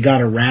 They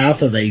got a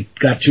Wrath or they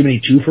got too many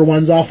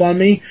 2-for-1s off on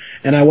me,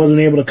 and I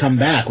wasn't able to come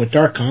back. With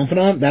Dark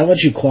Confidant, that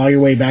lets you claw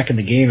your way back in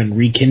the game and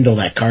rekindle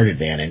that card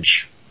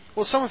advantage.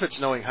 Well, some of it's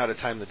knowing how to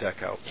time the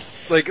deck out.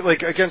 Like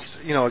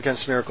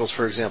against Miracles,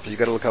 for example, you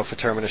gotta look out for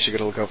Terminus, you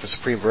gotta look out for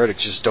Supreme Verdict,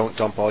 just don't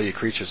dump all your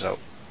creatures out.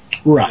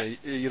 Right.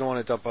 You don't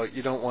want to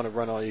you don't want to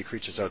run all your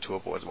creatures out to a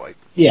board wipe.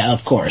 Yeah,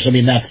 of course. I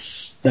mean,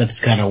 that's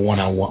kind of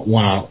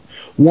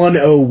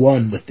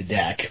 101 with the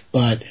deck.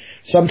 But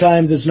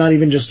sometimes it's not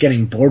even just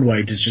getting board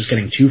wiped, it's just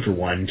getting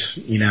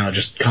 2-for-1,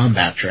 just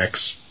combat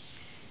tricks.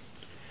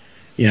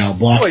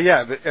 block. Well,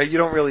 yeah, but you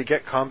don't really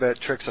get combat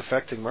tricks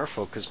affecting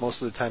merfolk, because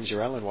most of the times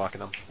you're island walking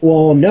them.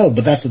 Well, no,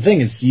 but that's the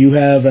thing, is you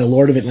have a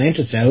Lord of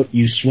Atlantis out,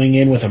 you swing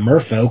in with a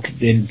merfolk,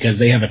 because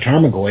they have a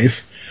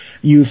Tarmogoyf,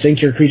 you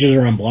think your creatures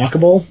are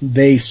unblockable,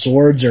 they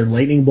swords or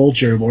lightning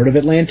bolt your Lord of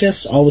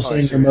Atlantis, all of a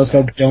sudden your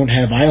merfolk don't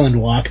have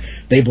island walk,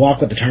 they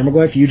block with the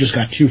Tarmogoyf, you just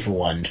got 2 for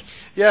 1.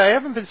 Yeah, I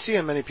haven't been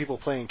seeing many people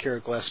playing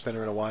Carrot Glass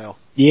Spinner in a while.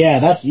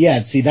 Yeah,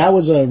 see, that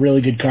was a really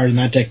good card in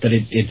that deck, but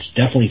it's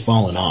definitely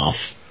fallen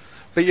off.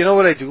 But you know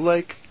what I do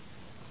like?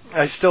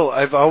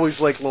 I've always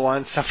liked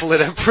Luan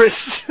Cephalid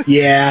Empress.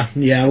 Yeah.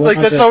 Like,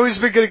 that's always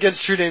been good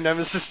against True Name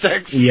Nemesis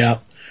decks. Yeah.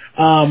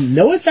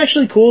 No, it's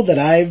actually cool that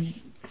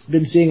I've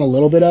been seeing a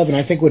little bit of, and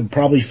I think would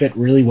probably fit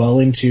really well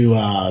into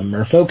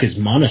Merfolk, is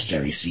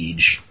Monastery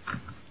Siege.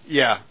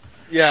 Yeah,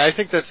 I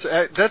think that's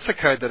a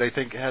card that I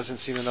think hasn't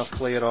seen enough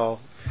play at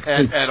all.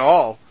 At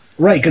all.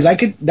 Right, because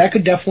that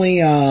could definitely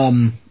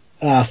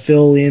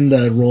fill in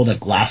the role that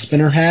Glass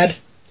Spinner had.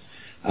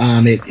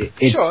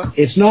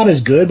 It's not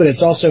as good, but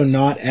it's also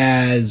not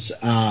as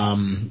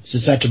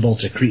susceptible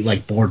to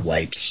like board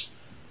wipes.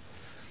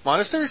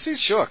 Monastery Siege,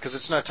 sure, because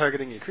it's not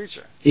targeting your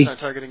creature. It's not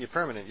targeting your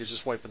permanent. You're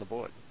just wiping the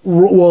board.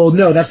 Well,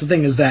 no, that's the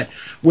thing, is that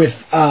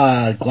with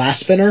Glass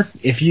Spinner,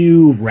 if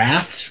you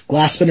Wrath,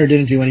 Glass Spinner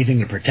didn't do anything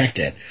to protect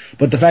it.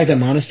 But the fact that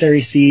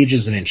Monastery Siege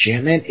is an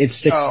enchantment, it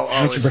sticks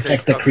around to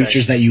protect the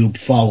creatures that you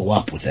follow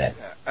up with it.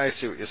 I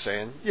see what you're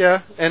saying.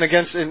 Yeah, and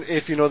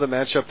if you know the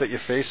matchup that you're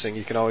facing,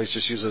 you can always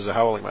just use it as a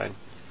Howling Mine.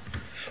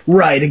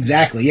 Right,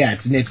 exactly. Yeah,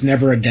 it's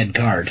never a dead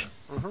card.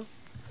 Mm-hmm.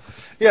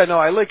 Yeah, no,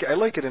 I like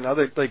it in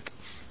other, like,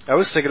 I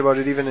was thinking about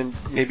it even in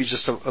maybe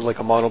just like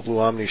a mono blue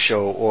Omni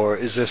show, or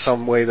is there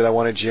some way that I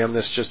want to jam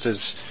this just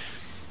as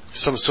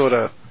some sort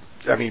of,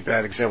 I mean,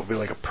 bad example would be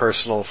like a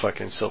personal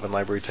fucking Sylvan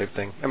Library type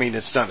thing. I mean,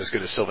 it's not as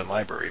good as Sylvan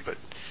Library, but,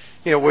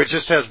 where it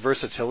just has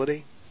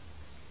versatility.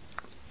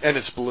 And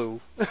it's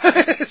blue.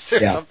 Is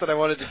there something I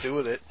wanted to do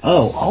with it?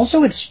 Oh,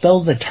 also it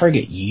spells that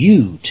target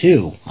you,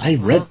 too. I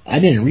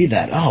didn't read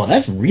that. Oh,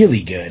 that's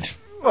really good.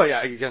 Well,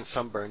 yeah, against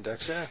some burn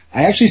decks, yeah.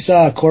 I actually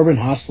saw Corbin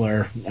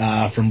Hostler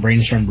from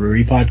Brainstorm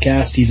Brewery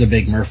podcast. He's a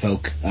big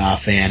Merfolk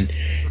fan,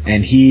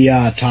 and he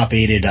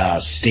top-aided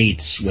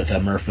States with a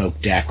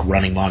Merfolk deck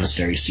running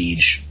Monastery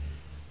Siege.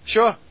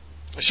 Sure,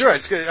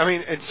 it's good. I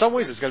mean, in some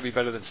ways it's going to be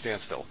better than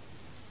Standstill.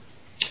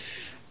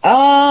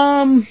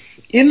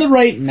 In the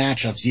right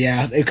matchups,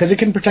 yeah, because it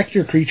can protect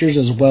your creatures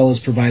as well as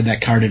provide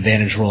that card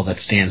advantage roll that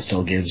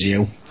Standstill gives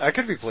you. I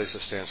could replace a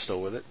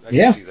Standstill with it. I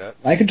can see that.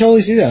 I could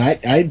totally see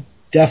that. I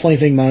definitely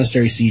think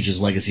Monastery Siege is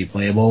legacy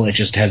playable. It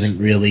just hasn't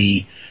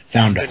really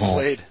found a home.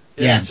 Played.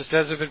 Yeah, it just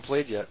hasn't been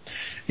played yet.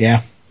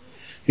 Yeah.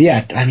 But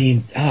yeah, I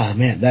mean,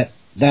 that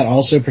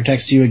also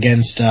protects you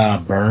against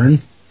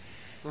burn.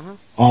 Mm-hmm.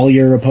 All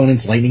your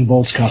opponent's lightning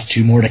bolts cost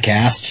 2 more to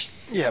cast.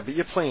 Yeah, but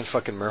you're playing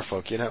fucking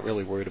Merfolk. You're not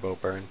really worried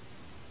about burn.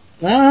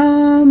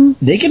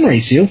 They can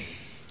race you.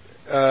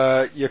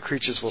 Your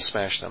creatures will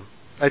smash them.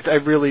 I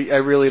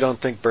really don't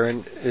think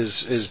burn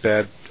is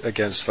bad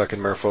against fucking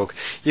Merfolk.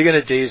 You're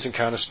gonna daze and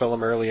counterspell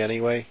them early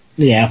anyway.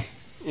 Yeah.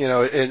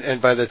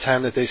 And by the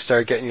time that they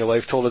start getting your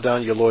life total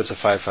down, your lords are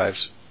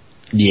 5/5s.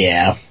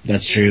 Yeah,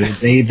 that's true.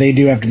 They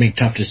do have to make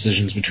tough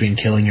decisions between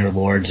killing your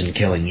lords and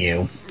killing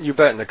you. You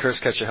bet, and the Curse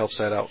Catcher helps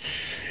that out.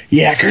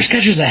 Yeah, Curse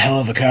Catcher's a hell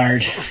of a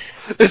card.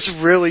 It's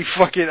really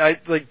fucking,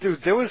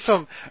 dude, there was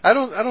some, I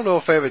don't know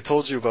if I ever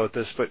told you about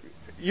this, but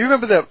you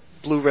remember that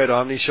blue-red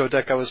Omni show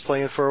deck I was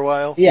playing for a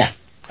while? Yeah.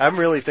 I'm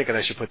really thinking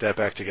I should put that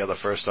back together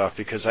first off,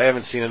 because I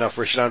haven't seen enough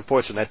Rishadan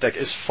ports, and that deck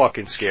is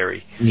fucking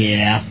scary.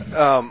 Yeah.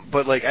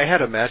 But like, I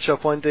had a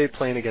matchup one day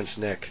playing against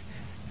Nick,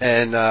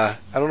 and I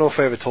don't know if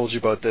I ever told you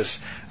about this.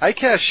 I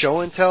cast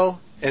Show and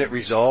Tell, and it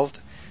resolved.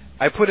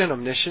 I put in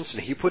Omniscience,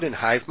 and he put in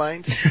Hive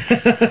Mind.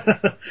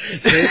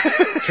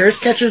 Curse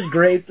Catcher's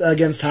great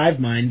against Hive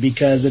Mind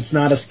because it's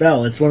not a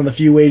spell. It's one of the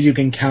few ways you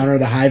can counter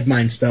the Hive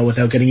Mind spell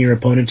without getting your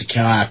opponent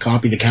to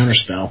copy the counter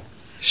spell.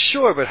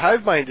 Sure, but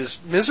Hive Mind is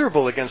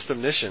miserable against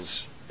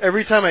Omniscience.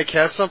 Every time I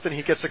cast something,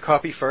 he gets a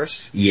copy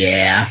first.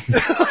 Yeah.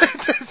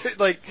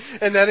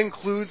 And that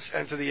includes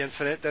Enter the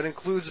Infinite, that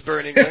includes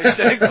Burning Wish,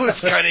 that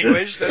includes Cunning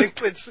Wish, that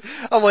includes,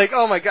 I'm like,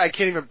 oh my god, I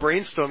can't even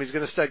brainstorm, he's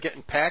gonna start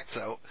getting pacts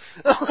out.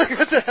 I'm like,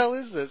 what the hell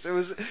is this?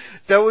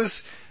 That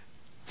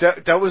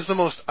was the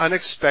most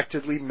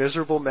unexpectedly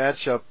miserable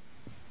matchup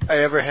I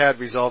ever had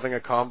resolving a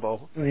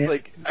combo. Yeah.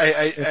 Like,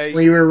 if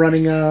we were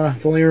running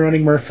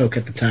Merfolk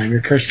at the time, your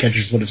Curse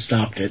Catchers would have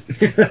stopped it.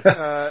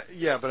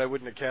 Yeah, but I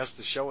wouldn't have cast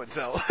the Show and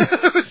Tell.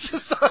 It was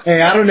just awesome.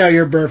 Hey, I don't know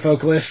your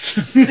Merfolk list.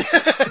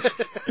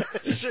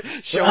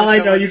 For all I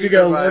know, you could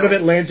go Lord of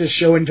Atlantis,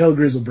 Show and Tell,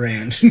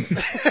 Grizzlebrand.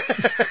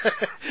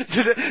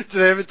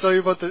 Did I ever tell you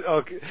about the?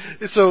 Okay,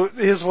 so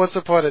here's Once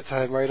Upon a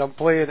Time, right? I'm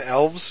playing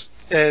Elves,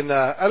 and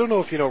I don't know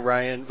if you know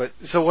Ryan, but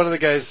so one of the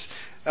guys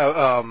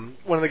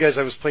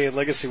I was playing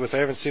Legacy with, I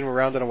haven't seen him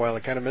around in a while. I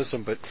kind of miss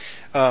him, but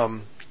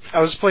I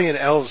was playing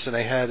Elves, and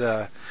I had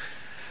a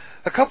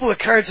couple of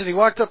cards, and he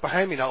walked up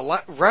behind me. Now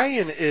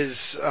Ryan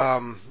is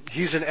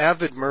he's an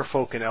avid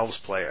Merfolk and Elves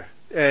player,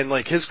 and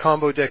like his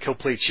combo deck, he'll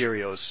play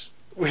Cheerios.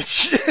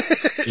 which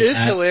is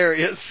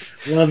hilarious.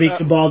 Love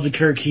Cabal's a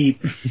Kirk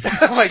Heap.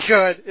 Oh my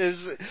god.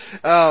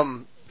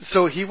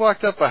 So he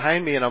walked up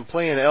behind me and I'm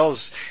playing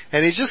elves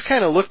and he just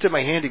kind of looked at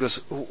my hand. He goes,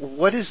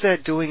 "What is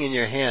that doing in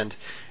your hand?"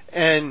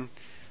 And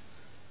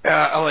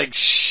I'm like,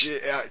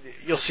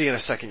 you'll see in a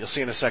second.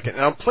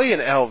 And I'm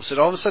playing elves and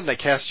all of a sudden I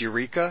cast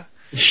Eureka.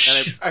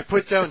 And I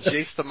put down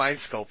Jace the Mind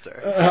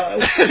Sculptor.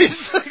 And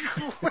he's like,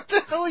 "What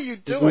the hell are you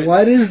doing?"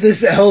 What is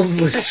this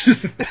elves list?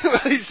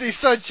 He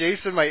saw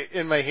Jace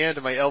in my hand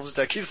in my elves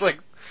deck. He's like,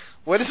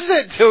 "What is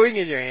that doing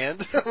in your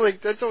hand?" I'm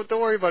like, don't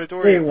worry about it.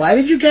 Wait, why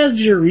did you cast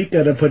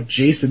Eureka to put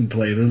Jace in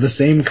play? They're the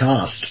same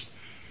cost.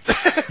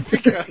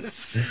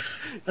 Because.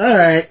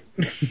 Alright.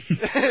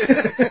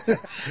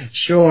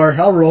 Sure,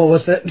 I'll roll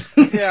with it.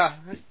 Yeah,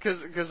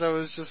 because I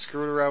was just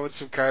screwing around with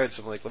some cards.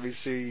 I'm like, let me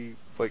see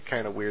what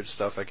kind of weird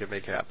stuff I can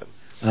make happen.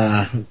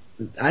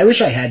 I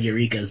wish I had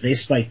Eurekas. They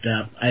spiked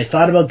up. I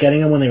thought about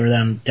getting them when they were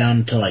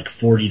down to like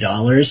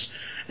 $40,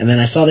 and then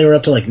I saw they were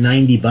up to like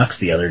 $90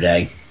 the other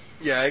day.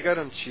 Yeah, I got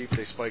them cheap.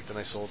 They spiked and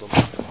I sold them.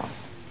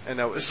 And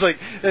that was like,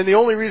 and the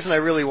only reason I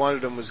really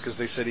wanted them was because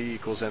they said E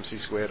equals MC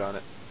squared on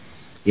it.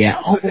 Yeah.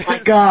 Oh my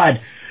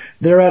god.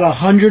 They're at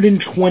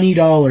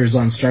 $120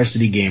 on Star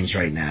City Games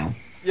right now.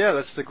 Yeah,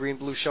 that's the green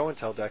blue show and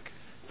tell deck.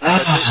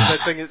 Ah.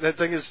 That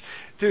thing is,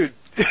 dude.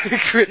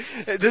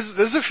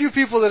 There's a few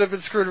people that have been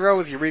screwed around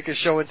with Eureka,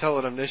 Show and Tell,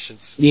 and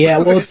Omniscience. Yeah,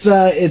 well, it's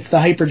the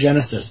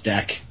Hypergenesis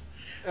deck.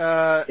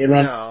 It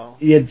runs. No.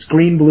 It's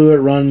green blue. It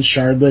runs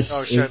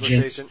Shardless,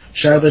 Agent.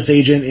 Shardless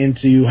Agent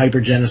into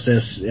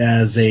Hypergenesis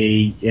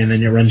and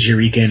then it runs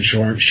Eureka and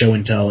Show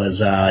and Tell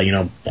as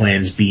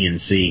plans B and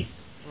C.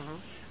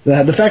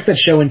 Mm-hmm. The fact that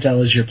Show and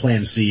Tell is your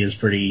plan C is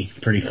pretty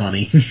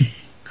funny.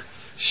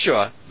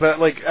 Sure, but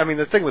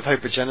the thing with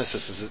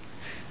Hypergenesis is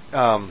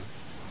that,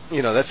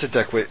 that's a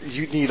deck where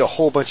you need a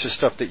whole bunch of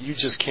stuff that you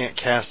just can't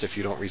cast if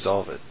you don't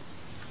resolve it.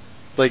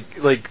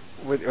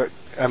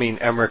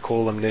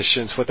 Emrakul,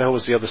 Omniscience, what the hell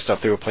was the other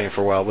stuff they were playing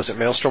for a while? Was it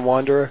Maelstrom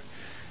Wanderer?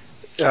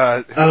 When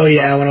I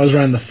was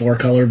running the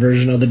 4-color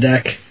version of the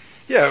deck.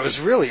 Yeah, it was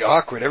really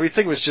awkward.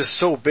 Everything was just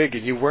so big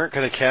and you weren't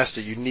going to cast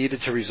it. You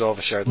needed to resolve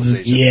a Shardless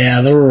Agent.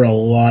 Yeah, there were a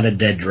lot of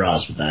dead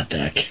draws with that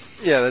deck.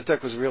 Yeah, that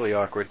deck was really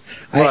awkward.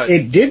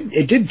 It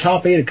did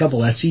top 8 a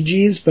couple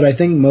SCGs, but I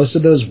think most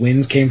of those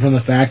wins came from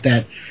the fact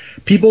that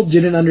people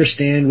didn't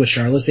understand with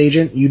Shardless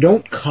Agent. You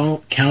don't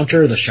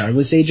counter the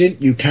Shardless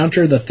Agent, you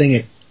counter the thing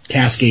it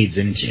cascades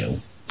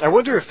into. I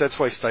wonder if that's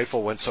why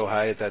Stifle went so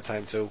high at that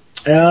time too.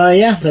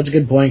 Yeah, that's a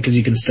good point, because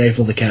you can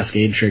stifle the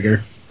cascade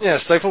trigger. Yeah,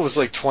 Stifle was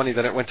like 20,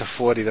 then it went to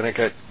 40, then it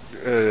got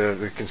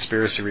the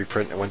Conspiracy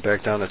reprint and it went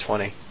back down to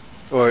 20.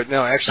 Or,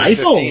 no, actually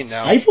 15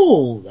 now.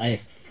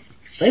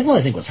 Stifle,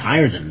 I think, was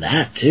higher than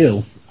that,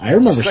 too. I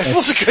remember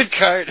Stifle's a good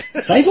card.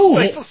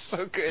 Stifle's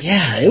so good.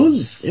 Yeah, it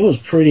was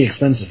pretty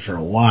expensive for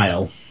a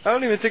while. I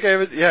don't even think I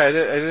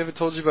never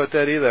told you about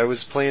that either. I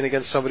was playing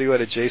against somebody who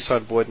had a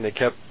JSON board and they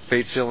kept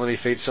fate sealing me.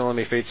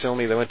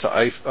 They went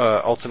to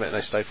Ultimate and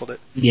I stifled it.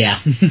 Yeah.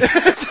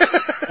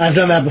 I've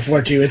done that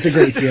before too. It's a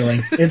great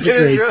feeling.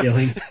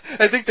 Feeling.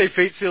 I think they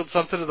fate sealed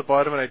something to the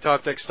bottom and I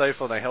top deck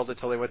Stifle and I held it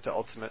till they went to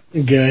Ultimate.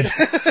 Good.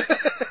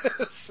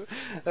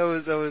 That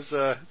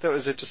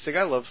was interesting.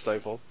 I love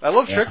Stifle. I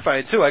love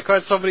Trickbind too. I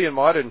caught somebody in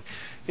Modern.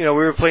 We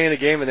were playing a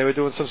game and they were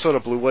doing some sort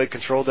of blue-white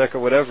control deck or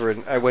whatever,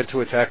 and I went to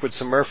attack with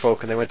some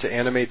Merfolk and they went to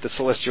animate the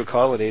Celestial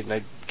Colonnade and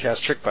I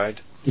cast Trickbind.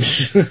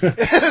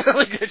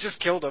 I just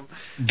killed them.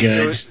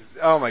 Good.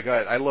 Oh my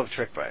god, I love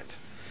Trickbind.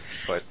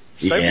 But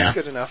Stifle's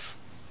good enough.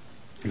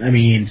 I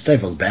mean,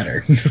 Stifle's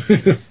better.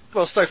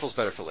 Well, Stifle's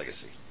better for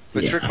Legacy.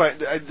 But Trickbind,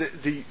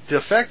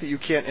 the fact that you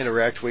can't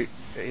interact with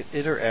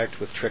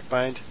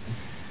Trickbind,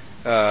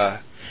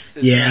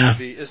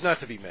 is not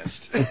to be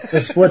missed. The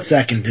split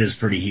second is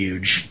pretty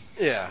huge.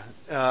 Yeah.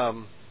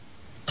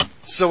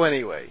 So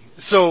anyway,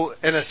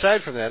 and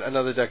aside from that,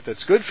 another deck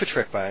that's good for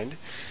Trickbind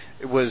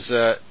was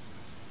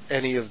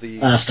any of the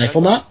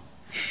Stifle Knot.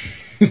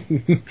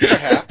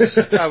 Perhaps.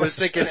 I was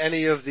thinking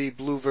any of the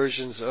blue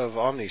versions of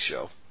Omni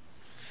Show.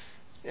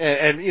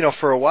 And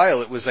for a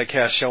while it was I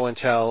cast Show and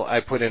Tell, I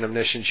put in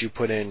Omniscience, you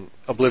put in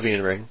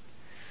Oblivion Ring.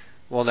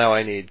 Well, now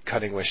I need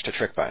Cutting Wish to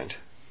Trickbind.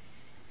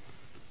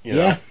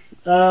 Yeah.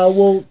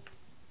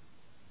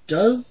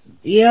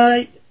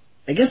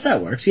 I guess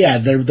that works. Yeah,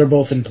 they're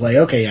both in play.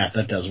 Okay, yeah,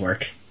 that does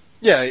work.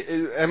 Yeah,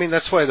 I mean,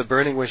 that's why the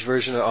Burning Wish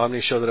version of Omni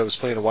Show that I was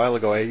playing a while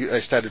ago, I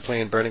started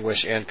playing Burning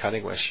Wish and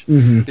Cunning Wish.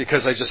 Mm-hmm.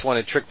 Because I just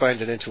wanted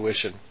Trickbind and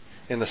Intuition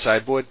in the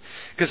sideboard.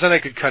 Because then I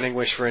could Cunning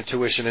Wish for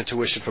Intuition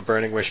for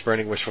Burning Wish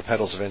for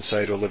Petals of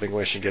Insight or Living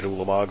Wish and get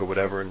Ulamog or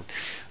whatever. And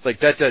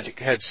that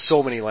had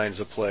so many lines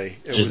of play.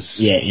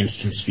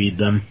 Instant speed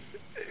them.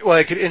 Well,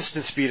 I could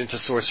instant speed into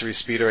Sorcery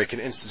Speed, or I can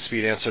instant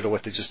speed answer to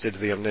what they just did to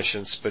the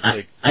Omniscience.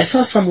 But I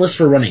saw some lists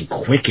for running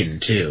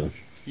Quicken too.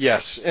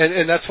 Yes,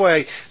 and that's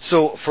why.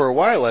 So for a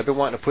while, I've been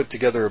wanting to put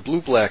together a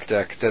blue-black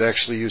deck that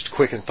actually used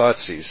Quicken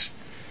Thoughtseize.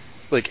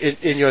 Like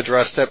in your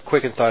draw step,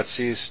 Quicken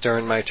Thoughtseize,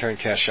 during my turn,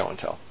 cast Show and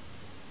Tell.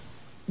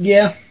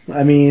 Yeah,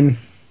 I mean,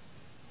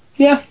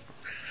 yeah.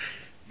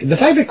 The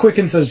fact that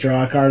Quicken says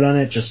draw a card on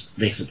it just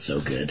makes it so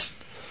good.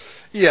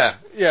 Yeah.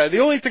 The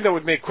only thing that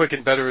would make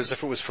Quicken better is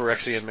if it was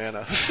Phyrexian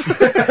mana.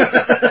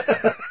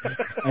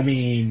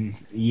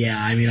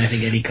 I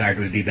think any card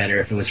would be better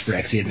if it was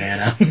Phyrexian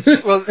mana.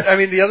 Well, I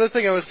mean, the other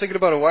thing I was thinking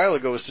about a while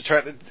ago was to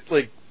try to,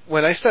 like,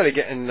 when I started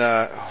getting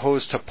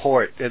hosed to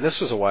Port, and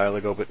this was a while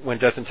ago, but when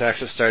Death and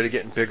Taxes started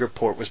getting bigger,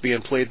 Port was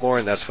being played more,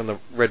 and that's when the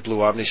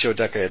Red-Blue Omni Show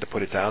deck, I had to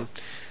put it down.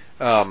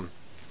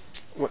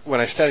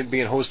 When I started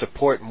being hosed to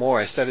Port more,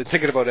 I started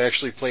thinking about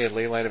actually playing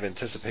Leyline of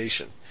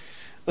Anticipation.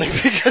 Like,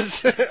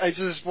 because I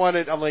just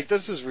wanted, I'm like,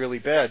 this is really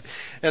bad.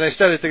 And I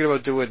started thinking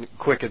about doing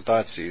Quicken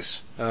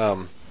Thoughtseize,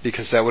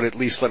 because that would at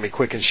least let me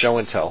quicken Show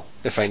and Tell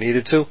if I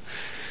needed to.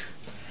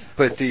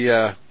 But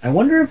I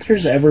wonder if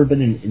there's ever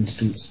been an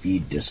instant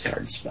speed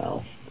discard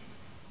spell.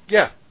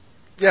 Yeah,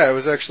 it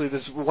was actually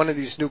one of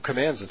these new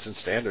commands that's in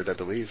Standard, I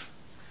believe.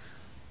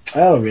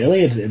 Oh,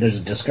 really? There's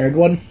a discard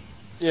one?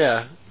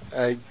 Yeah,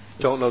 I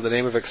don't know the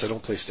name of it because I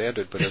don't play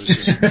Standard, but it was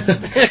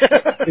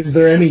just... Is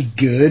there any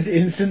good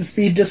instant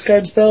speed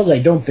discard spells? I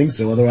don't think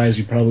so, otherwise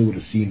you probably would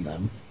have seen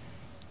them.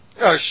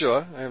 Oh,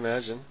 sure, I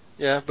imagine.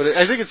 Yeah, but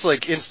I think it's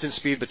like instant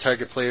speed, but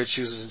target player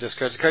chooses and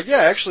discards a card. Yeah,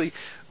 actually,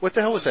 what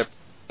the hell was that?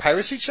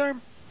 Piracy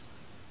Charm?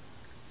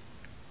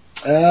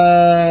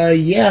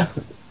 Yeah.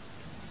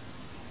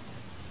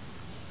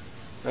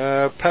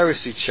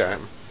 Piracy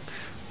Charm.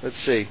 Let's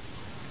see.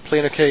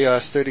 Planar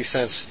Chaos, 30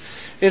 cents.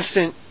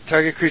 Instant,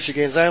 target creature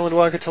gains Island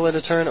Walker till end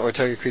of turn, or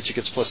target creature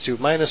gets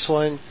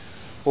 +2/-1,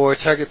 or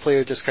target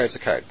player discards a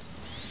card.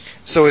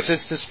 So it's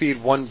instant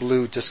speed, 1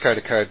 blue, discard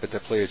a card, but the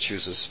player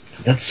chooses.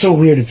 That's so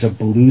weird, it's a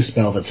blue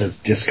spell that says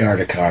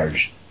discard a card.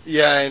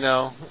 Yeah, I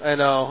know.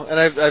 And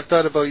I've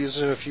thought about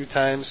using it a few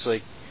times,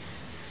 like,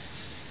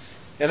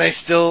 and I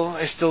still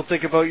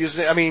think about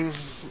using it. I mean,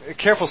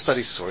 careful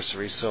study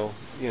sorcery, so,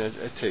 I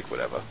take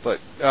whatever. But,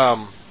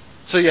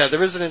 so yeah,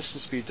 there is an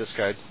instant speed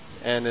discard,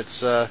 and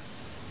it's,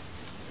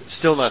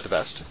 still not the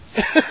best.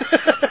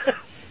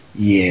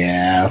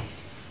 Yeah.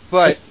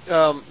 But,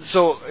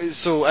 so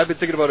I've been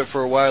thinking about it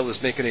for a while,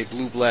 is making a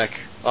blue-black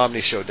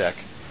Omni Show deck.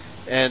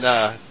 And,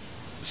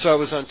 so I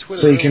was on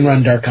Twitter. So you can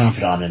run Dark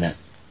Confidant in it.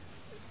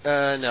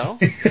 No.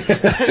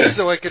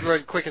 So I could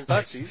run Quicken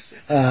Thoughtseize.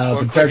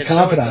 Dark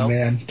Confidant,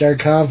 man. Dark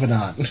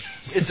Confidant.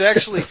 It's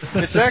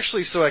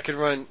actually so I can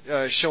run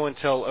Show and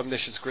Tell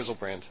Omniscience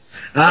Grizzlebrand.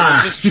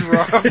 Ah. Just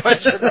draw a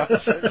bunch of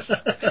nonsense.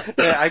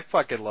 Yeah, I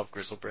fucking love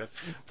Grizzlebrand.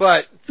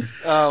 But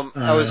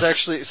I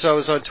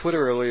was on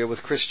Twitter earlier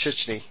with Chris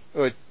Chichny,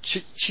 or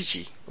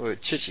Chichi.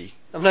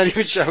 I'm not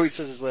even sure how he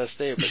says his last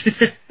name,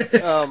 but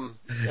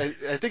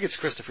I think it's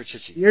Christopher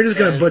Chichi. You're just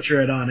gonna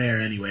butcher it on air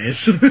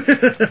anyways.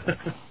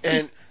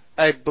 And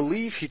I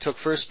believe he took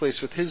first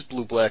place with his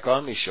blue-black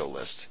Omni Show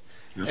list.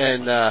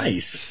 And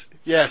nice.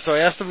 Yeah, so I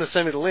asked him to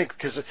send me the link,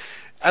 because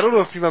I don't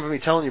know if you remember me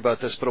telling you about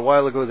this, but a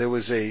while ago there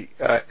was they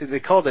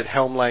called it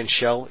Helmline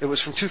Shell. It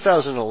was from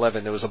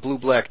 2011. There was a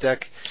blue-black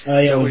deck. Oh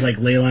yeah, it was like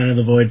Leyline of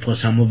the Void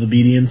plus Helm of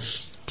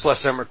Obedience.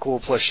 Plus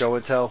Emrakul plus Show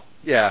and Tell.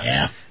 Yeah.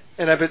 Yeah.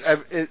 And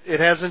it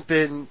hasn't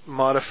been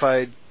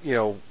modified,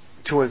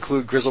 to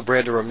include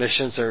Grizzlebrand or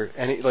Omniscience or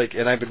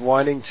and I've been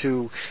wanting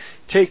to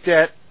take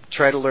that,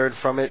 try to learn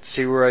from it,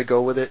 see where I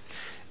go with it.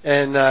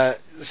 And,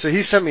 so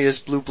he sent me his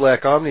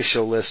blue-black Omni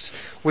Show list,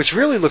 which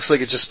really looks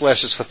like it just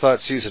splashes for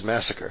Thoughtseize and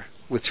Massacre,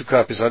 with 2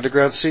 copies of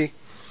Underground Sea.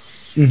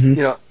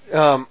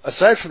 Mm-hmm.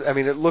 Aside from,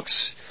 it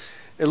looks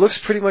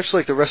pretty much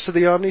like the rest of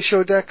the Omni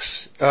Show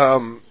decks,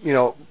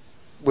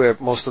 where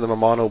most of them are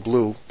mono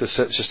blue. This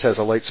set just has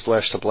a light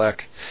splash to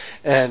black.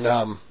 And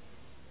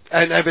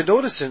I've been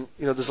noticing,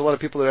 there's a lot of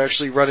people that are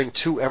actually running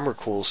 2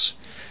 Emrakuls.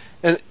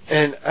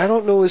 And I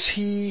don't know, is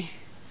he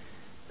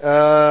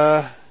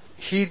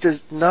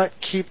does not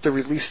keep the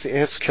Release the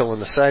Ants kill in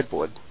the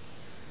sideboard.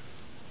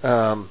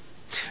 I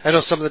know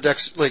some of the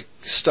decks,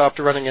 stopped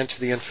running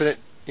Into the Infinite.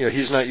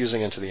 He's not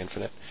using Into the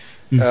Infinite.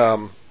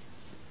 Mm.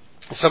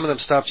 Some of them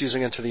stopped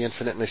using Into the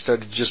Infinite and they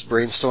started to just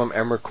brainstorm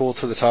Emrakul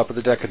to the top of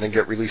the deck and then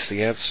get Release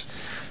the Ants.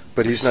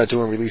 But he's not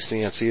doing Release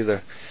the Ants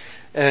either.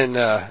 And,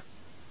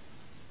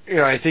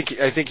 I think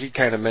he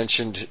kind of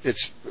mentioned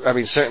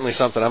certainly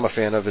something I'm a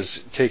fan of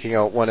is taking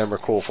out 1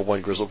 Emrakul for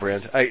 1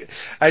 Grizzlebrand.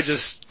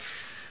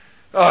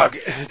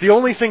 The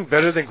only thing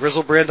better than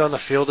Grizzlebrand on the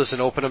field is an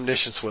open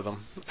Omniscience with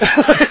him.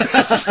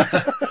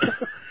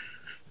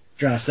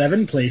 Draw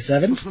 7, play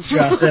 7.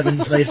 Draw 7,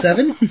 play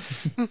 7.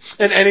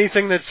 And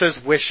anything that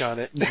says Wish on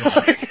it.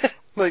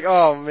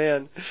 Oh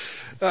man.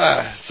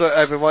 So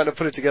I've been wanting to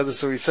put it together,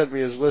 so he sent me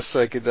his list so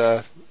I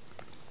could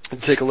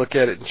take a look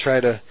at it and try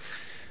to...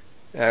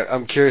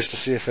 I'm curious to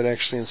see if it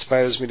actually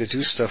inspires me to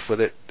do stuff with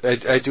it.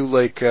 I do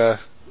like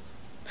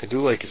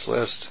his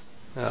list.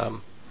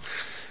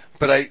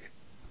 But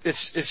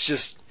it's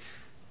just,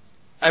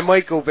 I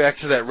might go back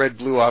to that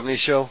red-blue Omni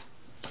Show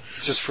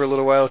just for a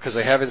little while because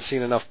I haven't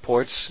seen enough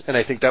ports, and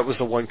I think that was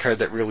the one card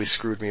that really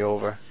screwed me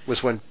over,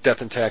 was when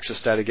Death and Taxes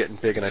started getting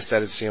big and I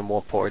started seeing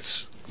more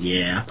ports.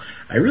 Yeah,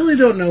 I really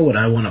don't know what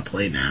I want to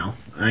play now.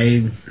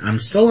 I'm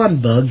still on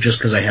Bug just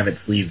because I have it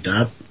sleeved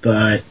up,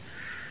 but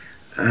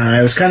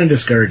I was kind of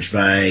discouraged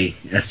by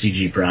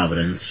SCG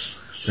Providence.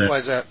 So, Why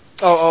is that?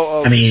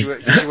 Oh, I mean, you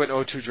went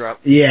 0-2 drop.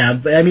 Yeah,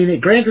 but I mean,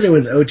 granted it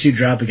was 0-2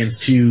 drop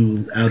against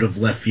two out of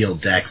left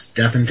field decks.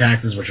 Death and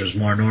Taxes, which was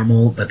more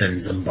normal, but then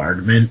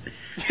Bombardment.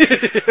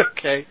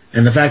 Okay.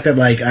 And the fact that,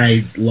 like,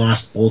 I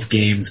lost both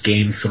games,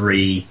 game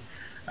 3,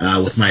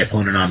 with my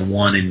opponent on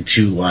 1 and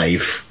 2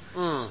 life,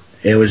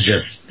 it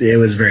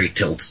was very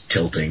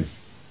tilting.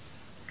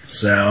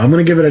 So I'm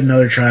gonna give it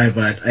another try,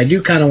 but I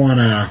do kind of want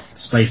to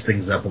spice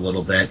things up a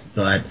little bit,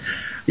 but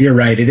you're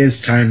right, it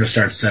is time to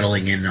start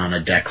settling in on a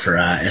deck for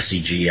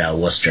SCG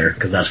Worcester,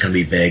 because that's going to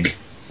be big.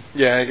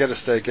 Yeah, I gotta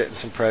start getting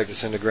some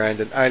practice into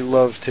grinding. I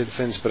love Tin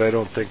Fins, but I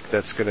don't think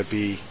that's gonna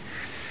be...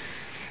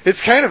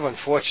 It's kind of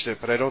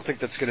unfortunate, but I don't think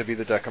that's gonna be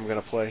the deck I'm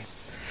gonna play.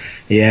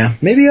 Yeah,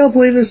 maybe I'll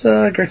play this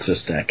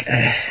Grixis deck.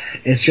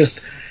 It's just,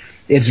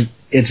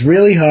 it's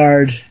really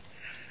hard.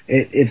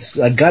 It's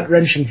a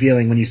gut-wrenching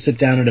feeling when you sit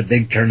down at a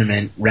big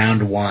tournament,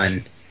 round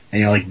 1,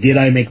 and you're like, did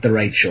I make the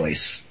right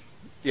choice?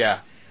 Yeah.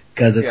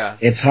 Because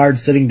it's hard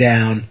sitting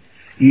down.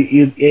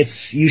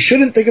 You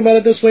shouldn't think about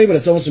it this way, but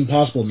it's almost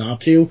impossible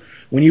not to.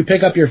 When you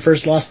pick up your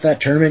first loss to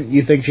that tournament,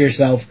 you think to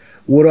yourself,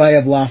 would I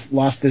have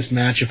lost this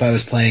match if I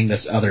was playing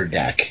this other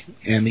deck?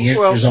 And the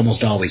answer is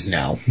almost always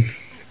no.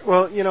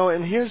 Well,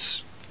 and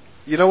here's,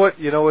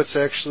 what's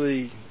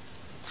actually,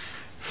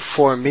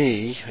 for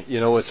me,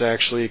 what's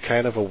actually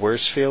kind of a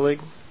worse feeling?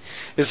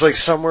 It's like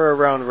somewhere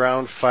around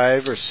round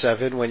 5 or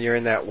 7 when you're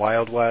in that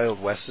wild,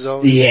 wild west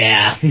zone.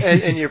 Yeah.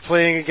 and you're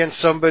playing against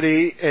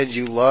somebody and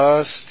you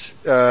lost,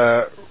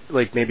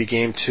 like maybe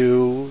game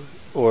 2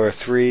 or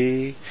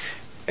 3,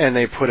 and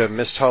they put a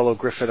Mist Hollow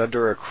Griffin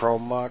under a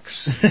Chrome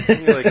Mox.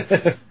 And you're like,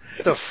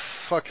 the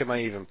fuck am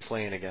I even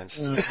playing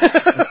against?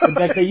 The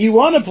deck that you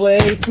want to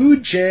play,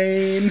 Food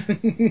Chain.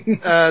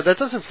 That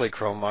doesn't play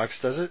Chrome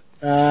Mox, does it?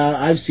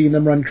 I've seen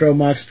them run Chrome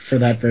Mox for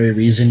that very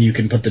reason. You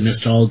can put the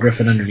Mist Hollow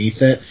Griffin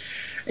underneath it.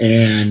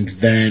 And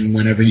then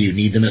whenever you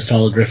need the Mist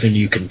Hollow Griffin,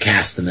 you can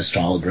cast the Mist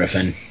Hollow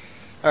Griffin.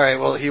 Alright,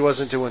 well, he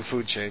wasn't doing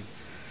Food Chain.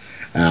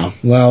 Oh,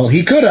 well,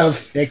 he could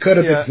have. It could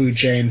have been Food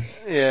Chain.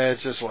 Yeah, it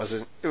just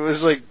wasn't. It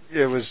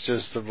was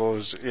just the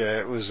most,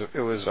 it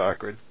was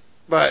awkward.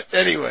 But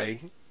anyway,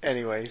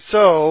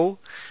 so,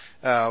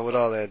 with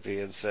all that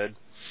being said,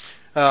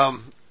 I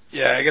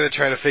gotta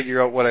try to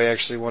figure out what I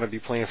actually want to be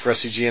playing for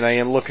SCG, and I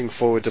am looking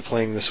forward to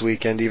playing this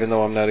weekend, even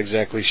though I'm not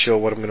exactly sure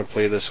what I'm gonna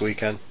play this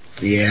weekend.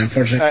 Yeah,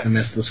 unfortunately I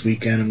missed this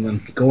weekend. I'm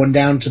going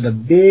down to the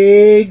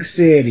big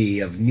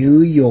city of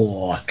New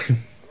York.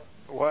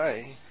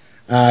 Why?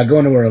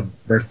 Going to a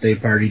birthday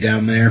party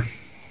down there.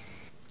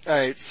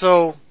 Alright,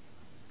 so,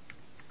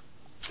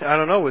 I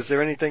don't know, was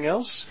there anything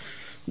else?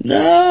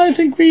 No, I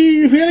think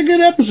we had a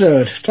good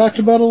episode. Talked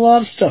about a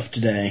lot of stuff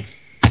today.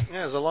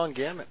 Yeah, it was a long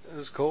gamut. It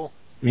was cool.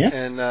 Yeah.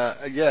 And,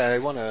 I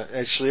want to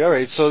actually,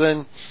 alright, so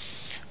then,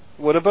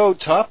 what about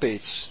top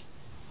 8s?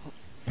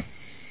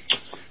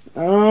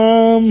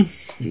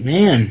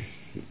 Man.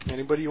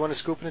 Anybody you want to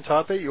scoop in the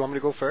top 8? You want me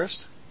to go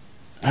first?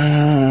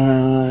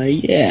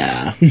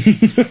 Yeah.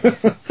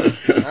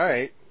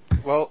 Alright.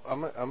 Well,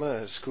 I'm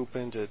gonna scoop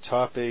into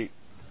top 8.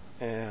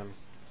 I'm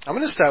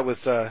gonna start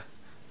with,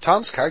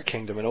 Tom's Card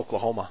Kingdom in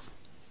Oklahoma.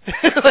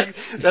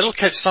 That'll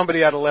catch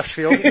somebody out of left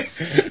field.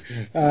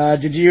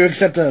 Did you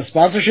accept a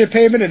sponsorship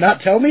payment and not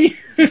tell me?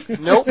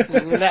 Nope,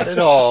 not at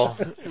all.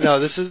 No,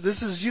 this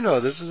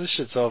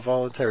shit's all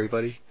voluntary,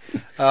 buddy.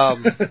 No,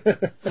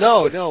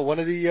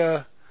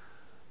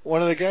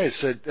 one of the guys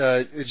said,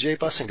 Jay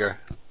Bussinger,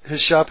 his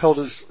shop held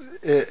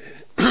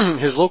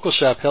his local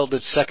shop held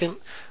its second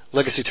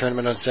Legacy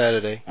tournament on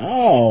Saturday.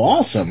 Oh,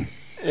 awesome.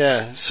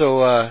 Yeah,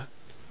 so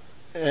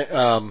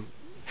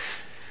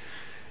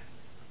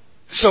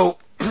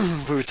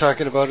we were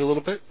talking about it a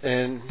little bit,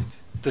 and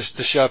the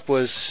shop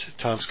was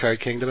Tom's Card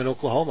Kingdom in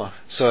Oklahoma.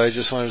 So I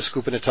just wanted to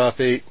scoop in the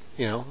top 8,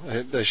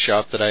 the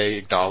shop that I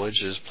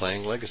acknowledge is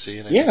playing Legacy.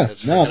 And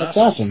that's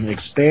awesome.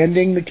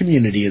 Expanding the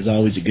community is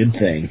always a good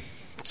thing.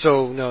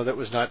 So, no, that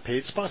was not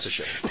paid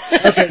sponsorship.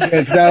 Okay,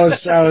 good,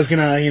 because I was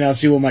gonna,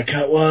 see what my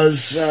cut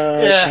was.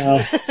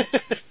 Yeah.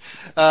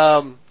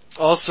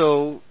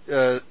 Also,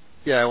 I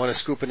want to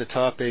scoop in the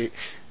top 8,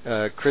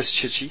 Chris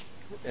Chichi,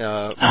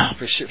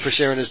 for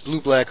sharing his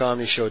blue-black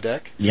Omni Show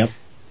deck. Yep.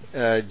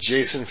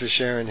 Jason for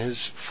sharing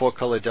his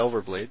 4-color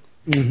Delver Blade.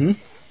 Mm-hmm.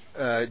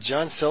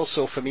 John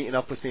Celso for meeting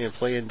up with me and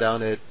playing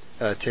down at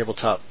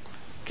Tabletop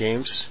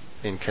Games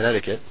in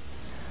Connecticut.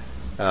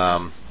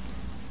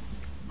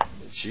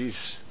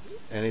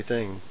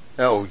 Anything?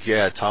 Oh,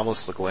 yeah,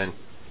 Thomas Le Guin.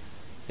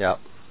 Yep.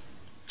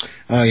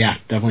 Oh, yeah,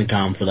 definitely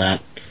Tom for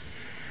that.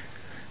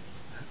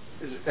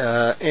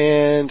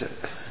 And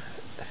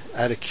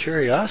out of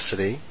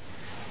curiosity,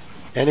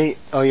 you're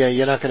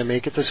not going to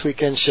make it this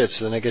weekend? Shit,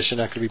 so then I guess you're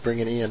not going to be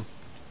bringing Ian.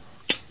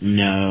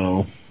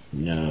 No.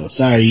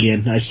 Sorry,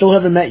 Ian. I still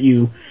haven't met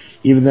you,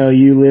 even though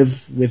you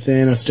live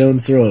within a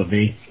stone's throw of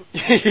me.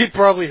 He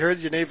probably heard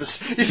your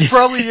neighbors. He's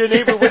probably your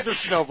neighbor with the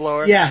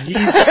snowblower. Yeah,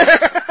 he's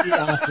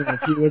awesome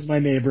if he was my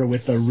neighbor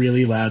with a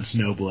really loud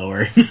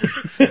snowblower.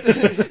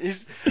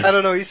 I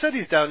don't know. He said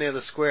he's down near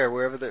the square,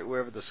 wherever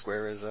the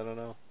square is. I don't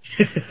know.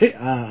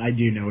 I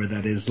do know where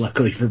that is,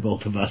 luckily for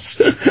both of us.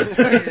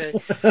 Okay.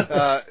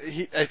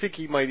 I think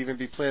he might even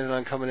be planning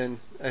on coming in.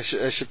 I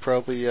should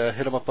probably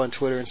hit him up on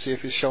Twitter and see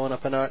if he's showing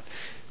up or not.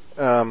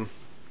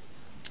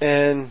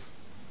 And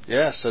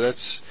yeah, so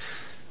that's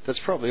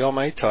probably all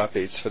my top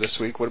 8s for this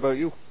week. What about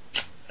you?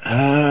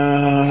 I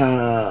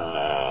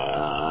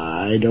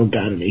don't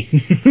got any. You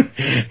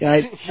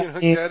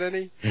don't got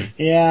any?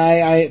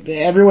 Yeah,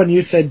 everyone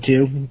you said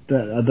too.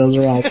 Those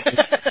are all.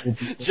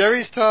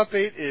 Jerry's top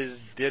 8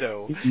 is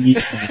ditto.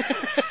 Yeah,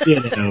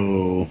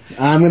 ditto.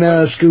 I'm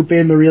gonna scoop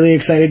in the really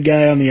excited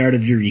guy on the Art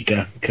of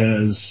Eureka,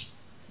 cause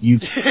you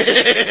go.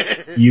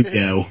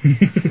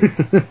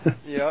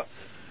 Yep.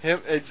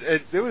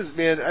 It was,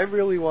 man, I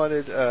really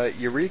wanted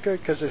Eureka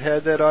because it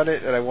had that on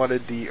it, and I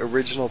wanted the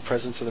original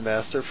Presence of the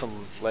Master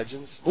from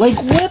Legends. Like,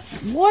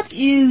 what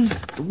is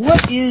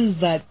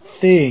that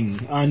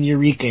thing on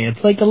Eureka?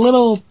 It's like a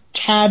little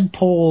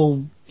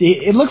tadpole.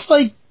 It looks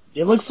like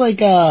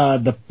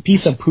the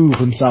piece of poo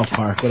from South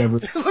Park, whatever.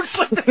 It looks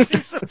like the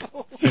piece of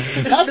poo.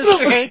 That's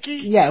Mr. Hanky?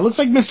 Yeah, it looks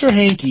like Mr.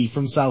 Hanky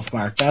from South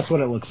Park. That's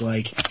what it looks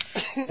like.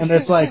 And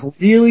it's like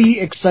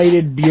really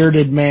excited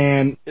bearded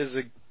man. Is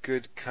a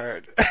good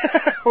card.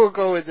 We'll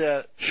go with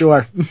that.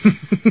 Sure.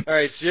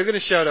 Alright, so you're gonna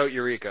shout out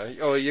Eureka.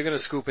 Oh, you're gonna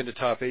scoop into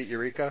top 8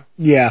 Eureka?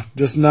 Yeah,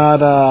 just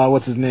not,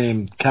 what's his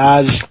name?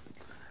 Kaja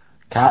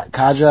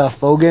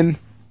Fogan?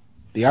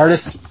 The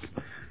artist?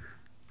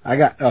 I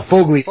got,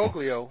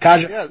 Foglio.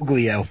 Kaja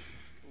Foglio.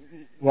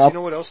 Well, you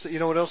know what else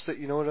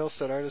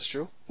that artist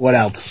drew? What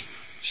else?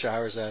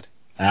 Shahrazad.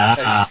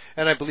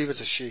 And I believe it's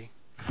a she.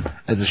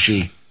 It's a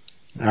she.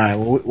 Alright,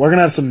 well, we're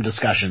gonna have some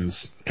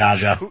discussions,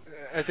 Kaja.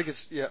 I think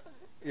it's, yeah.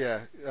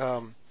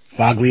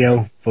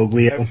 Foglio.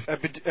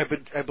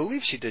 I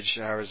believe she did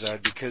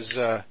Shahrazad because,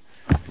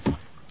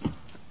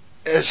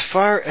 as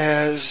far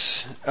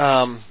as,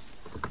 I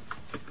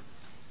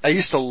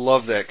used to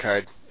love that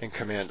card in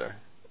Commander.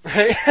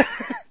 Right?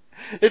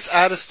 It's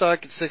out of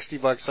stock at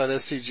 $60 on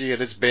SCG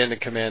and it's banned in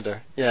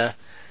Commander. Yeah.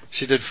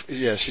 She did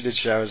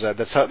Shahrazad.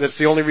 That's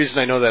the only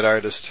reason I know that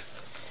artist.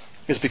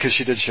 Is because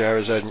she did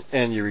Shahrazad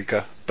and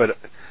Eureka. But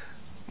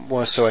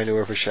more so I knew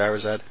her for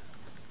Shahrazad.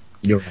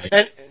 You're right.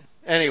 And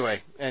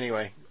anyway,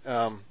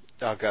 oh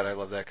god, I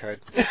love that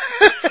card.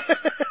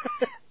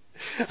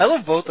 I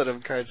love both of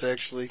them cards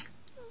actually.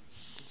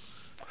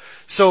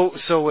 So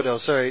what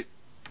else? All right.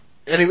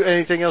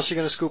 Anything else you're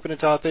gonna scoop in the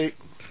top 8?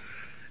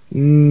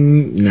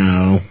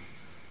 No.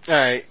 All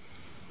right.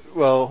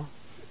 Well,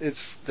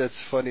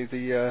 that's funny.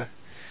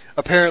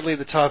 Apparently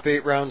the top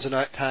 8 rounds are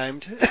not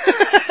timed.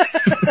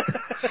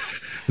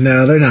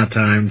 No, they're not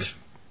timed.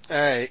 All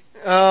right.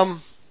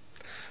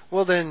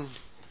 Well then.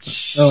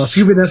 Oh,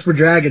 scoop in Esper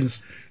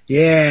Dragons.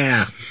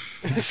 Yeah.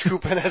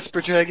 Scoop in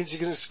Esper Dragons.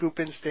 You're gonna scoop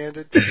in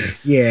Standard.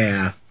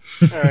 Yeah.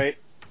 All right.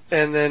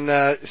 And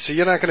then, so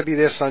you're not gonna be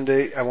there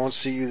Sunday. I won't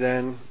see you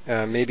then.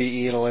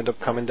 Maybe Ian will end up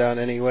coming down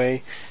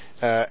anyway.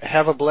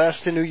 Have a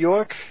blast in New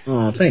York.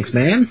 Oh, thanks,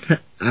 man.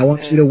 I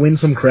want you to win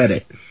some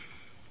credit.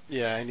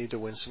 Yeah, I need to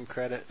win some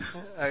credit.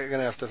 I'm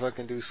gonna have to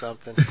fucking do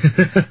something.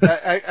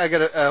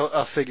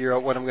 I'll figure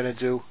out what I'm gonna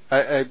do.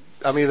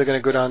 I'm either gonna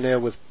go down there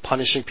with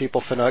punishing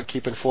people for not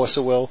keeping Force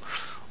of Will,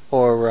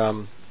 or, I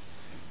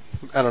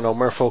don't know,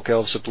 Merfolk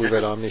Elves or Blue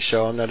Red Omni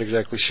show. I'm not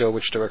exactly sure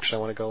which direction I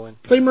want to go in.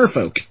 Play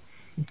Merfolk.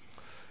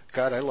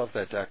 God, I love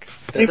that deck.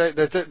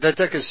 That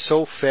deck is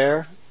so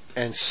fair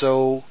and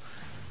so,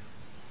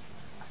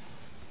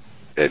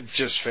 it's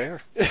just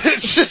fair.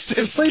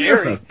 It's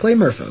scary. Play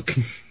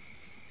Merfolk.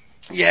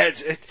 Yeah,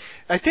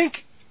 I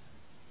think.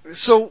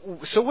 So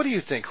what do you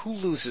think? Who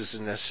loses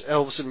in this?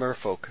 Elves and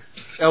Merfolk.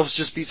 Elves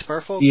just beats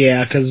Merfolk.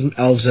 Yeah, because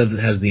Elves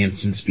has the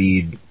instant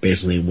speed,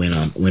 basically win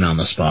on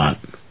the spot.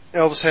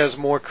 Elves has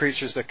more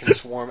creatures that can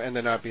swarm and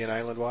they're not being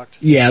island walked.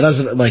 Yeah, that's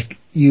like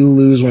you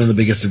lose one of the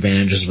biggest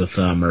advantages with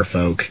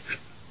Merfolk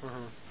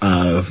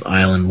of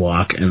island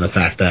walk, and the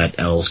fact that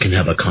Elves can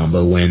have a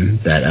combo win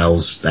that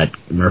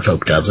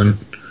Merfolk doesn't.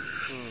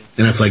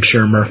 And it's like,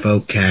 sure,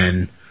 Merfolk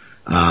can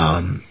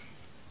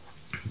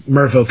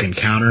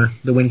counter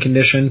the win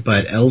condition,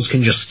 but Elves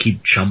can just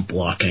keep chump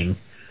blocking.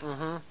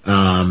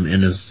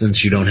 And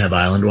since you don't have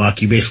Island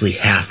Walk, you basically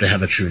have to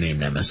have a True Name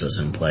Nemesis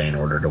in play in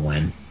order to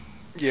win.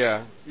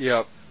 Yeah,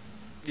 yep.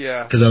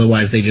 Yeah. Because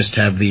otherwise they just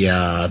have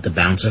the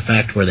bounce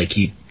effect where they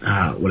keep,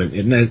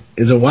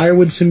 is it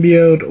Wirewood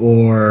Symbiote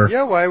or?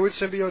 Yeah, Wirewood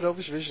Symbiote,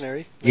 Elvish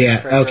Visionary.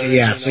 Yeah, okay,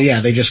 yeah. So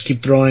yeah, they just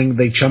keep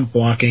they chump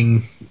block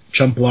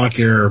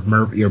your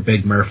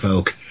big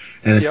Merfolk,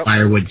 and then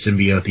Wirewood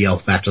Symbiote the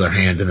elf back to their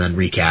hand and then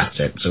recast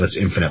it. So it's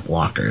infinite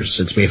blockers.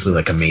 It's basically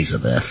like a Maze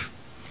of Ith.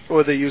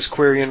 Or they use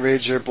Quirion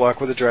Rager,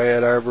 block with a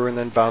Dryad Arbor, and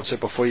then bounce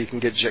it before you can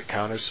get Jit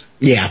counters.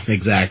 Yeah,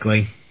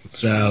 exactly.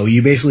 So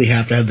you basically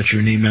have to have the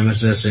True Name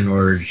Nemesis in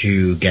order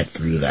to get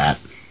through that.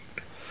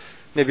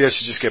 Maybe I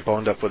should just get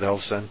boned up with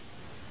Elves then.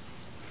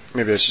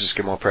 Maybe I should just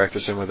get more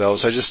practice in with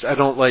elves. I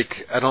don't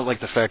like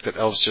the fact that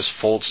elves just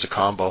folds to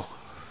combo.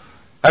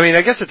 I mean,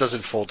 I guess it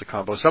doesn't fold to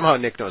combo. Somehow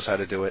Nick knows how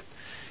to do it.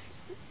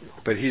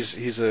 But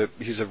he's a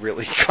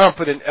really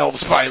competent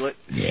elves pilot.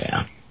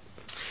 Yeah.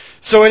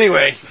 So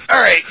anyway,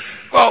 alright.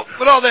 Well,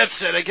 with all that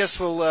said, I guess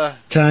we'll,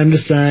 time to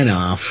sign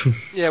off.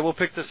 Yeah, we'll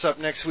pick this up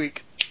next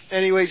week.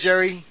 Anyway,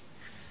 Jerry,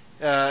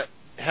 have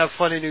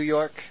fun in New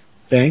York.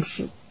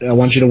 Thanks. I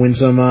want you to win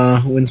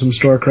some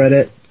store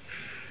credit.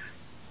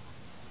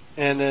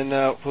 And then,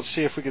 we'll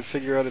see if we can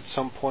figure out at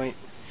some point,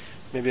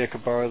 maybe I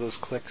could borrow those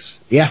clicks.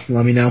 Yeah,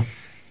 let me know.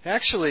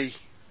 Actually,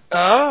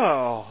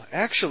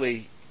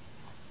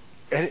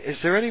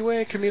 is there any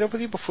way I can meet up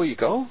with you before you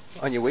go?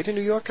 On your way to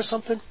New York or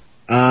something?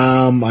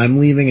 I'm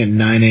leaving at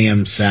 9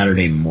 a.m.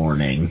 Saturday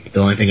morning. The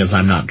only thing is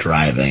I'm not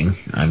driving.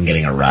 I'm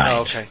getting a ride.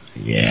 Oh, okay.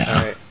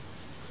 Yeah.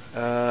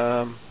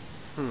 Alright.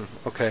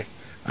 Okay.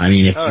 I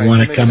mean, if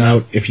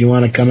you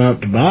want to come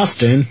out to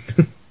Boston.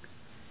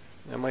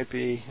 That might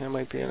be an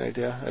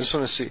idea. I just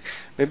want to see.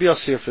 Maybe I'll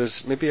see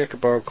maybe I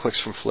could borrow clicks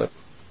from Flip.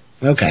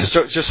 Okay.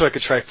 Just so I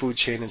could try Food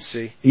Chain and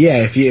see.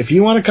 Yeah, if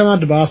you want to come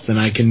out to Boston,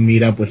 I can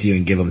meet up with you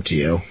and give them to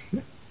you.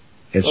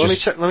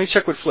 Let me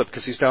check with Flip,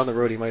 because he's down the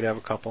road. He might have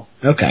a couple.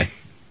 Okay.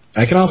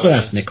 I can also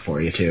ask Nick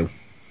for you too.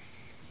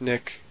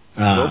 Nick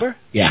Wilbur?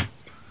 Yeah.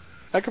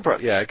 I could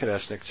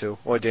ask Nick too,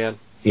 or Dan.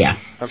 Yeah.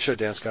 I'm sure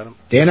Dan's got him.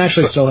 Dan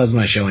actually still has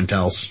my show and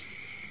tells.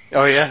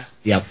 Oh yeah.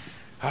 Yep.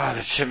 Ah,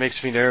 that shit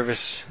makes me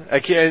nervous. I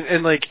can't,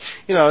 and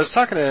I was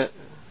talking to,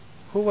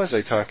 who was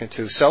I talking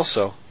to?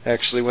 Celso,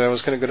 actually, when I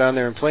was going to go down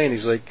there and play,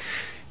 and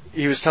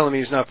he was telling me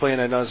he's not playing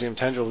Ad Nauseam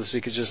Tendril, so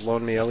he could just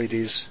loan me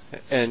LEDs.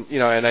 And,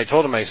 and I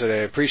told him, I said,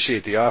 I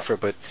appreciate the offer,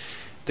 but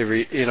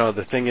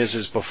the thing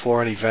is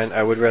before an event,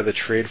 I would rather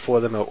trade for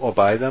them or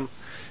buy them.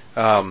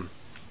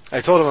 I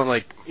told him, I'm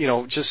like,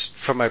 just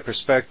from my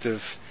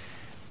perspective,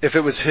 if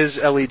it was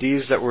his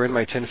LEDs that were in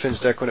my Tin Fins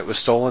deck when it was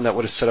stolen, that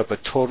would have set up a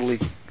totally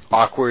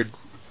awkward,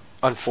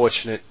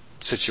 unfortunate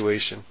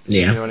situation.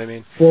 Yeah. You know what I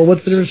mean? Well,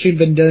 what's the difference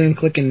between Vendilion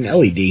Click and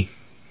LED?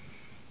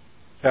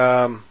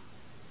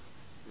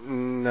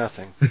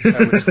 Nothing.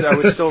 I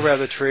would still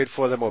rather trade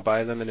for them or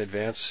buy them in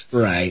advance.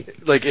 Right.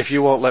 Like, if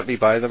you won't let me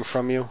buy them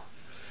from you,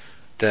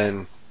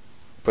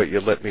 but you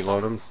let me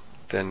loan them,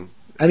 then...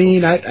 I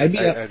mean,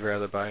 I'd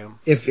rather buy them.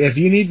 If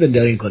you need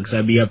Vendilion Clicks,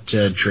 I'd be up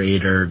to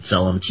trade or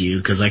sell them to you,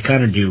 because I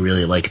kind of do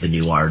really like the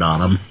new art on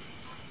them.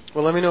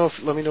 Well, let me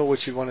know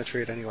what you want to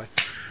trade anyway.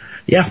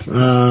 Yeah,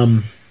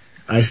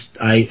 I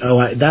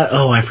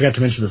forgot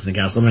to mention this in the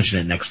cast. I'll mention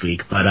it next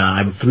week, but,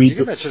 I'm 3... You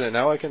can mention it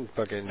now, I can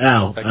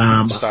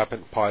stop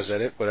and pause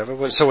edit,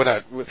 whatever, so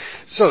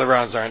the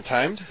rounds aren't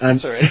timed.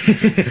 That's alright.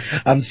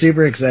 I'm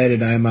super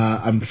excited.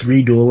 I'm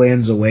 3 dual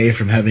lands away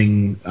from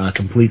having a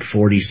complete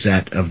 40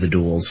 set of the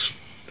duels.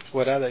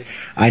 What are they?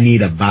 I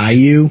need a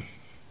Bayou,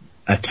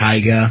 a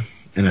Taiga,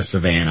 and a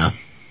Savannah.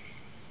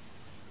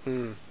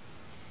 And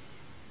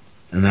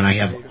then I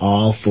have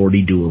all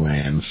 40 dual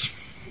lands.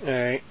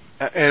 Alright.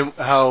 And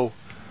how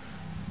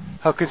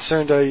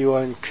concerned are you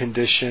on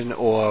condition,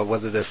 or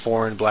whether they're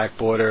foreign, black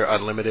border,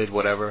 unlimited,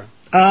 whatever?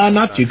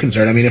 Not too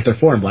concerned. I mean, if they're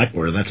foreign black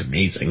border, that's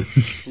amazing.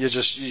 You're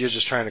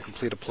just trying to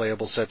complete a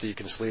playable set that you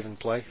can sleeve and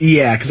play?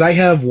 Yeah, because I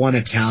have one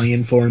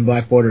Italian foreign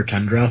black border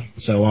Tundra,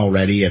 so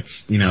already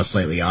it's,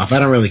 slightly off. I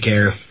don't really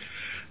care if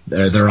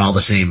they're all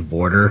the same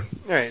border.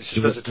 Alright,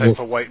 so does it type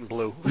for white and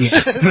blue?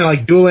 Yeah, I mean,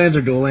 like, dual lands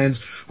are dual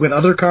lands. With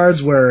other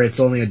cards where it's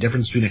only a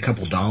difference between a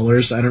couple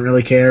dollars, I don't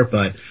really care,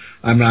 but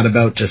I'm not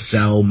about to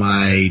sell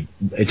my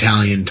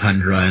Italian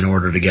Tundra in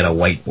order to get a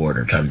white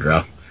border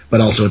Tundra. But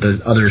also at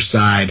the other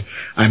side,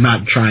 I'm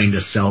not trying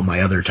to sell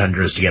my other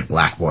Tundras to get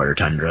black border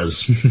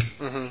Tundras.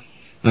 Mm-hmm.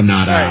 I'm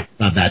not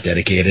that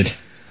dedicated.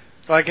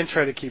 Well, I can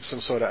try to keep some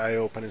sort of eye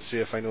open and see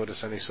if I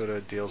notice any sort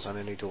of deals on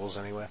any duels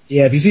anyway.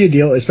 Yeah, if you see a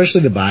deal, especially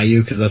the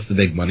Bayou, because that's the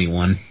big money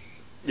one.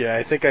 Yeah,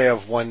 I think I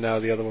have one now.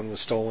 The other one was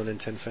stolen in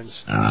Tin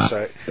Fins. So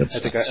I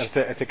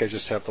think I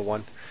just have the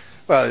one.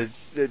 Well,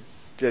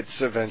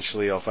 it's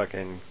eventually I'll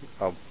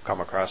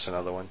come across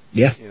another one.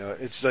 Yeah.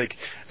 It's like,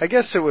 I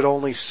guess it would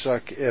only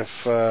suck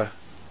if I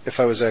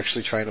was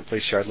actually trying to play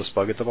Shardless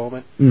Bug at the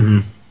moment.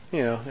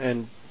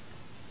 Mm-hmm.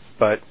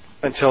 But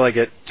until I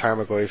get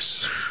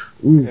Tarmogoyfs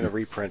in a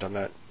reprint, I'm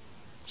not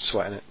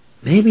sweating it.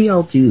 Maybe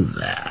I'll do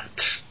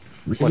that.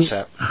 What's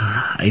that?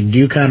 I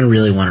do kind of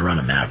really want to run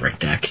a Maverick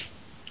deck.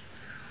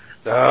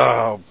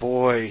 Oh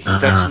boy,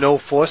 that's no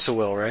Force of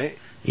Will, right?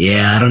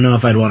 Yeah, I don't know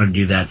if I'd want to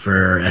do that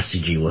for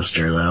SCG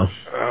Worcester though.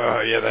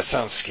 Oh yeah, that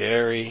sounds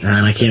scary.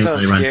 And I can't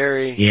really run.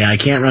 Scary. Yeah, I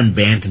can't run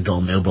Bant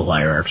until Noble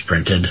Hierarch's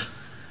printed.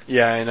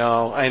 Yeah, I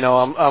know.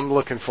 I'm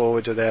looking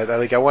forward to that.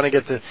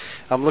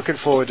 I'm looking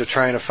forward to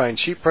trying to find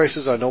cheap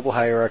prices on Noble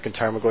Hierarch and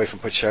Tarmogoyf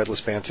and put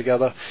Shardless Band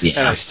together. Yeah.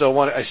 And I still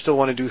want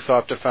to do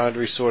Thopter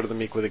Foundry, Sword of the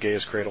Meek with a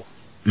Gaius Cradle.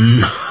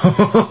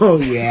 Oh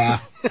yeah.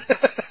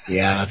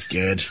 Yeah, that's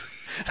good.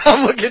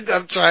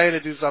 I'm trying to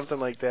do something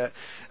like that.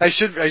 I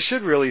should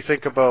really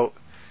think about.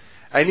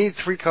 I need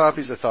 3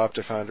 copies of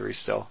Thopter Foundry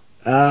still.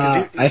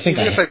 I think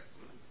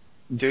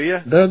do you?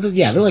 they're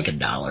like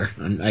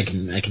 $1.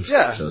 I can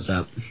spice those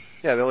up.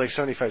 Yeah, they're like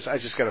 75. I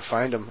just gotta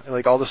find them.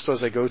 Like all the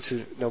stores I go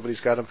to,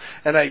 nobody's got them.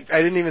 And I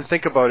didn't even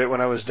think about it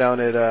when I was down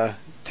at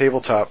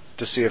Tabletop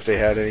to see if they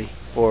had any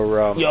or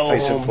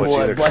Ice Imports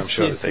either, because I'm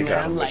sure that they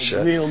got them. But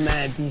shit,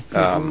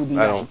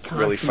 I don't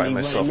really find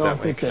myself that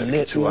way in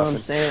Connecticut too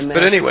often.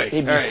 But anyway,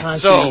 all right.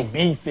 So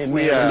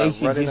we are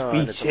running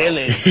on.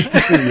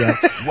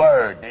 It's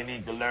Word. They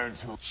need to learn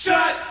to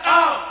shut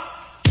up.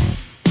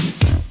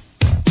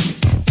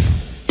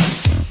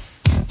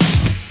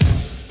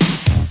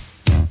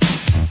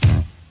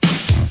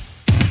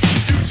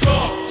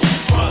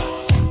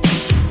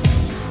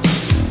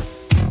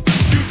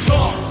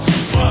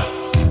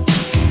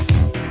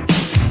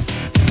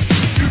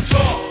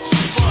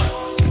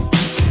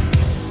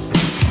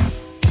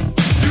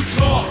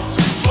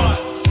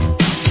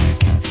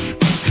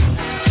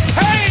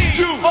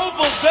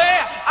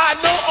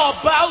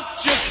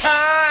 About your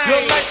kind.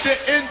 You're like the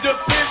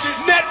Independent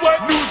Network,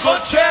 News or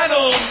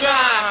Channel 9.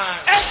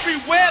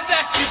 Everywhere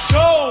that you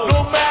go,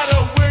 no matter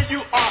where you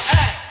are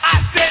at, I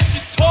said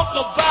you talk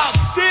about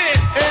this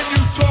and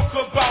you talk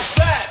about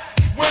that.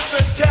 When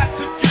the cat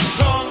took your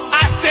tongue,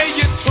 I say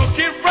you took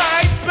it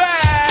right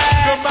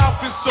back. Your mouth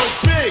is so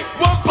big,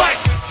 one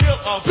bite could kill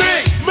a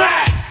Big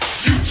Mac.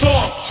 You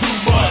talk too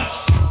much.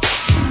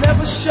 You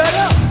never shut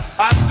up.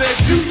 I said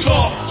you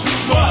talk too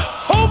much.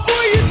 Oh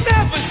boy, you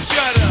never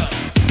shut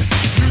up.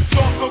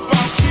 Talk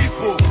about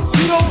people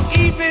you don't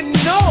even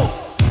know.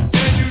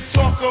 And you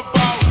talk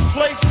about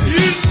places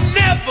you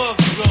never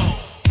go.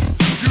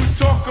 You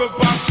talk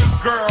about your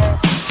girl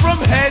from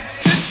head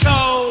to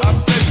toe. I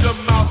said your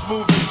mouth's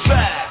moving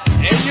fast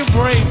and your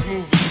brain's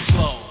moving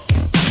slow.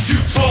 You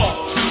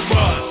talk too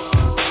much.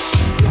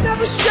 You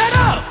never shut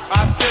up.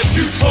 I said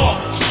you talk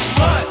too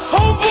much.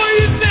 Homeboy,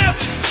 you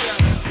never shut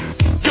up.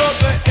 You're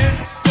the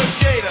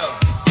instigator,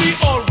 the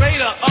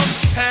orator of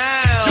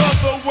town. You're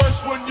the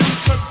worst when you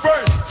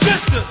converse.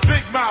 Just a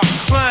big mouth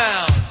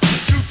clown.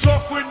 You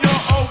talk when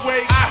you're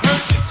awake. I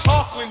heard you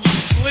talk when you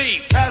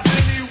sleep. Has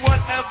anyone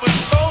ever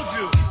told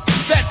you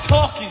that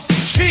talk is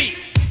cheap?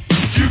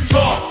 You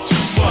talk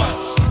too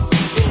much.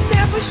 You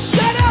never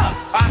shut up.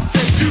 I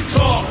said you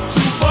talk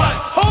too much.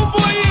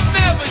 Homeboy, you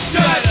never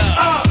shut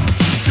up.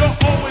 You're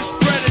always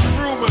spreading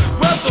rumors,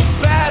 whether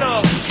bad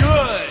or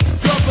good.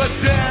 You're the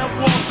damn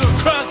Walter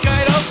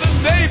Cronkite of the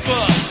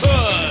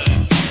neighborhood.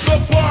 The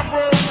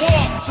Barbara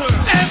Walters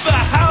and the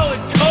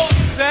Howard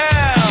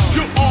Cosell.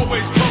 You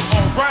always come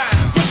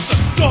around with the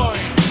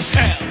story to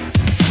tell.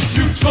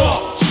 You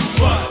talk too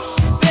much.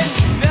 Then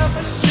you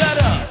never shut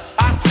up.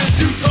 I said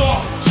you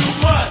talk too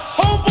much.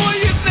 Homeboy,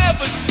 you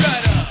never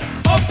shut up.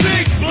 A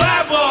big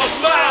blabber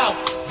mouth.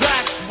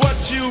 That's what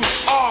you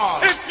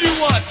are. If you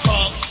want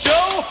talk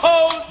show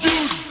host,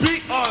 you'd be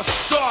a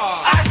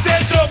star. I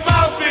said your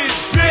mouth is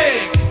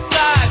big,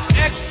 size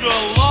extra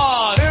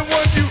large. And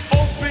when you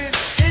open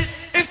it,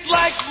 it's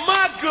like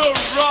my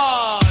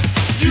garage.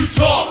 You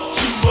talk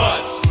too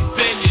much.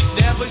 Then you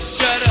never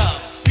shut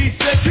up. He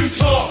said you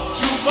talk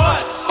too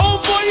much.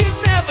 Homeboy, you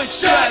never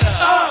shut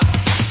up.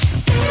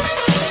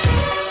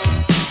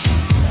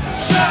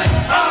 Shut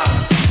up.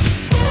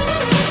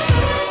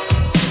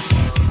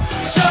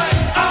 Shut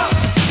up.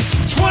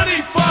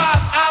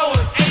 25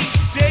 hours,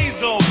 8 days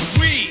a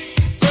week,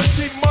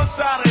 13 months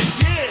out a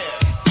year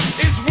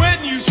is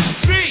when you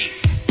speak.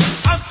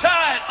 I'm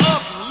tired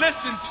of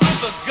listening to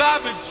the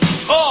garbage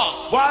you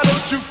talk. Why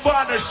don't you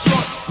find a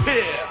short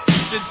pier,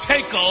 then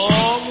take a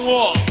long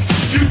walk?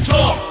 You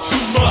talk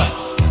too much.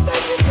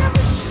 Then you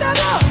never shut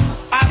up.